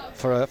gone out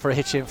for a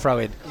Hitchin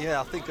throw-in. Yeah,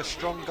 I think a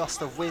strong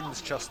gust of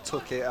winds just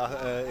took it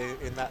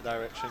in that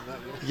direction.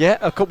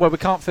 Yeah, well, we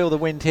can't feel the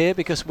wind here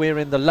because we're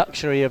in the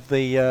luxury of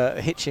the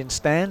Hitchin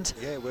stand.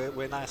 Yeah,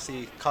 we're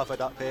nicely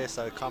covered up here,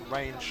 so come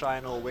rain,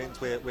 shine or wind,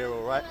 we're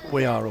all right.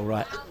 We are all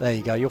right. There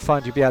you go. You'll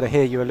find you'll be able to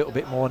hear you a little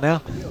bit more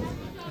now.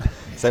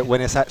 So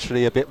when it's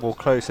actually a bit more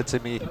closer to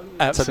me,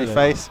 absolutely.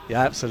 To me face.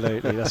 Yeah,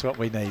 absolutely. That's what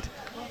we need.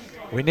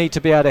 We need to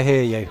be able to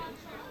hear you.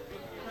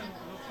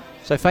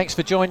 So thanks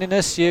for joining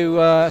us. You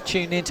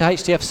tune in to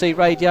HTFC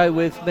Radio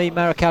with me,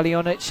 Marac,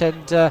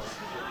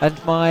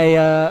 and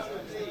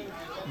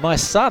my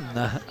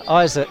son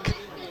Isaac.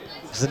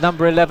 It's the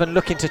number 11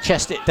 looking to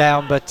chest it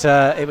down, but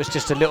it was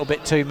just a little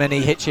bit too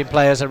many Hitchin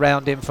players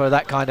around him for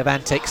that kind of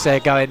antics there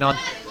going on,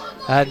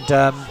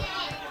 and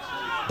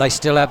they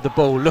still have the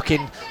ball,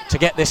 looking to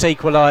get this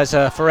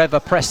equaliser, forever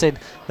pressing.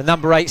 The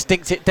number 8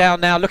 stinks it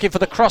down now, looking for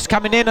the cross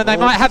coming in, and they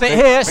might have it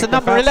here. It's the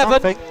number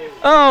 11.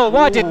 Oh,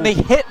 why didn't he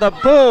hit the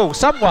ball?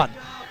 Someone.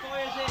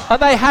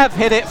 And they have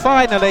hit it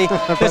finally.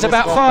 There's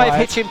about 5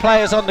 Hitchin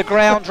players on the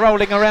ground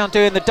rolling around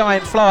doing the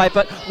dying fly,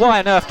 but why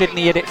on earth didn't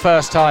he hit it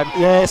first time?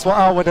 Yeah, it's what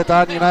I would have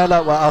done, you know,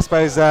 like I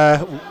suppose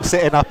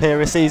sitting up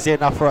here, it's easy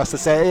enough for us to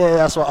say, yeah,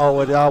 that's what I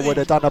would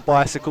have done, a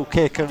bicycle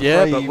kick and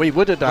but we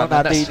would have done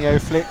Ronaldinho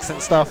flicks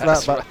and stuff like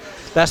that. But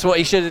that's what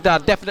he should have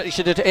done. Definitely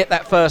should have hit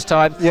that first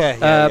time.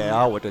 Yeah,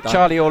 I would have done.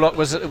 Charlie Orlock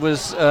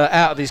was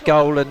out of his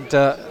goal, and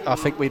I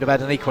think we'd have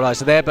had an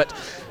equaliser there, but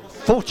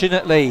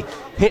fortunately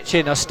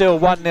Hitchin are still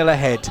 1-0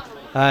 ahead,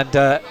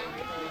 and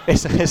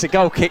it's a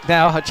goal kick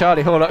now.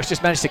 Charlie Horlock's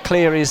just managed to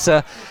clear his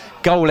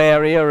goal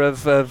area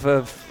of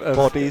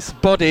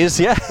bodies,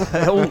 yeah.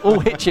 all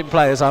Hitchin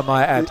players, I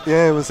might add.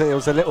 Yeah, it was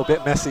a little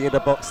bit messy in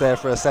the box there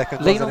for a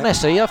second. Lionel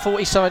Messi, I thought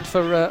he signed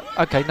for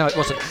okay, no it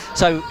wasn't.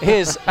 So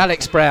here's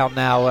Alex Brown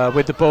now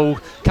with the ball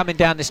coming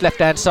down this left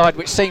hand side,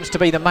 which seems to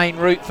be the main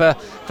route for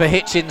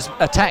Hitchin's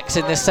attacks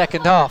in this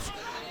second half,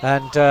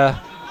 and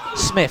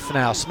Smith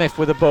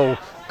with the ball,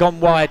 gone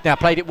wide now,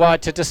 played it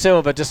wide to De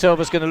Silva. De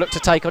Silva's going to look to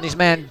take on his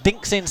man,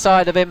 dinks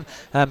inside of him,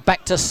 and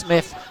back to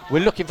Smith. We're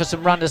looking for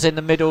some runners in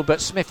the middle,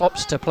 but Smith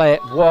opts to play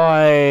it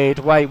wide,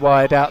 way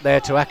wide out there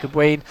to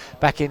Akabween,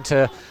 back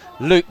into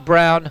Luke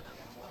Brown.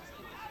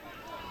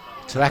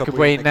 To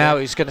Akabween now,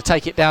 who's going to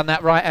take it down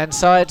that right hand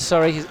side,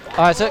 sorry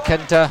Isaac,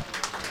 and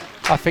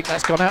I think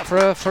that's gone out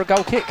for a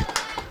goal kick.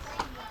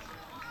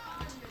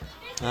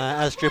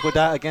 Has dribbled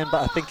out again,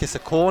 but I think it's a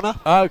corner.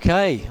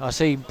 Okay, I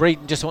see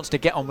Breeden just wants to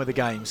get on with the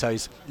game, so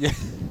he's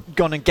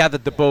gone and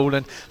gathered the ball.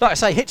 And like I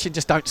say, Hitchin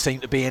just don't seem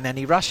to be in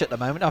any rush at the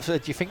moment. Do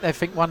you think they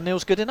think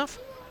 1-0's good enough?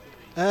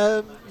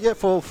 Yeah,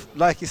 for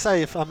like you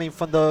say, from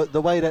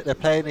the way that they're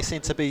playing, they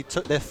seem to be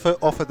took their foot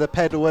off of the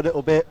pedal a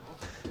little bit.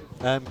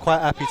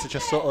 Quite happy to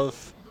just sort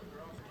of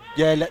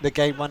let the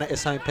game run at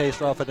its own pace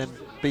rather than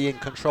be in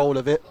control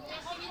of it.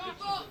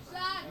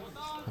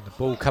 And the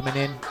ball coming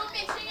in.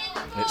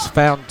 It's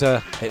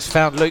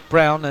found Luke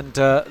Brown, and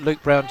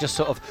Luke Brown just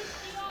sort of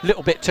a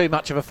little bit too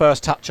much of a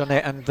first touch on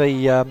it, and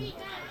the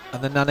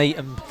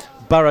Nuneaton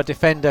Borough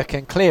defender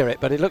can clear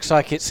it, but it looks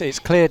like it's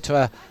cleared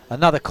to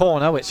another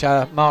corner, which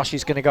Marsh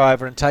is going to go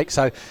over and take.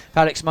 So if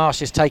Alex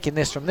Marsh is taking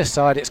this from this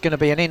side, it's going to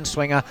be an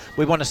in-swinger.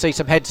 We want to see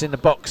some heads in the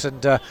box,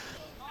 and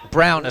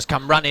Brown has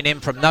come running in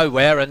from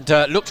nowhere and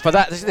looked for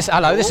that.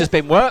 This has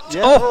been worked.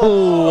 Yeah.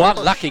 Oh,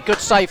 unlucky. Good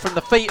save from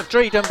the feet of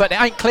Dreeden, but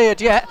it ain't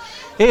cleared yet.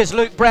 Here's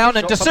Luke Brown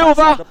and De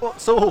Silva.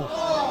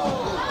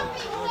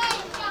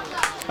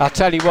 I'll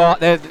tell you what,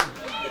 they're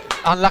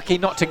unlucky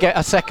not to get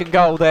a second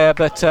goal there,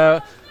 but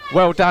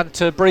well done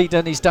to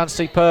Breeden. He's done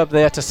superb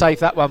there to save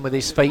that one with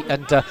his feet,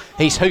 and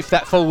he's hoofed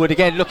that forward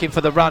again, looking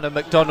for the run of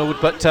McDonald,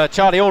 but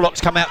Charlie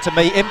Orlock's come out to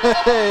meet him.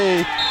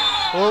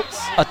 Oops.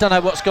 I don't know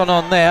what's gone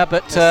on there,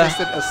 but the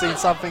assistant has seen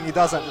something he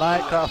doesn't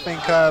like. I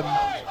think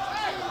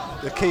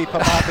the keeper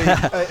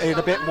might be in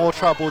a bit more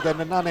trouble than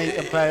the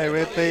Nuneaton player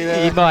would be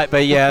there. He might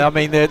be, yeah. I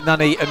mean, the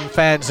Nuneaton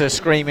fans are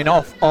screaming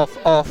off,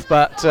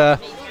 but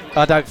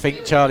I don't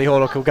think Charlie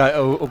Horlock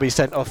will be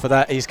sent off for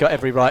that. He's got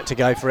every right to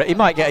go for it. He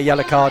might get a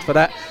yellow card for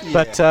that,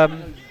 but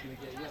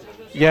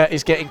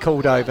he's getting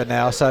called over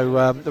now.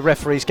 So the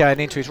referee's going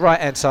into his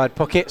right-hand side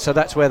pocket, so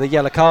that's where the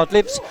yellow card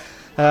lives.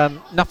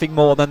 Nothing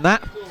more than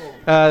that,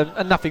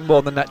 and nothing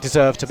more than that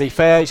deserved, to be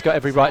fair. He's got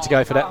every right to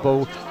go for that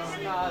ball.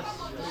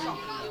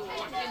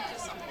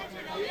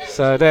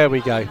 So there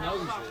we go.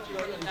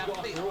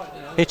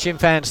 Hitchin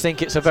fans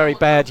think it's a very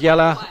bad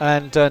yellow,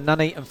 and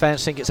Nuneaton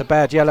fans think it's a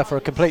bad yellow for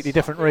a completely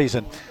different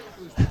reason.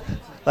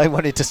 They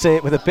wanted to see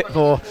it with a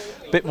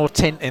bit more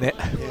tint in it.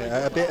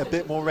 Yeah, a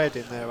bit more red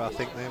in there, I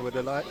think they would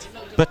have liked.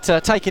 But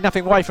taking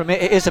nothing away from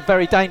it, it is a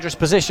very dangerous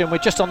position. We're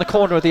just on the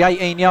corner of the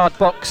 18-yard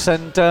box,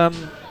 and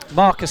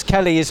Marcus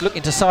Kelly is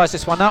looking to size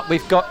this one up.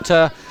 We've got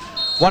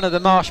one of the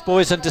Marsh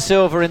boys and De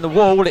Silva in the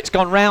wall. It's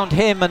gone round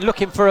him and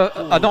looking for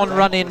an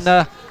on-running.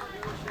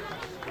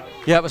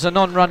 It was an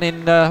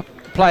on-running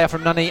player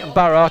from Nuneaton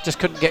Borough. I just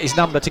couldn't get his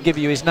number to give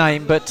you his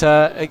name, but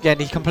again,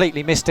 he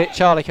completely missed it.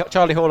 Charlie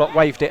Horlock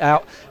waved it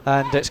out,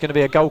 and it's going to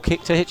be a goal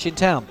kick to Hitchin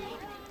Town.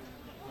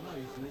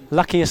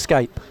 Lucky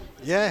escape.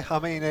 Yeah, I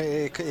mean,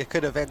 it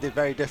could have ended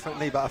very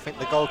differently, but I think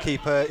the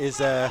goalkeeper is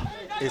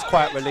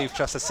quite relieved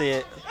just to see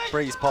it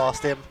breeze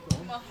past him.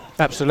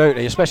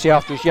 Absolutely, especially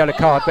after his yellow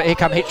card. But here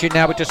come Hitchin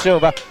now with De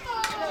Silva,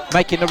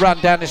 making the run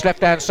down his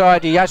left-hand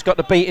side. He has got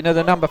the beating of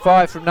the number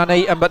 5 from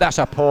Nuneaton, but that's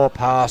a poor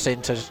pass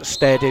into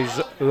Stead,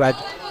 who had...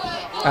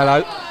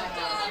 Hello.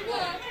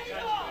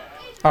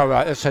 Oh,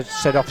 right, it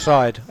said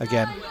offside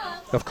again.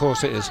 Of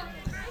course it is.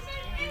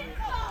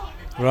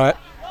 Right.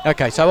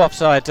 OK, so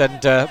offside, and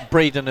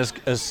Breeden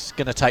is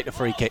going to take the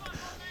free kick.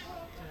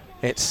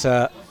 It's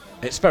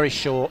very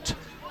short,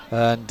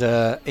 and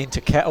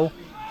into Kettle.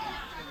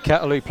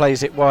 Kettle, who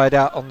plays it wide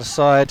out on the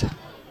side.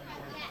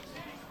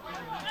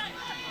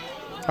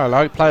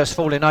 Hello, players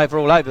falling over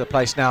all over the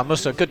place now.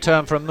 Musa, good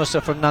turn from Musa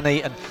from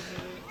Nuneaton.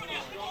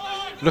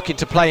 Looking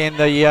to play in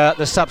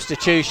the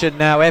substitution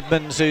now.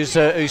 Edmonds, who's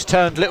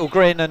turned Little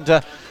Grin,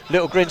 and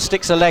Little Grin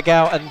sticks a leg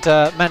out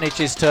and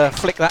manages to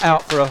flick that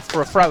out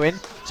for a throw-in.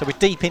 So we're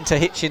deep into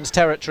Hitchin's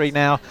territory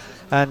now,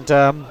 and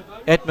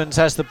Edmonds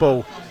has the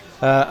ball.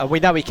 And we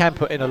know he can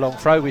put in a long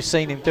throw. We've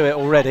seen him do it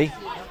already.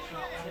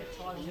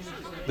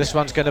 This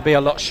one's going to be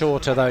a lot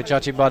shorter, though,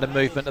 judging by the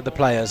movement of the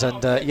players,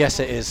 and yes,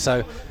 it is.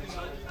 So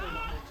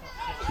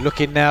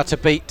looking now to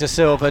beat De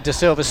Silva. De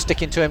Silva's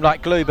sticking to him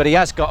like glue, but he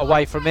has got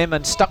away from him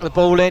and stuck the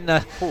ball in.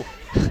 I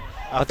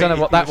don't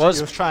know what that was.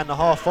 He was trying the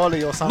half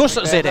volley or something.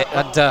 Musa's in it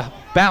and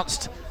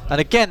bounced.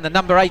 And again, the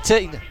number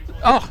 18.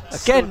 Oh,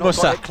 again,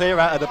 Musa. Got it clear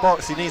out of the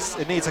box. It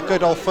needs a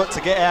good old foot to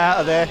get it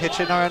out of there.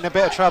 Hitchin are in a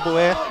bit of trouble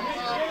here.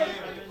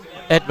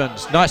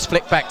 Edmonds, nice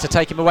flick back to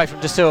take him away from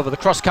De Silva. The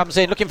cross comes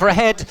in, looking for a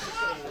head.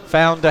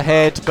 Found a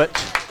head, but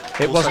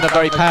it wasn't a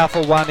very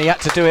powerful one. He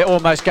had to do it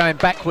almost going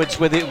backwards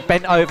with it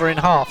bent over in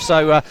half,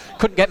 so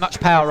couldn't get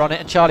much power on it,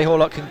 and Charlie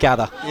Horlock can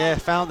gather. Yeah,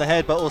 found the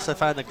head, but also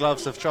found the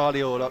gloves of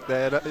Charlie Horlock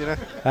there, you know.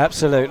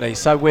 Absolutely.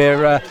 So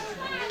we're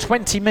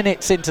 20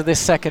 minutes into this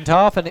second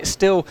half, and it's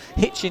still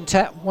Hitchin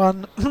Town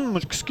 1,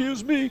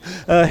 excuse me,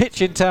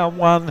 Hitchin Town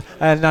 1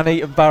 and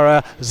Nuneaton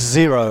Borough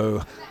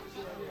 0.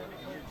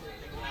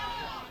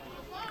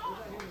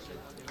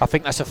 I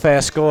think that's a fair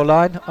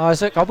scoreline,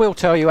 Isaac. I will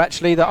tell you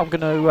actually that I'm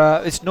going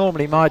to, it's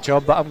normally my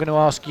job, but I'm going to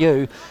ask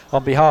you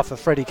on behalf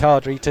of Freddie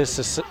Cardry to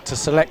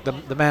select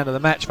the man of the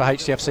match for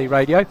HCFC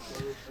Radio.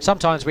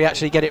 Sometimes we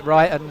actually get it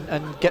right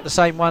and get the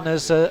same one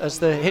as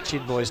the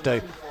Hitchin boys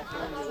do.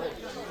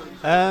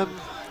 Well,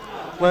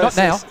 not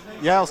now.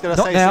 Yeah, I was going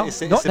to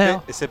say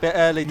it's a bit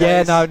early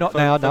days. Yeah, no, not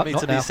now. For me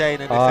to be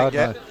saying anything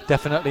yet. No,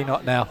 definitely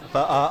not now.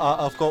 But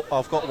I've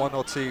got one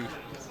or two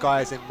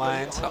guys in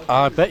mind.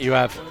 I bet you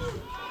have.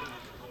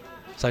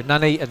 So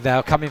Nuneaton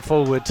now coming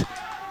forward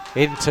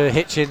into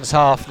Hitchin's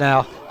half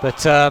now,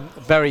 but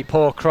very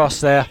poor cross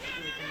there.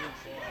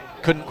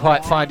 Couldn't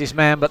quite find his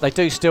man, but they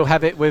do still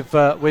have it with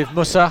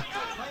Musa.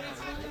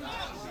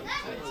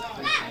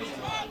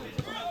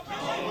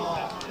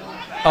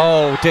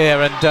 Oh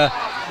dear, and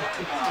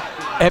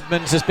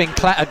Edmonds has been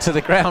clattered to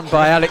the ground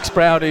by Alex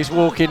Brown, who's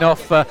walking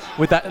off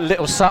with that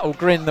little subtle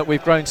grin that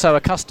we've grown so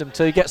accustomed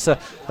to. He gets a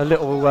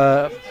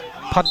little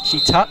punchy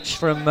touch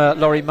from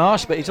Laurie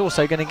Marsh, but he's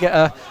also going to get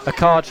a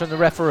card from the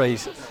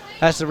referees.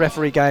 As the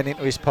referee going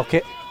into his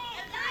pocket.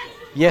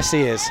 Yes,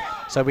 he is.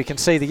 So we can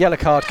see the yellow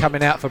card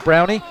coming out for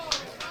Brownie.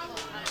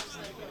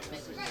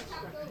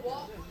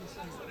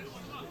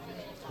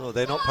 Well,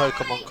 they're not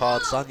Pokemon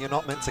cards, son. You're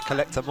not meant to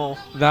collect them all.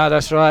 No,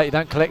 that's right. You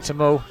don't collect them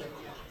all.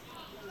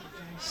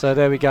 So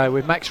there we go.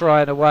 With Max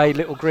Ryan away,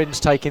 Little Grin's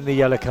taking the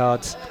yellow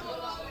cards.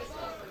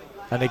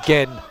 And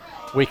again,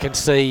 we can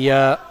see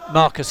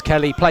Marcus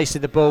Kelly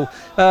placing the ball.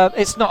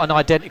 It's not an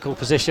identical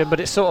position,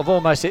 but it's sort of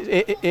almost,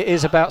 it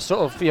is about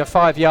sort of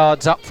 5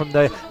 yards up from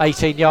the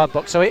 18-yard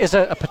box. So it is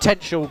a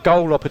potential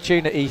goal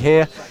opportunity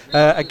here,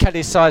 and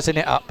Kelly's sizing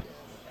it up.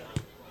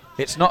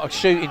 It's not a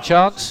shooting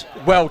chance.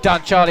 Well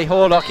done, Charlie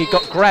Horlock. He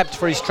got grabbed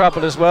for his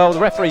trouble as well. The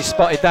referee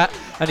spotted that,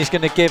 and he's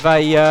going to give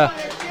a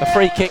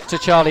free kick to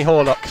Charlie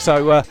Horlock.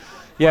 So,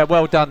 yeah,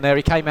 well done there.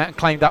 He came out and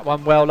claimed that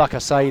one well. Like I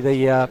say,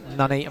 the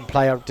Nuneaton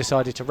player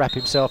decided to wrap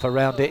himself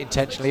around it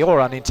intentionally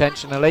or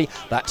unintentionally.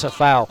 That's a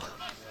foul.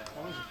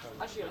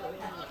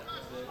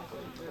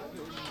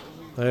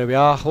 There we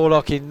are.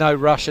 Horlock in no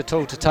rush at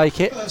all to take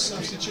it. First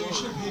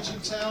substitution, Hitchin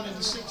in the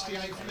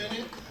 68th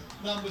minute.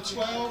 Number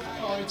 12,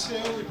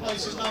 Kyle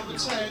replaces number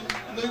 10,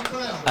 Luke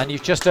Brown. And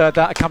you've just heard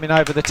that coming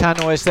over the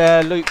tannoys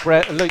there. Luke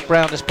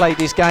Brown has played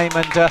his game,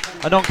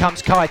 and on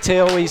comes Kai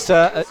Teal. He's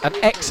an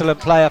excellent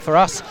player for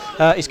us.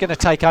 He's going to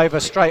take over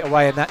straight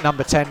away in that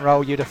number 10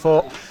 role, you'd have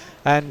thought.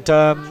 And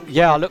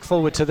yeah, I look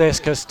forward to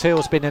this because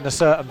Teal's been in a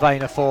certain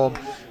vein of form,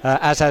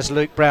 as has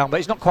Luke Brown. But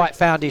he's not quite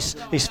found his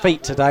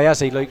feet today,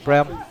 has he, Luke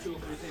Brown?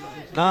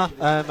 Nah,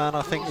 man,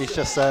 I think he's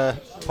just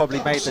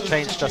probably made the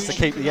change just to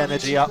keep the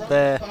energy up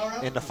there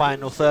in the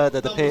final third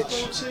of the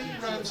pitch.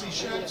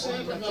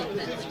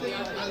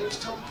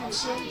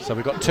 So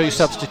we've got 2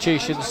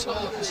 substitutions.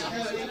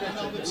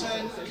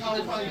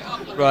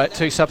 Right,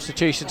 2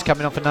 substitutions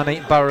coming on for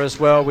Nuneaton Borough as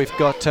well. We've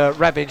got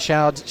Ravin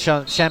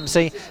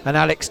Shamsi and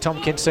Alex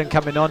Tompkinson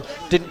coming on.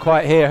 Didn't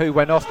quite hear who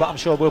went off, but I'm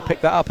sure we'll pick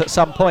that up at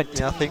some point.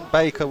 Yeah, I think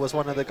Baker was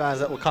one of the guys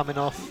that were coming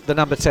off. The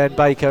number 10,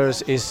 Baker,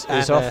 is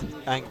off.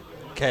 And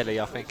Kelly,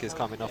 I think, is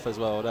coming off as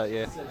well, don't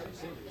you?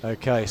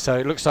 Okay, so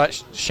it looks like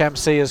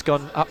Shamsi has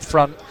gone up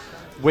front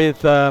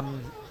with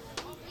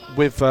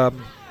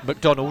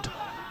McDonald.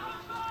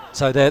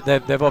 So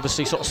they've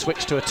obviously sort of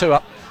switched to a two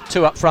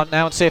up front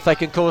now and see if they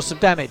can cause some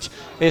damage.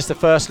 Here's the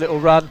first little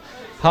run,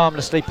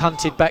 harmlessly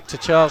punted back to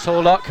Charles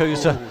Horlock,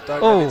 who's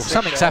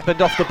something's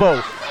happened off the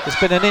ball. There's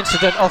been an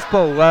incident off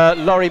ball.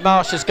 Laurie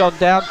Marsh has gone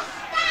down.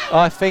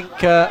 I think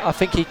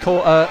he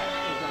caught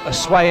a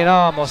swaying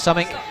arm or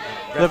something.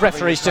 The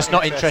referee's just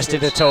not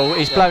interested at all.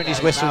 He's blown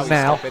his whistle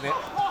now.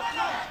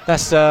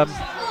 That's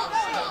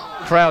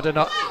crowd are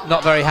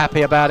not very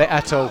happy about it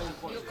at all.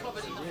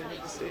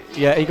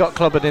 Yeah, he got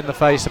clobbered in the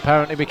face.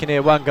 Apparently, we can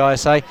hear one guy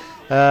say,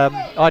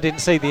 "I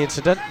didn't see the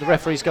incident." The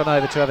referee's gone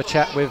over to have a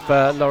chat with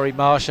Laurie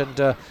Marsh,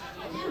 and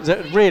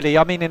really,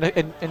 I mean, in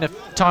a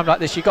time like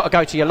this, you've got to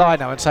go to your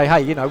lino and say,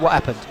 "Hey, you know what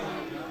happened?"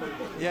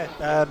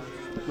 Yeah.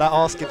 Like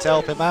ask him to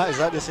help him out. Is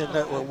that this in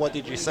that? Well, what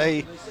did you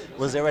say?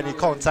 Was there any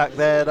contact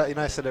there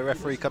that so the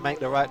referee can make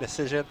the right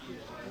decision?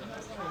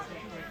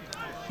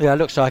 Yeah, it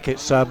looks like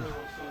it's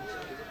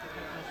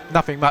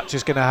nothing much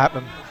is going to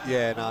happen.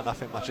 Yeah, no,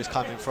 nothing much is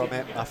coming from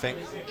it. I think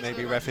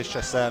maybe ref is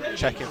just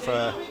checking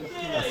for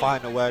a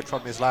final word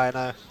from his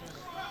lino.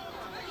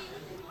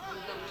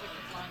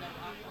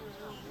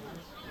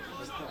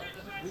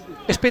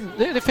 It's been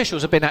the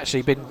officials have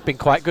been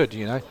quite good,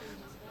 you know.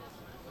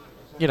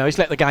 You know, he's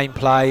let the game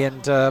play,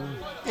 and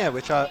yeah,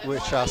 which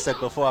I said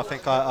before. I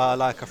think I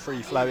like a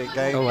free-flowing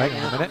game. Oh, hang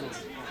on a minute.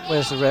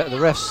 Where's the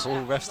refs?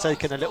 Oh, ref's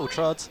taking a little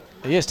trot.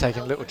 He is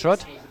taking a little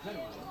trot.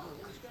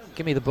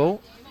 Give me the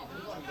ball.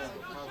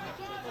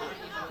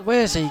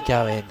 Where's he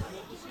going?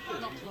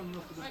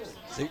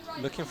 Is he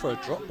looking for a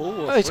drop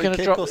ball or he's going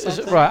to drop.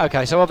 Right.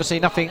 Okay. So obviously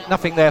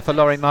nothing there for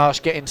Laurie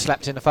Marsh getting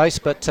slapped in the face,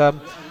 but.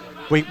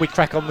 We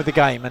crack on with the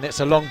game, and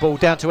it's a long ball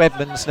down to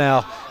Edmonds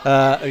now,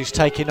 who's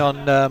taking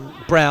on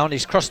Brown.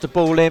 He's crossed the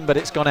ball in, but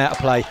it's gone out of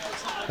play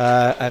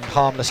and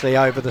harmlessly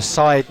over the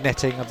side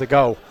netting of the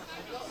goal.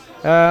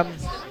 Yeah,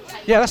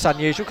 that's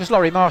unusual because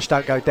Laurie Marsh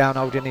don't go down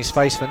holding his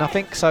face for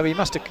nothing, so he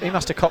must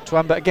have copped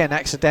one, but again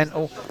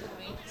accidental.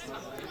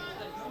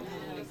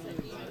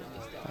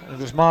 It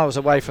was miles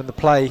away from the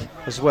play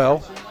as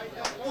well.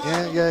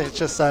 Yeah, it's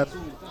just.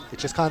 It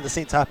just kind of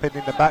seemed to happen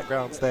in the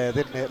backgrounds there,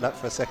 didn't it? Like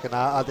for a second,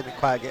 I didn't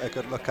quite get a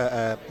good look at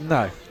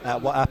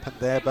at what happened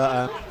there.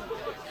 But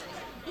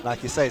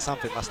like you say,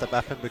 something must have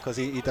happened because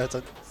he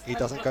doesn't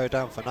go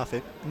down for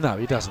nothing. No,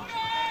 he doesn't.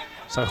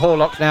 So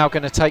Horlock now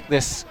going to take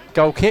this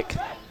goal kick.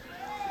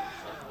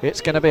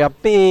 It's going to be a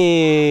big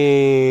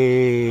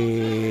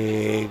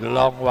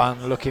long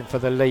one, looking for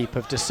the leap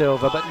of De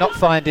Silva, but not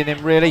finding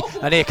him really.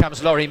 And here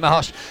comes Laurie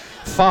Marsh,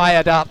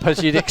 fired up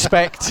as you'd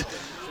expect.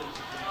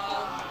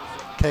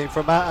 Came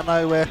from out of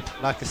nowhere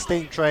like a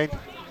steam train.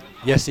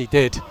 Yes, he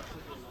did.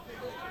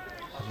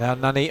 And now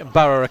Nuneaton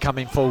Borough are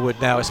coming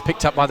forward now. It's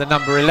picked up by the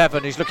number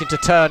 11 who's looking to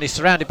turn. He's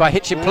surrounded by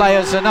Hitchin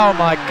players, and oh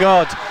my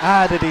God.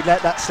 How did he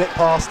let that slip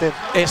past him?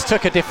 It's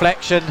took a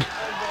deflection.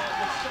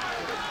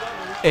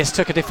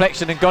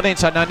 And gone in.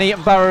 So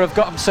Nuneaton Borough have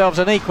got themselves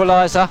an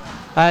equaliser.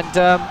 And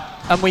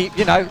And we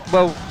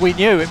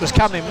knew it was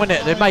coming, wasn't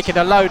it? They're making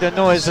a load of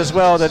noise as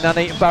well, the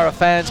Nuneaton Borough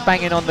fans,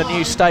 banging on the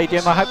new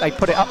stadium. I hope they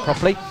put it up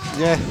properly.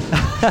 Yeah.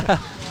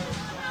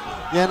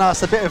 Yeah, no,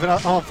 it's a bit of an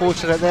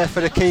unfortunate there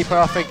for the keeper.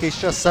 I think he's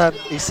just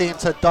he seemed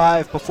to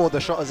dive before the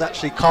shot has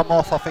actually come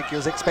off. I think he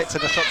was expecting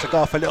the shot to go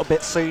off a little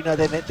bit sooner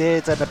than it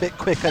did, and a bit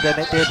quicker than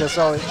it did as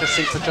well. It just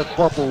seemed to just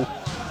bobble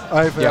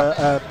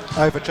over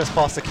just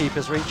past the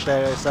keeper's reach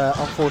there. It's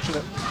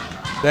unfortunate.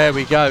 There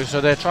we go. So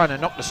they're trying to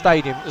knock the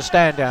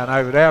stand down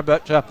over there,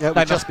 but they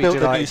must be built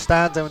delighted. a new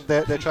stand, and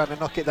they're trying to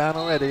knock it down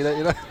already.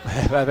 You know.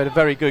 They've had a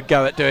very good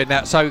go at doing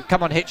that. So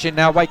come on, Hitchin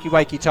now.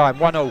 Wakey time.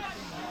 1-1.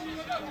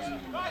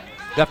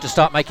 You have to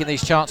start making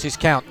these chances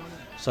count.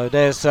 So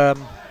there's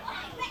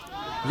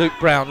Luke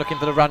Brown looking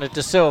for the runner,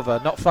 De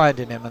Silva, not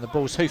finding him, and the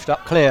ball's hoofed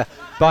up clear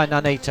by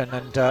Nuneaton,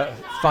 and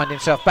find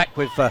himself back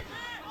with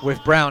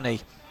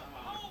Brownie.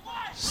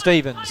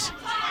 Stevens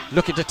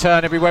looking to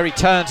turn. Everywhere he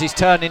turns, he's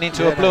turning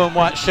into a blue and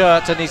white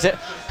shirt, and he's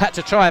had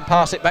to try and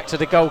pass it back to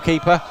the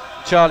goalkeeper,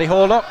 Charlie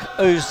Horlock,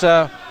 who's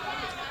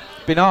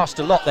been asked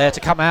a lot there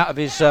to come out of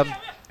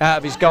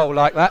his goal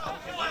like that.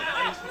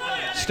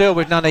 Still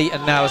with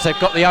Nuneaton now, as they've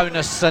got the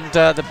onus, and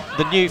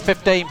the new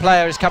 15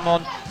 player has come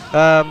on,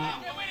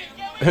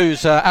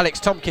 who's Alex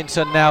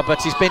Tompkinson now,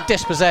 but he's been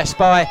dispossessed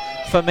by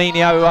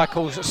Firmino, who I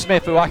call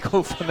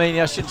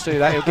Firmino. I shouldn't do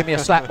that, he'll give me a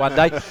slap one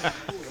day.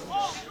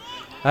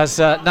 As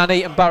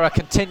Nuneaton Borough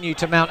continue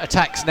to mount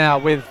attacks now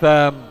with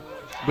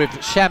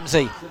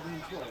Shamsi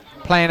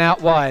playing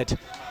out wide.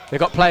 They've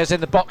got players in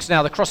the box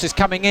now. The cross is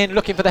coming in,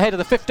 looking for the head of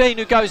the 15,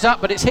 who goes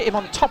up, but it's hit him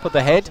on top of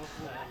the head.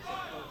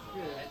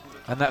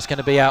 And that's going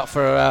to be out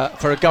for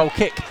a goal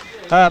kick.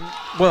 Yeah,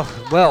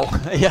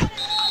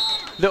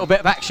 little bit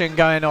of action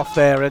going off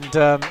there, and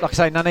like I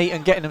say,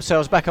 Nuneaton getting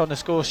themselves back on the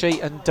score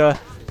sheet and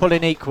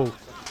pulling equal.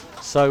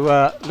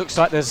 So looks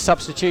like there's a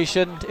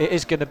substitution. It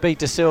is going to be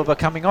De Silva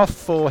coming off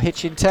for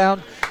Hitchin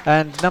Town,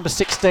 and number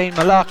 16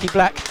 Malarkey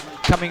Black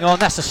coming on.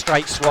 That's a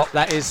straight swap.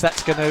 That is.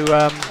 That's going to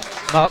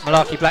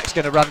Malarkey Black's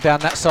going to run down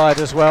that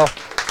side as well.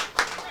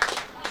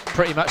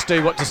 Pretty much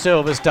do what De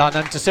Silva's done,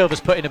 and De Silva's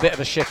put in a bit of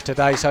a shift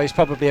today, so he's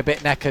probably a bit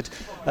knackered.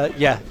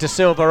 Yeah, De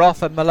Silva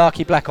off and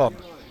Malarkey Black on.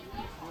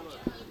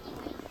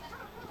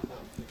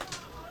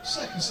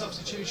 Second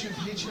substitution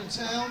for Hitchin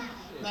Town,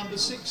 number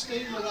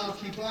 16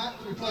 Malarkey Black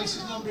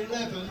replaces number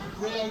 11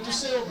 Rio De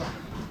Silva.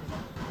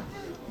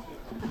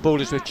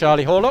 Ball is with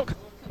Charlie Horlock.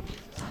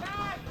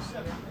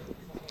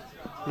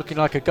 Looking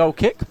like a goal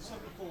kick.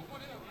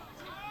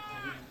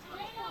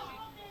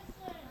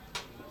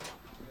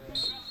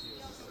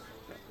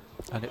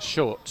 And it's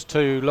short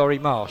to Laurie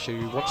Marsh,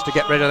 who wants to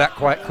get rid of that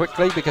quite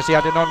quickly because he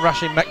had an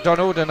on-rushing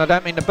McDonald, and I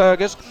don't mean the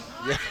burgers.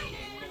 Yeah.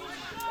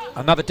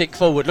 Another dink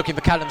forward, looking for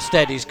Callum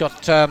Stead. He's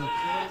got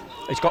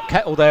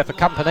Kettle there for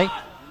company.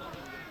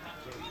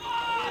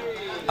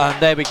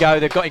 And there we go,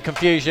 they've got in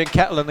confusion.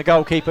 Kettle and the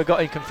goalkeeper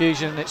got in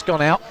confusion, and it's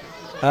gone out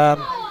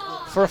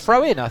for a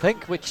throw-in, I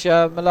think, which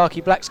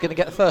Malarkey Black's going to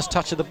get the first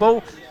touch of the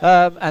ball,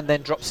 and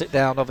then drops it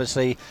down,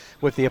 obviously,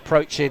 with the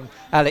approaching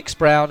Alex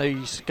Brown,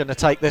 who's going to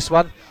take this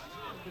one.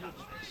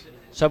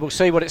 So we'll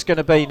see what it's going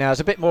to be now.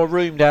 There's a bit more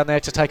room down there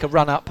to take a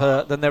run up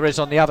than there is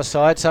on the other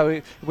side.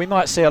 So we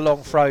might see a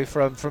long throw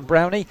from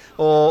Brownie,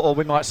 or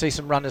we might see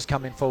some runners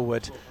coming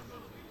forward.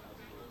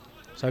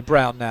 So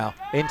Brown now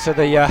into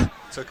the...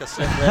 took a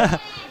slip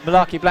there.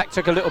 Malarkey Black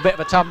took a little bit of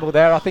a tumble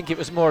there. I think it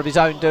was more of his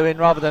own doing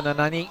rather than a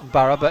Nuneaton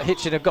Borough. But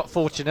Hitchin have got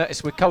fortunate.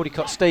 It's with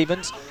Caldecott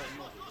Stevens.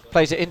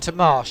 Plays it into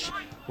Marsh.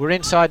 We're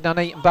inside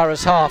Nuneaton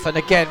Borough's half. And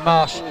again,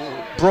 Marsh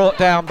brought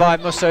down by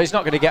Musa. He's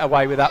not going to get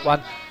away with that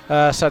one.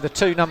 So the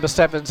two number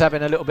 7s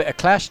having a little bit of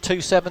clash. 2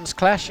 7s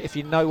clash. If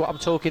you know what I'm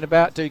talking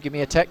about, do give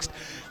me a text.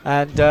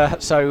 And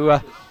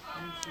so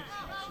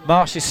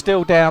Marsh is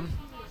still down.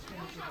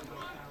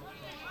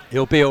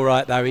 He'll be all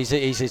right though. He's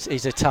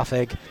a tough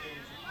egg.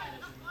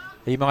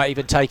 He might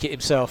even take it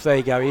himself. There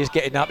you go. He's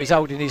getting up. He's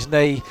holding his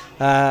knee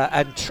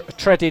and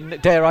treading,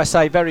 dare I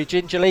say, very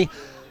gingerly.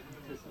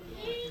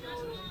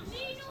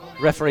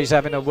 Referee's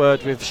having a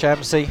word with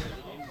Shamsi,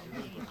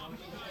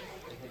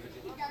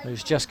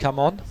 who's just come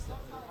on.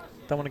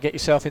 Don't want to get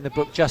yourself in the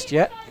book just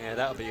yet. Yeah,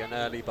 that'll be an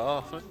early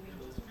bar.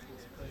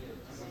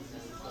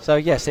 So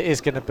yes, it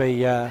is going to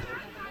be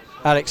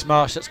Alex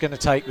Marsh that's going to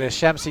take this.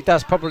 Shamsi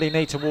does probably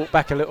need to walk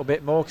back a little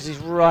bit more because he's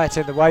right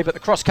in the way, but the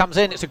cross comes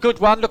in. It's a good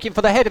one, looking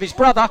for the head of his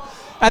brother,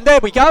 and there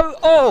we go.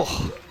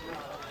 Oh,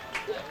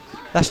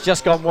 that's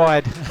just gone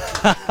wide.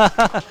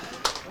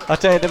 I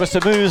tell you, there were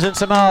some oohs and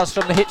some ahs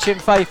from the Hitchin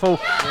faithful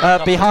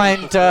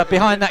behind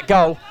that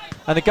goal.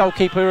 And the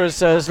goalkeeper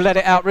has let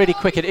it out really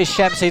quick. It is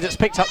Shamsi that's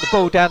picked up the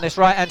ball down this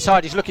right-hand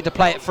side. He's looking to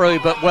play it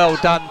through, but well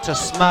done to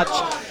Smudge.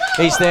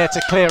 He's there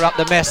to clear up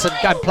the mess and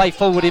play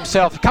forward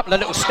himself. A couple of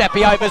little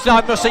steppy overs.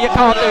 No, Musa, you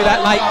can't do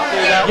that,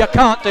 mate. You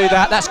can't do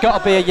that. That's got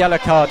to be a yellow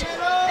card.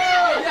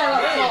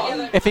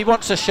 If he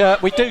wants a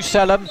shirt, we do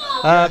sell them,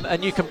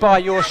 and you can buy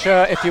your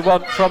shirt if you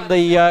want from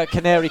the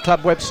Canary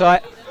Club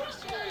website.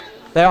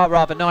 They are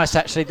rather nice,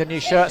 actually, the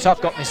new shirts.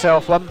 I've got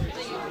myself one.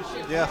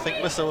 Yeah, I think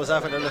Musa was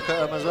having a look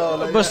at him as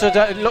well.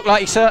 Musa looked like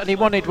he certainly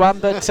wanted one,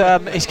 but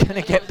he's going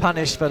to get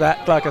punished for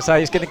that. Like I say,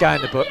 he's going to go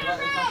in the book.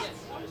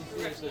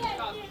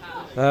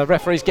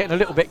 Referee's getting a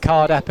little bit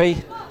card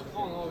happy,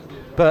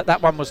 but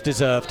that one was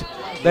deserved.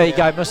 There you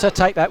go, Musa,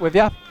 take that with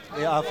you.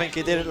 Yeah, I think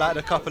he didn't like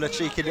the couple of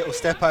cheeky little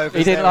step overs.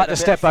 He didn't like the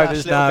step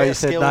overs, no. He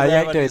said, no, you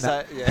ain't doing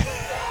that. Yeah.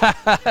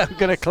 I'm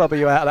going to clobber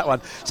you out of that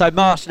one. So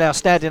Marsh now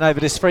standing over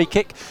this free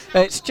kick.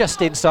 It's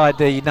just inside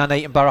the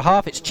Nuneaton Borough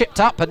half. It's chipped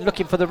up and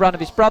looking for the run of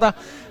his brother,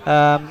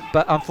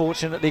 but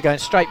unfortunately going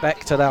straight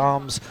back to the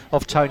arms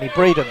of Tony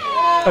Breeden,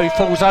 who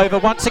falls over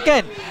once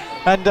again.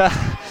 And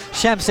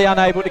Shamsi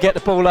unable to get the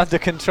ball under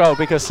control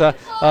because, like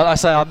I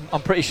say,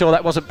 I'm pretty sure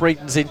that wasn't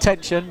Breeden's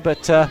intention,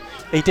 but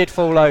he did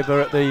fall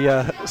over at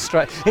the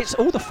straight. It's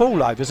all the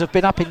fallovers have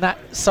been up in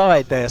that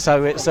side there,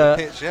 so it's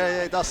pitch.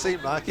 Yeah, it does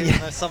seem like it.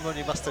 Yeah. Someone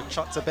you must have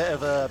chucked a bit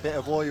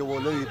of oil or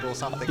lube or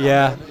something.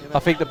 Yeah, like that, you know? I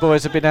think the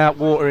boys have been out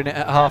watering it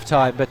at half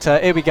time, but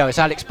here we go. It's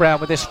Alex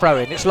Brown with this throw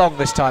in. It's long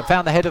this time.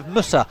 Found the head of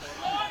Musa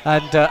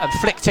and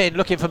flicked in,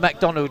 looking for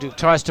MacDonald, who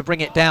tries to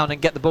bring it down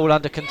and get the ball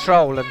under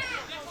control. And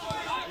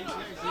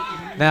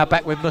now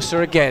back with Musa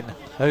again,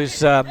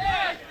 who's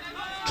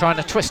trying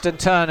to twist and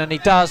turn, and he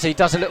does a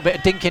little bit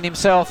of dinking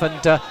himself, and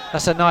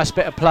that's a nice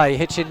bit of play.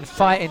 Hitchin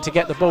fighting to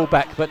get the ball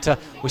back, but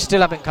we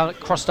still haven't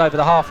crossed over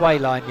the halfway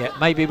line yet.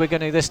 Maybe we're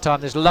going to this time.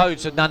 There's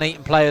loads of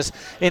Nuneaton players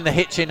in the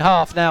Hitchin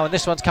half now, and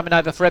this one's coming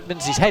over for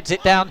Edmonds. He heads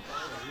it down,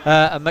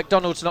 and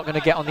MacDonald's not going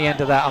to get on the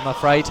end of that, I'm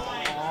afraid.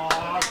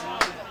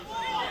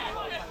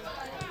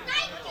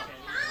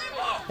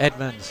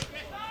 Edmonds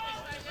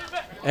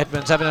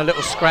having a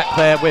little scrap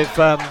there with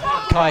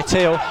Kai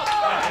Teal.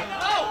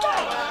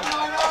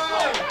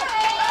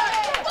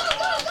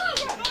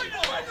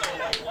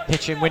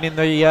 Hitchin winning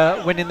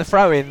the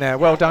throw in there.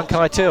 Well done,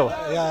 Kai Teal.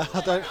 Yeah,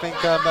 I don't think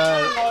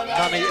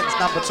Nuneaton's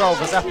number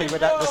 12 was happy with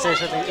that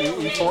decision.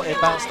 He thought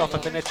it bounced off a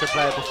Benitra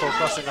player before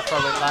crossing the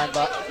throwing line,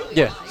 but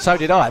yeah, so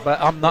did I.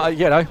 But I'm not.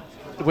 You know,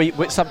 we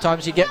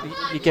sometimes you get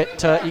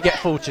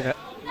fortunate.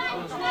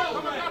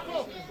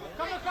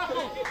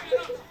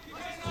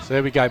 So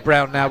there we go,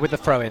 Brown now with the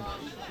throw-in.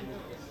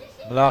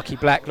 Malarkey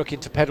Black looking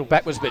to pedal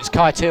backwards, but it's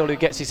Kai Teal who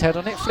gets his head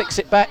on it, flicks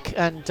it back,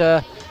 and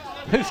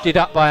hoofed it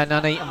up by a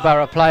Nuneaton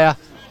Borough player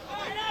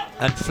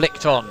and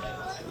flicked on.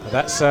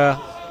 That's a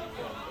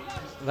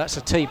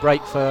tee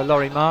break for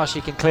Laurie Marsh.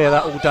 He can clear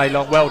that all day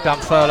long. Well done,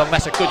 Furlong.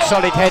 That's a good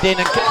solid head in,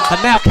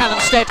 and now Callum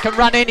Stead can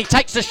run in. He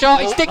takes the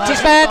shot. He's dicked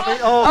his man.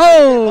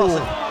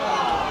 Oh!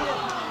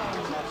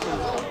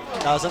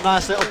 That was a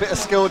nice little bit of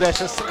skill there,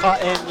 just to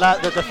cut in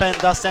like the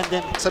defender, send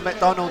him to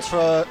McDonald's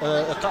for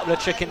a couple of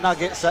chicken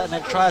nuggets, and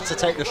then tried to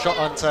take the shot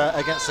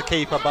against the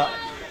keeper, but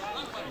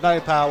no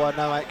power,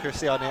 no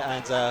accuracy on it,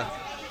 and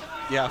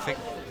yeah, I think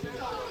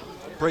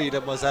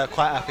Breeden was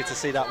quite happy to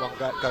see that one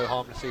go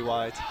harmlessly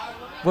wide.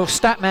 Well,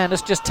 Statman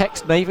has just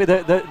texted me,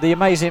 the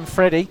amazing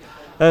Freddie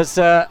has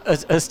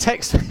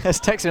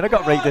texted me. I've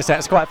got to read this out,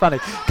 it's quite funny.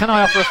 Can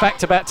I offer a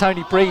fact about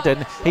Tony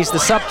Breeden? He's the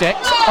subject.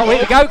 Oh,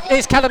 here we go.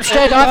 Here's Callum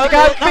Stead. I have to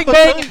go.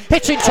 Bing, bing.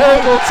 Hitching two.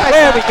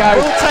 There we go.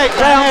 We'll take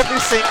round every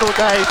single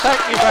day.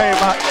 Thank you very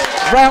much.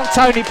 Round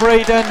Tony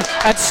Breeden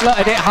and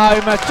slotted it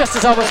home just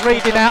as I was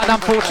reading out an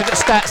unfortunate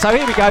stat. So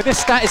here we go. This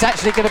stat is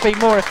actually going to be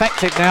more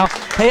effective now.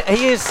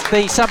 He is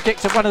the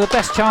subject of one of the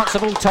best chants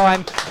of all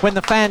time when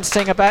the fans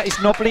sing about his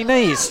knobbly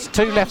knees,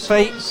 2 left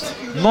feet,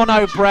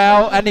 mono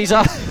brow, and his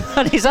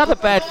other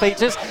bad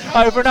features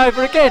over and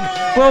over again.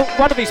 Well,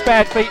 one of his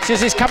bad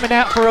features is coming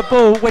out for a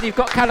ball when you've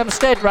got Callum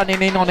Stead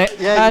running in on it,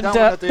 yeah,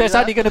 and there's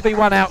only going to be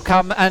one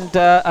outcome, and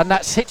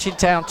that's Hitchin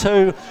Town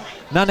 2,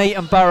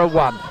 Nuneaton Borough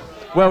 1.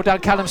 Well done,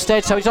 Callum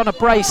Stead. So he's on a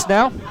brace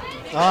now.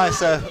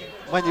 Nice.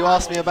 When you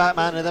asked me about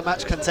man of the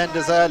match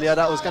contenders earlier,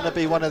 that was going to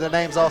be one of the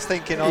names I was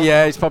thinking of.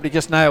 Yeah, he's probably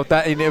just nailed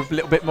that in a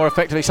little bit more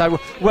effectively. So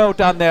well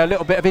done there. A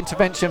little bit of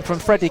intervention from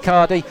Freddie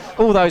Cardy,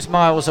 all those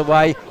miles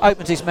away.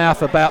 Opens his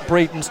mouth about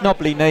Breeden's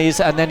knobbly knees,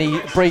 and then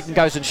Breeden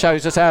goes and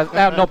shows us how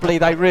knobbly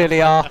they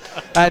really are.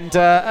 And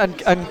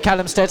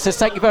Callum Stead says,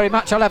 "Thank you very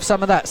much. I'll have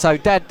some of that." So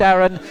Dad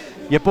Darren,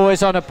 your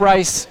boy's on a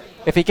brace.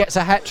 If he gets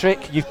a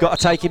hat-trick, you've got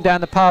to take him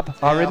down the pub.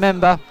 Yeah, I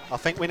remember. I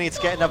think we need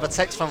to get another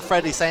text from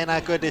Freddie saying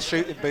how good his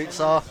shooting boots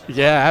are.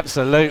 Yeah,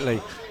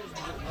 absolutely.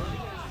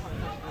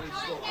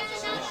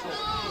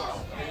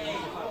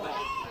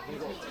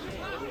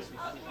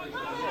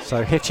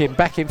 So Hitchin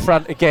back in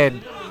front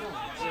again.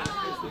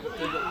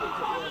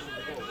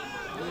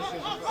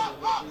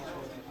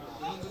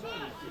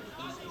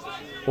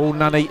 All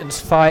Nuneaton's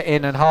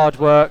fighting and hard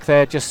work.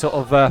 They're just sort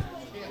of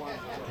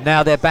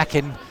now they're back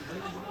in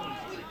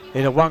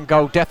a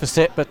 1-goal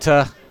deficit, but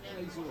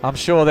I'm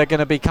sure they're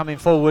going to be coming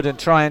forward and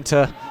trying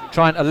to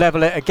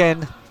level it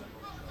again.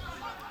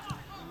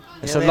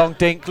 It's a long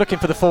dink, looking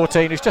for the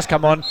 14 who's just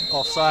come on.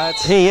 Offside.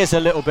 He is a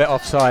little bit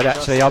offside,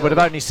 actually. I would have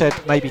only said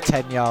maybe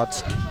 10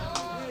 yards.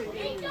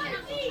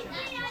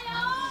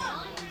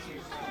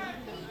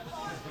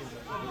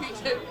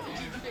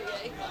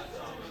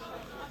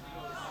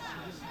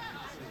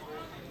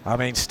 I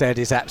mean, Stead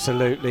is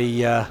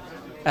absolutely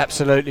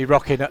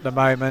rocking at the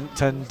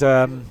moment, and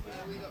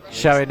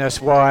showing us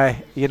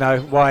why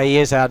he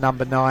is our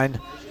number 9.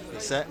 He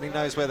certainly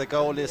knows where the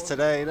goal is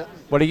today.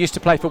 Well, he used to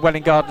play for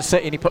Welwyn Garden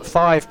City, and he put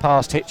 5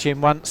 past Hitchin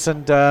once,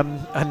 and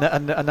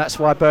that's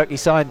why Berkeley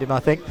signed him, I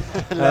think.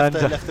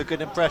 left a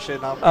good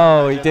impression.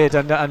 He did,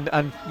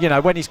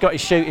 and when he's got his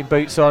shooting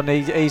boots on,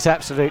 he's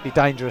absolutely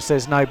dangerous.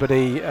 There's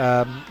nobody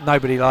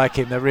like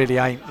him. There really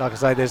ain't. Like I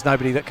say, there's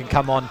nobody that can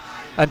come on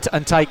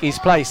and take his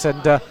place,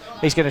 and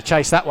he's going to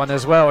chase that one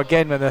as well.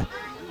 Again, when the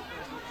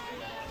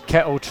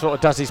Kettle sort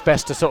of does his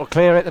best to sort of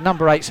clear it. The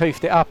number 8's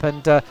hoofed it up,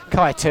 and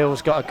Kai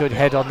Till's got a good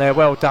head on there.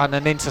 Well done,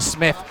 and into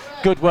Smith.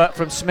 Good work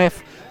from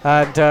Smith,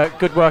 and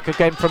good work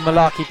again from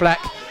Malarkey Black.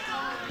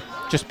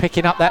 Just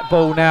picking up that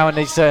ball now, and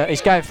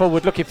he's going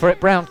forward looking for it.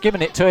 Brown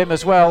giving it to him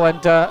as well, and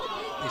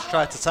he's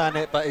tried to turn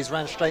it, but he's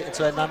ran straight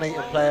into a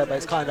Nuneaton player, but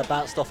it's kind of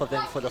bounced off of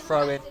him for the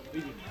throw-in.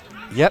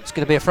 Yep, it's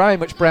going to be a throw-in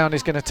which Brown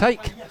is going to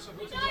take.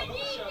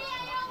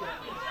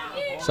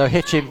 So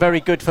Hitchin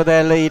very good for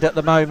their lead at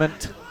the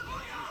moment.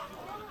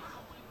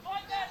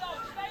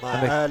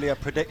 My earlier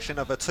prediction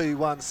of a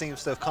 2-1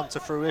 seems to have come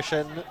to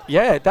fruition.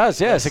 Yeah, it does.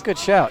 Yeah, it's a good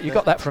shout. You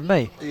got that from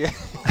me. Yeah.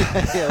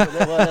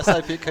 Well, let's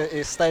hope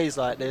it stays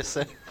like this.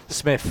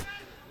 Smith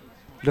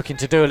looking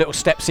to do a little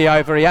stepsy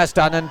over. He has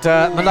done, and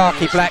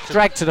Malarkey Black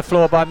dragged to the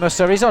floor by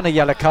Musa. He's on a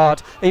yellow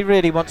card. He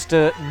really wants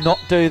to not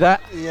do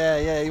that.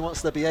 Yeah, he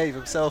wants to behave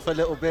himself a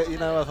little bit,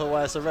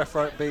 otherwise the ref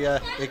won't be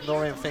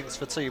ignoring things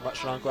for too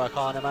much longer, I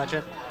can't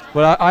imagine.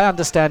 Well, I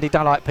understand he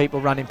don't like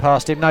people running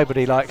past him.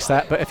 Nobody likes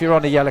that, but if you're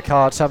on a yellow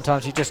card,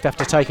 sometimes you just have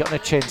to take it on the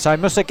chin. So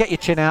Musa, get your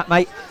chin out,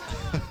 mate.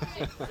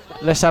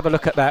 Let's have a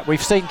look at that.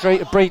 We've seen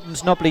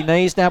Breeden's knobbly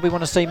knees. Now we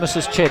want to see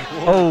Musa's chin.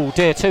 Oh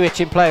dear, 2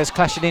 Hitchin players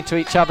clashing into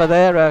each other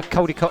there.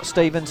 Caldecott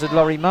Stevens and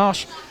Laurie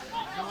Marsh.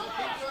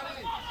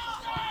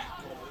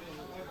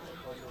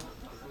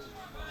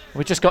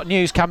 We've just got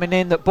news coming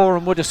in that Borough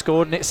would have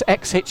scored, and it's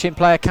ex-Hitchin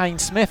player Kane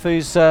Smith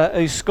who's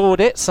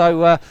scored it.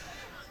 So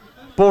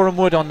Borough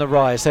Wood on the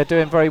rise. They're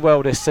doing very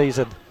well this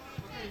season.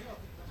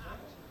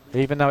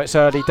 Even though it's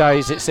early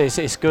days,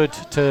 it's good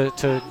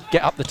to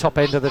get up the top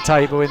end of the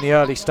table in the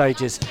early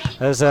stages.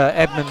 As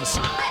Edmonds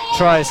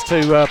tries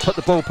to put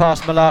the ball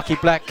past Malarkey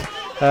Black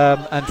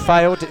and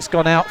failed. It's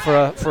gone out for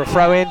a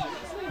throw-in.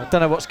 I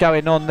don't know what's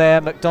going on there.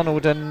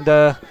 McDonald and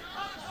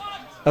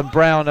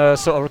Brown are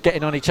sort of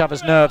getting on each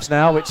other's nerves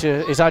now, which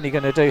is only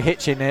going to do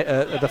Hitchin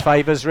the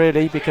favours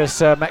really,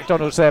 because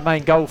McDonald's their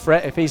main goal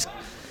threat. If he's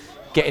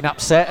getting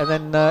upset, and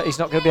then he's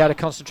not going to be able to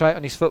concentrate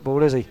on his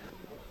football, is he?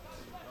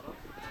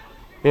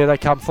 Here they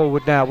come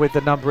forward now with the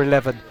number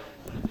 11,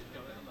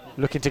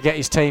 looking to get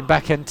his team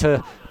back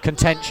into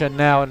contention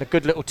now, and a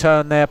good little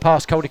turn there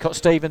past Caldecott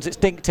Stevens. It's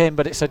dinked in,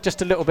 but it's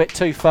just a little bit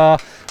too far.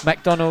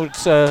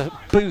 McDonald's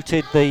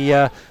booted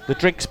the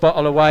drinks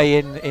bottle away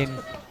in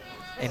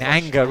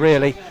anger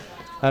really,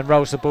 and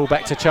rolls the ball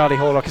back to Charlie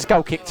Horlock. It's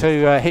goal kick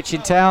to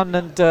Hitchin Town,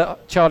 and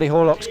Charlie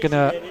Horlock's going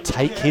to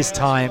take his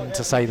time,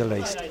 to say the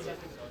least.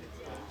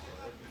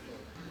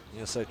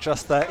 Yeah, so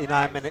just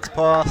 39 minutes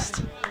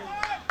past.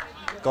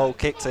 Goal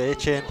kick to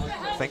Hitchin.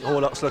 I think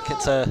Horlock's looking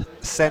to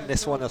send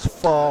this one as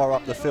far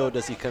up the field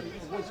as he can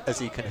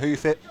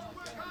hoof it.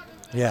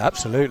 Yeah,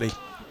 absolutely.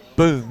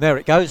 Boom, there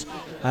it goes,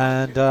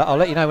 and I'll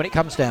let you know when it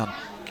comes down.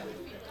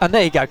 And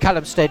there you go,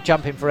 Callum Stead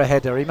jumping for a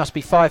header. He must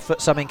be 5 foot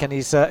something, and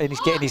he's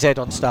getting his head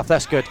on stuff.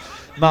 That's good.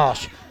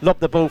 Marsh lobbed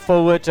the ball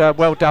forward.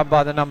 Well done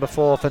by the number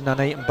 4 for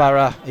Nuneaton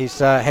Borough. He's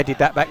headed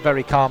that back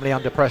very calmly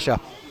under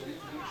pressure.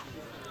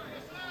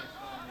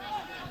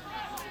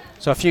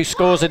 So a few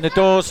scores in the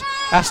doors.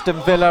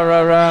 Aston Villa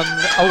are...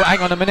 oh,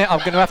 hang on a minute. I'm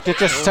going to have to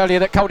just tell you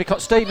that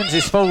Caldecott Stevens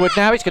is forward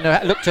now. He's going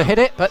to look to hit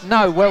it, but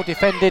no, well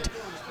defended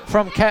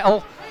from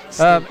Kettle.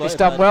 He's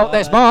done well.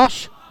 There's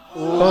Marsh.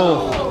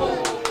 Oh.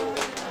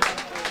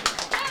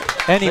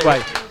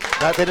 Anyway.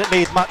 That didn't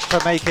need much to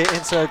make it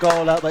into a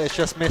goal, but it's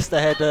just missed the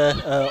header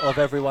of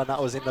everyone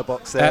that was in the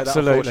box there.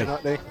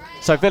 Absolutely.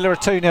 So Villa are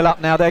 2-0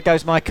 up now. There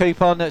goes my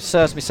coupon. It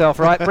serves myself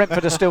right.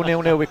 Brentford are still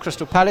 0-0 with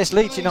Crystal Palace.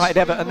 Leeds United,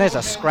 Everton. There's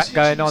a scrap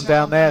going on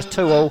down there. It's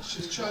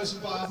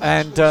 2-2.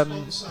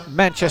 And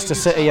Manchester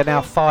City are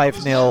now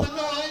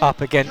 5-0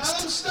 up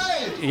against...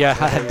 Yeah,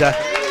 and...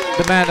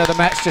 the man of the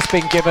match just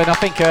been given. I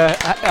think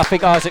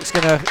Isaac's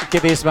going to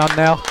give his one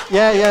now.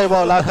 Yeah.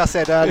 Well, like I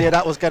said earlier,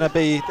 that was going to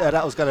be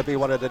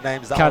one of the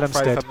names that I'll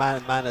throw for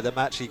man of the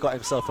match. He got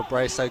himself a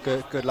brace. So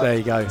good luck. There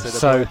you go.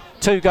 So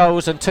 2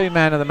 goals and 2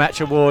 man of the match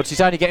awards. He's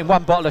only getting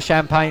 1 bottle of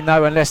champagne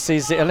though, unless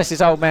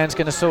his old man's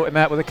going to sort him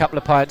out with a couple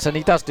of pints, and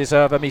he does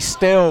deserve them. He's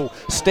still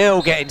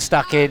getting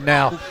stuck in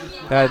now,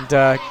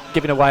 and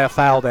giving away a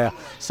foul there.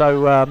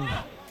 So.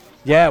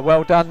 Yeah,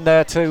 well done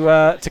there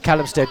to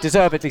Callum Stead.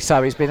 Deservedly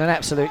so. He's been an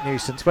absolute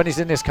nuisance. When he's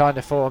in this kind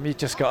of form, you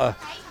just got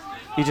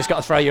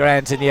to throw your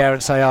hands in the air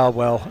and say, "Oh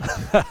well."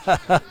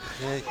 Yeah,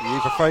 you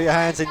either throw your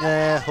hands in the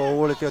air or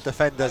all of your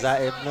defenders at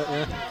him.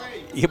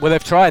 Yeah, well,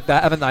 they've tried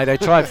that, haven't they? They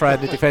tried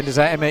throwing the defenders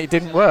at him, and it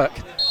didn't work.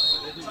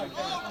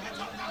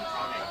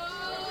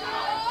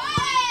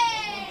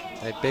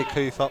 A big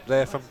hoof up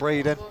there from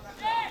Breeden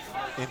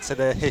into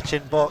the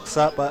Hitchin box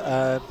up,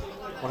 but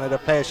one of the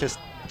players just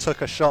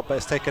took a shot, but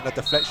it's taken a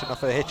deflection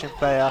off a Hitchin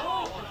player.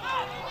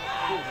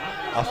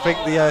 I think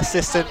the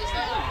assistant,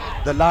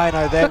 the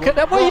lino there. Look at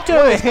that, what are you doing?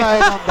 What is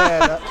going on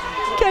there?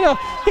 Get off.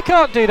 You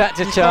can't do that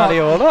to Charlie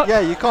Horlock.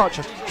 Yeah, you can't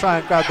just try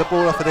and grab the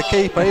ball off of the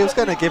keeper. He was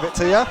going to give it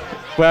to you.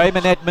 Well, him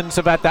and Edmonds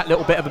have had that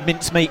little bit of a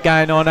mincemeat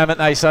going on, haven't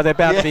they? So they're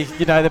bound to be,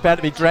 they're bound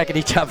to be dragging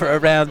each other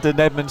around. And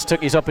Edmonds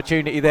took his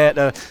opportunity there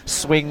to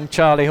swing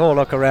Charlie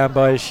Horlock around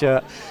by his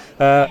shirt.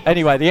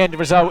 Anyway, the end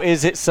result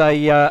is it's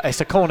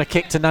a corner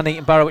kick to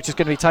Nuneaton Borough, which is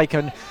going to be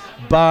taken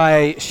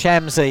by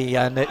Shamsi,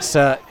 and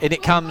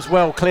it comes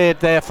well cleared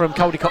there from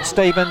Caldecott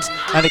Stevens,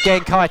 and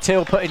again Kai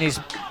Till putting his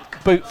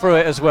boot through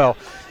it as well.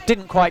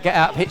 Didn't quite get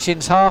out of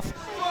Hitchin's half,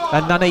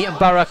 and Nuneaton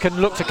Borough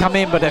can look to come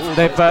in, but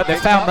they've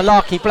found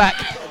Malarkey Black,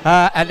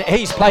 and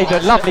he's played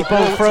a lovely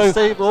ball through.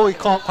 Oh, he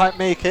can't quite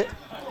make it.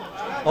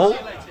 Oh,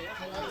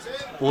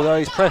 although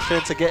he's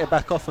pressuring to get it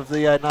back off of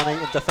the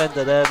Nuneaton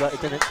defender there, but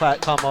it didn't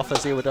quite come off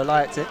as he would have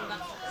liked it.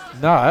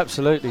 No,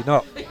 absolutely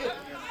not.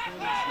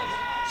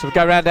 So we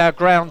go around our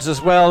grounds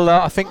as well.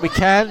 I think we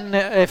can,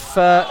 if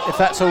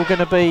that's all going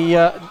to be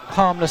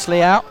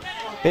harmlessly out.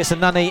 It's a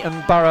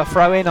Nuneaton Borough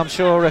throw-in. I'm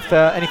sure if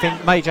anything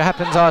major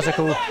happens, Isaac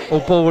will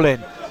ball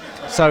in.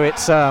 So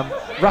it's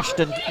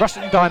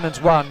Rushden Diamonds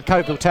 1,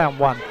 Coville Town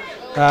 1.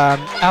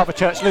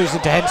 Alverchurch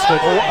losing to Hensford.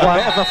 A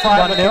bit of a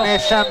fight with him here,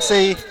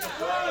 Shamsi.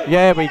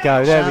 There we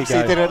go.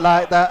 Shamsi didn't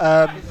like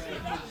that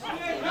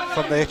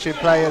from the Hitchin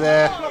player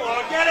there.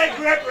 Get a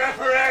grip,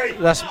 referee.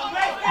 That's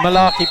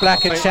Malarkey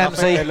Black and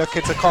Shamsi. They're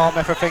looking to calm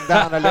everything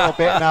down a little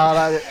bit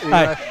now.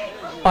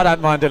 I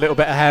don't mind a little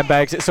bit of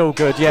handbags. It's all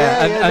good.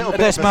 And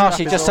there's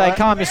Marshy just saying,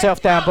 "Calm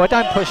yourself down, boy.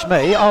 Don't push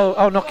me.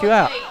 I'll knock you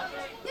out."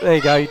 There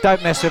you go.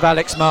 Don't mess with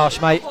Alex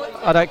Marsh, mate.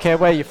 I don't care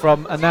where you're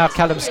from. And now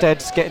Callum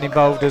Stead's getting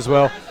involved as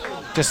well.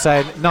 Just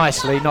saying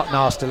nicely, not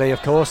nastily,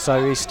 of course.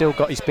 So he's still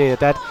got his beer,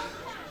 Dad.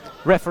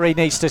 Referee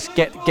needs to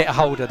get a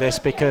hold of this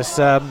because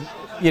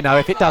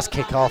if it does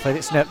kick off, and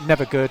it's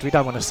never good. We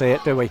don't want to see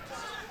it, do we?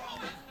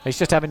 He's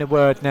just having a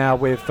word now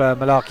with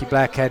Malarkey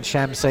Black and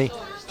Shamsi.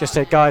 Just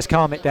said, guys,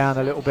 calm it down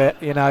a little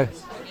bit. No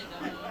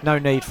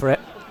need for it.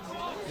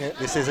 Yeah,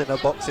 this isn't a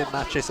boxing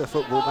match; it's a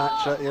football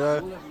match.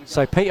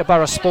 So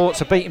Peterborough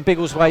Sports are beating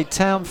Biggleswade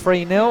Town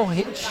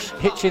 3-0.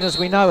 Hitchin, as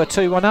we know, are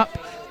 2-1 up.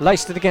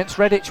 Leiston against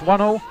Redditch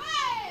 1-1.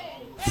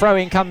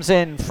 Throw-in comes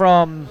in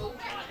from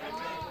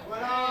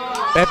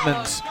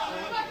Edmonds.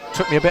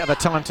 Took me a bit of a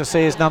time to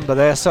see his number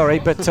there, sorry,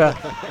 but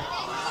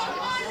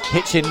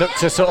Hitchin looked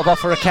to sort of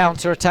offer a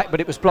counter-attack, but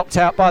it was blocked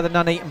out by the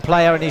Nuneaton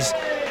player, and he's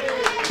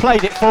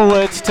played it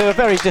forward to a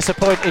very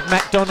disappointed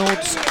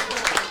McDonald's.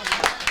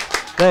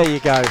 There you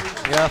go.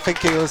 Yeah, I think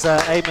he was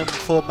aiming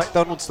for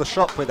McDonald's the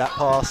shop with that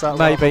pass.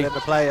 Maybe. Than the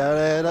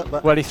player.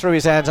 Well, he threw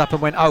his hands up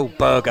and went, "Oh,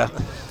 burger."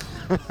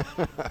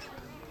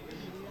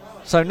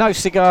 So no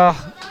cigar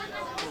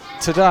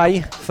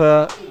today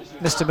for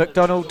Mr.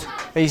 McDonald.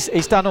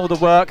 He's done all the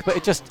work, but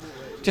it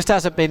just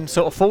hasn't been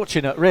sort of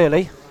fortunate,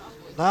 really.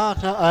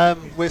 No.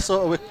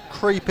 We're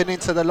creeping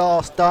into the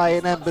last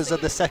dying embers of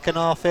the second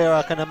half here.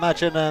 I can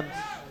imagine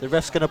the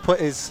ref's going to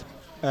put his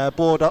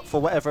board up for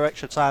whatever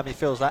extra time he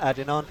feels like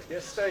adding on.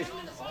 Yes, Steve.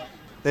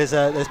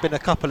 There's been a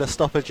couple of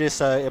stoppages,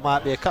 so it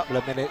might be a couple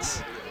of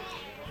minutes.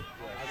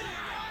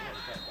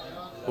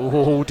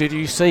 Oh, did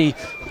you see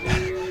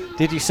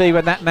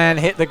when that man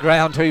hit the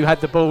ground who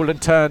had the ball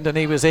and turned and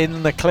he was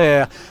in the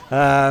clear?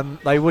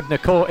 They wouldn't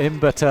have caught him,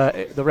 but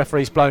the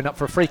referee's blown up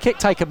for a free kick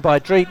taken by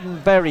Dreeton,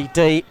 very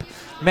deep,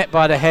 met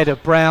by the head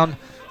of Brown,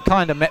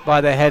 kind of met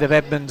by the head of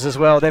Edmonds as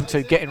well, them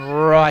two getting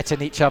right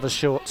in each other's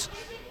shorts.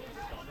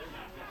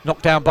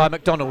 Knocked down by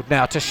McDonald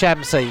now to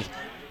Shamsi.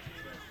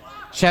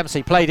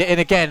 Shamsi played it in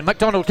again.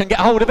 McDonald can get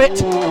hold of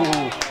it.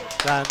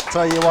 And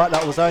tell you what,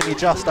 that was only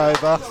just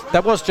over.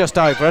 That was just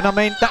over, and I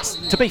mean,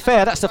 to be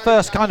fair, that's the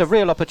first kind of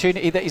real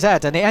opportunity that he's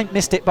had, and he ain't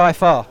missed it by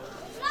far.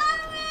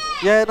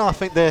 Yeah, no, I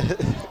think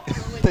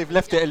they've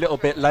left it a little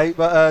bit late,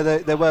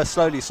 but they were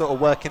slowly sort of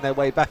working their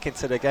way back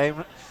into the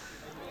game.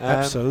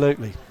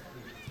 Absolutely.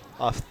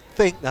 I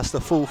think that's the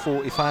full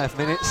 45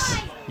 minutes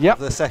of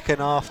the second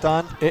half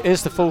done. It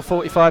is the full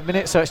 45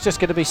 minutes, so it's just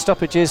going to be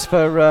stoppages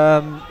for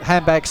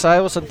handbag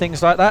sales and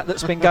things like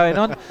that's been going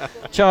on.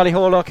 Charlie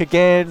Horlock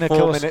again, of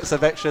course. 4 minutes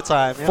of extra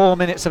time. Yeah? 4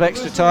 minutes of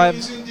extra time.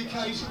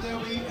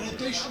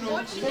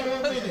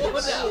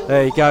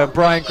 There you go, and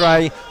Brian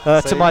Gray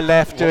to my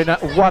left doing a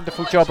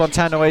wonderful job on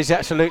Tannoy. He's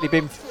absolutely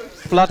been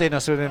flooding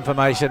us with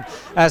information,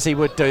 as he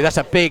would do. That's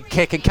a big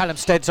kick, and Callum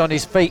Stead's on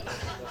his feet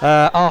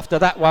after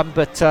that one,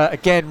 but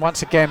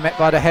once again met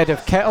by the head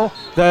of Kettle.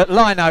 The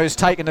lino's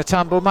taken a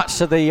tumble, much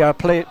to the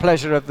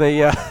pleasure of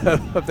the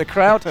of the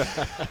crowd,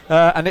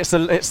 and it's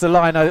the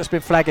lino that's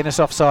been flagging us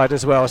offside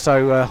as well.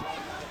 So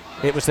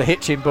it was the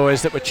Hitchin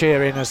boys that were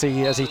cheering as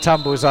he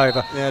tumbles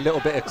over. Yeah, a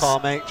little bit of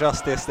karmic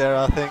justice there,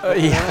 I think.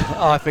 Yeah,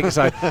 I think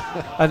so.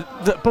 And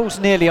the ball's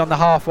nearly on the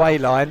halfway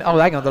line. Oh,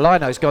 hang on, the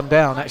lino's gone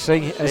down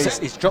actually.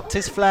 He's dropped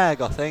his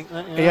flag, I think.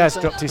 He has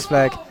dropped his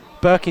flag.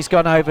 Berkey's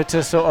gone over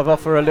to sort of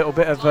offer a little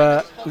bit of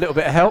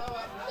help.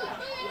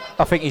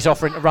 I think he's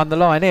offering to run the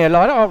line here.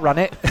 Like, I'll run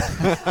it.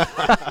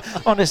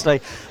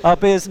 Honestly, I'll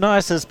be as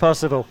nice as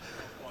possible.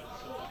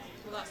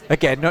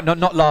 Again,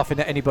 not laughing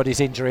at anybody's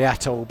injury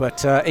at all,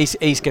 but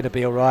he's going to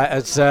be all right,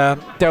 as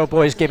Del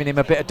Boy's giving him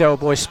a bit of Del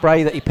Boy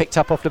spray that he picked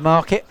up off the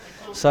market.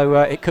 So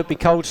it could be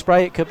cold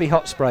spray, it could be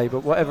hot spray,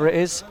 but whatever it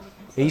is,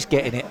 he's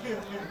getting it.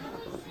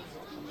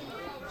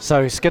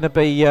 So it's going to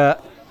be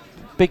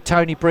big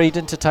Tony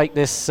Breeden to take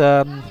this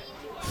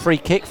free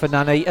kick for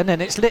Nuneaton,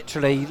 and it's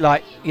literally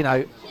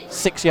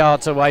 6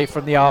 yards away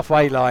from the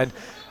halfway line,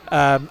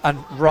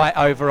 and right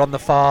over on the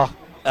far.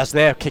 As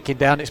they're kicking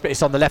down,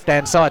 it's on the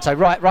left-hand side, so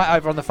right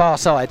over on the far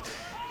side.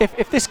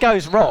 If this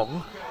goes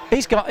wrong,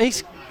 he's got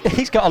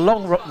a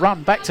long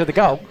run back to the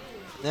goal.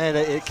 Yeah,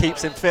 it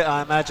keeps him fit,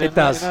 I imagine. It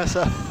does.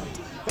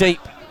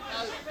 Deep.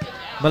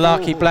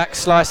 Malarkey Black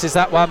slices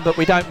that one, but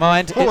we don't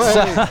mind. There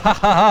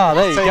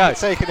you go.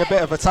 Taking a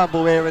bit of a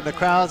tumble here in the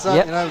crowds,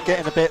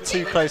 getting a bit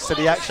too close to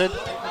the action.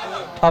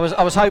 I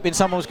was hoping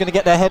someone was going to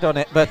get their head on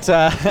it, but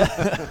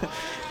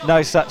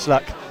no such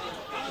luck.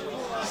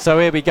 So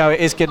here we go,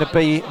 it is going to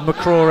be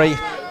McCrory,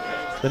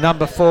 the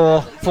number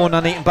 4 for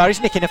Nuneaton Borough.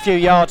 He's nicking a few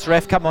yards,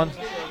 ref, come on.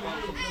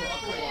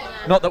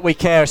 Not that we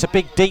care, it's a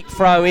big deep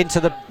throw into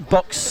the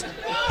box,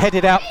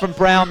 headed out from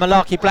Brown.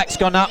 Malarkey Black's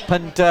gone up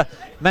and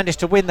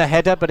managed to win the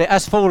header, but it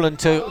has fallen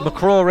to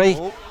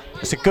McCrory.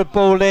 It's a good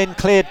ball in,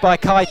 cleared by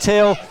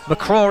Keitel.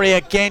 McCrory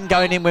again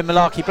going in with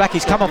Malarkey Black.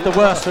 He's come off the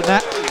worst from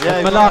that.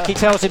 Yeah, Malarkey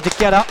tells him to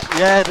get up.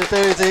 Yeah, the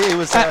dude, he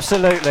was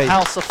absolutely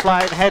house of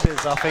flying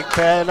headers, I think,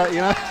 there,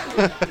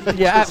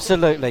 Yeah,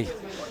 absolutely.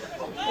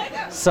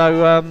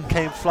 So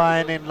came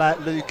flying in like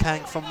Liu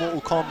Kang from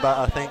Mortal Kombat,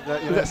 I think.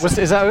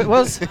 Is that what it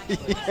was?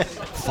 Yeah.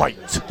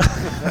 Fight.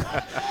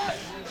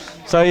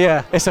 So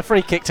yeah, it's a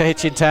free kick to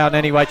Hitchin Town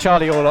anyway.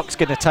 Charlie Orlock's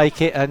going to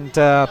take it, and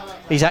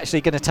he's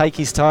actually going to take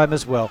his time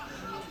as well.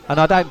 And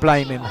I don't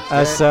blame him.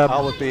 As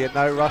I would be in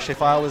no rush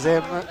if I was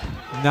him.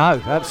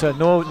 No, absolutely.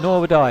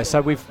 Nor would I.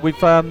 So we've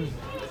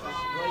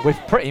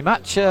pretty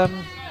much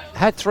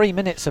had 3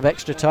 minutes of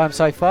extra time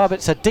so far, but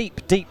it's a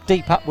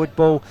deep upward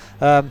ball.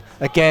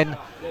 Again,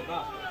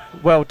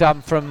 well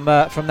done from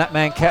that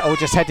man Kettle,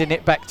 just heading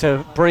it back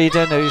to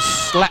Breeden, who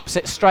slaps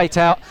it straight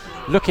out,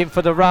 looking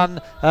for the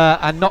run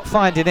and not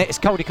finding it. It's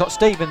Caldecott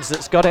Stevens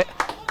that's got it.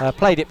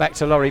 Played it back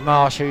to Laurie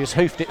Marsh, who's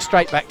hoofed it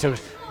straight back to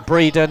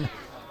Breeden.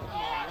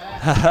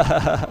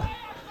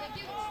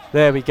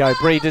 There we go.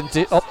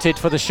 Breeden opted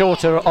for the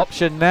shorter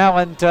option now,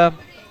 and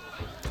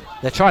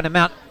they're trying to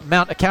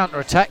mount a counter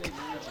attack.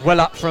 Well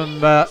up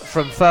from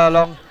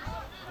Furlong.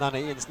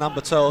 Nuneaton's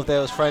number 12 there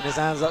was throwing his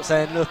hands up,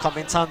 saying, "Look, I'm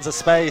in tons of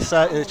space."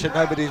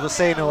 Nobody was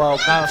seeing him. Well,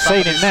 now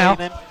seen him now.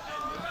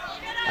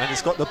 And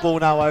he's got the ball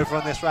now over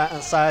on this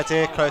right-hand side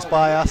here, close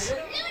by us,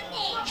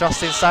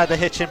 just inside the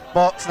Hitchin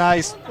box. Now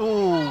he's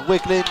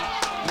wiggling.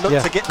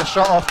 Looked to get the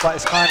shot off, but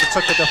it's kind of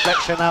took a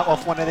deflection out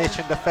off one of the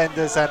Hitchin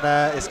defenders, and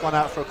it's gone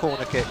out for a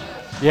corner kick.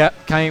 Yeah,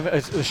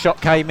 the shot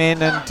came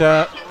in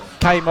and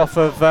came off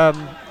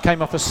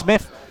of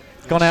Smith,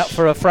 gone out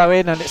for a throw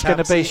in, and it's going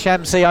to be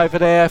Shamsi over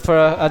there for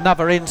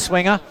another in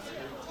swinger.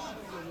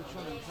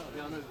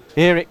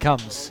 Here it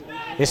comes.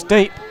 It's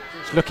deep.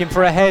 It's looking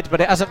for a head,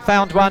 but it hasn't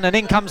found one, and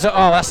in comes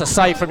that's a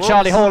save from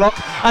Charlie Horlock,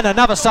 and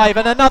another save,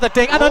 and another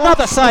ding, and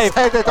another save.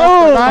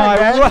 Oh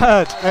my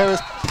word! There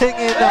was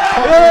pinging.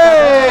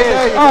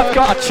 I've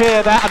got to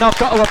cheer that, and I've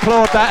got to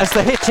applaud that as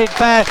the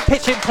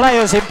Hitchin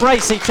players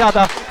embrace each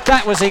other.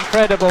 That was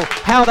incredible.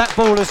 How that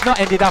ball has not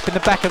ended up in the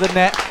back of the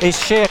net is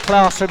sheer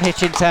class from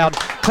Hitchin Town.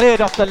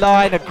 Cleared off the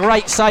line, a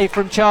great save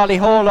from Charlie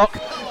Horlock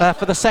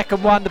for the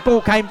second one. The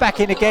ball came back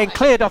in again,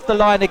 cleared off the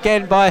line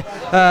again by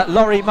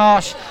Laurie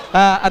Marsh,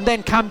 and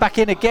then come back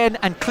in again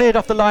and cleared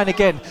off the line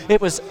again. It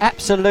was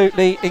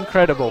absolutely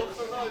incredible.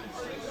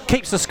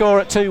 Keeps the score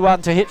at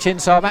 2-1 to Hitchin,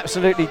 so I'm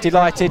absolutely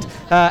delighted,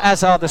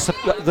 as are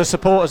the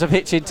supporters of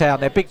Hitchin Town.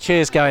 Their big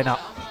cheers going up.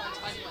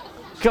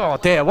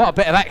 God dear, what a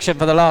bit of action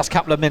for the last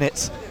couple of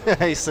minutes.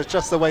 It's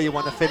just the way you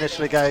want to finish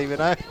the game,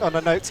 on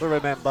a note to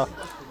remember.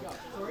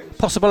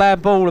 Possible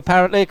handball,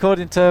 apparently,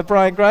 according to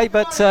Brian Gray,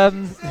 but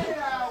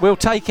we'll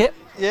take it.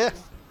 Yeah.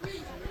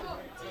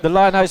 The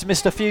Linos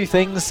missed a few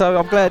things, so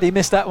I'm glad he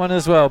missed that one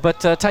as well.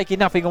 But taking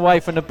nothing away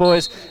from the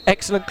boys,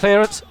 excellent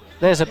clearance.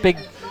 There's a big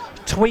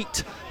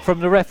tweet from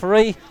the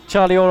referee.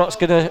 Charlie Orlock's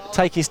going to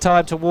take his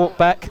time to walk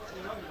back.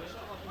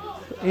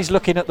 He's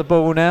looking at the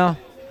ball now,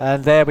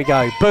 and there we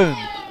go. Boom,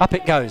 up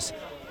it goes.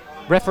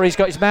 Referee's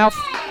got his mouth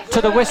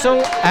to the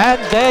whistle,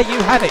 and there you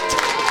have it.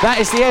 That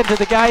is the end of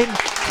the game.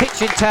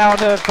 Hitchin Town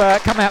have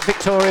come out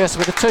victorious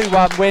with a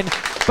 2-1 win.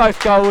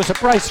 Both goals, a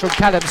brace from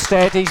Callum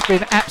Stead. He's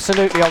been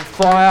absolutely on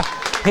fire.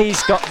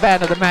 He's got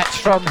man of the match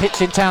from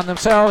Hitchin Town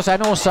themselves,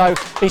 and also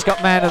he's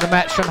got man of the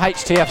match from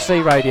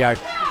HTFC Radio.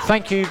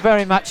 Thank you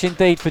very much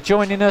indeed for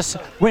joining us.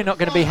 We're not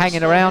going to be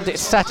hanging around.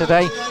 It's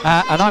Saturday,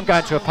 and I'm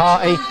going to a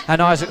party,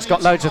 and Isaac's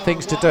got loads of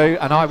things to do,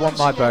 and I want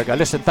my burger.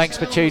 Listen, thanks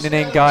for tuning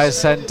in,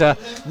 guys, and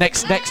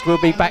next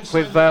we'll be back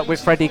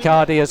with Freddie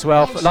Cardy as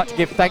well. I'd like to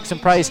give thanks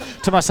and praise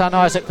to my son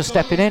Isaac for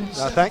stepping in.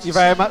 Thank you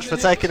very much for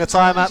taking the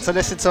time out to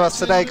listen to us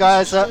today,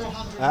 guys. I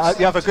hope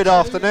you have a good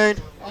afternoon.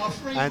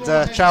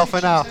 And ciao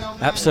for now.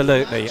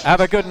 Absolutely.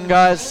 Have a good one,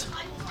 guys.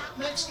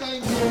 Next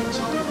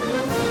game.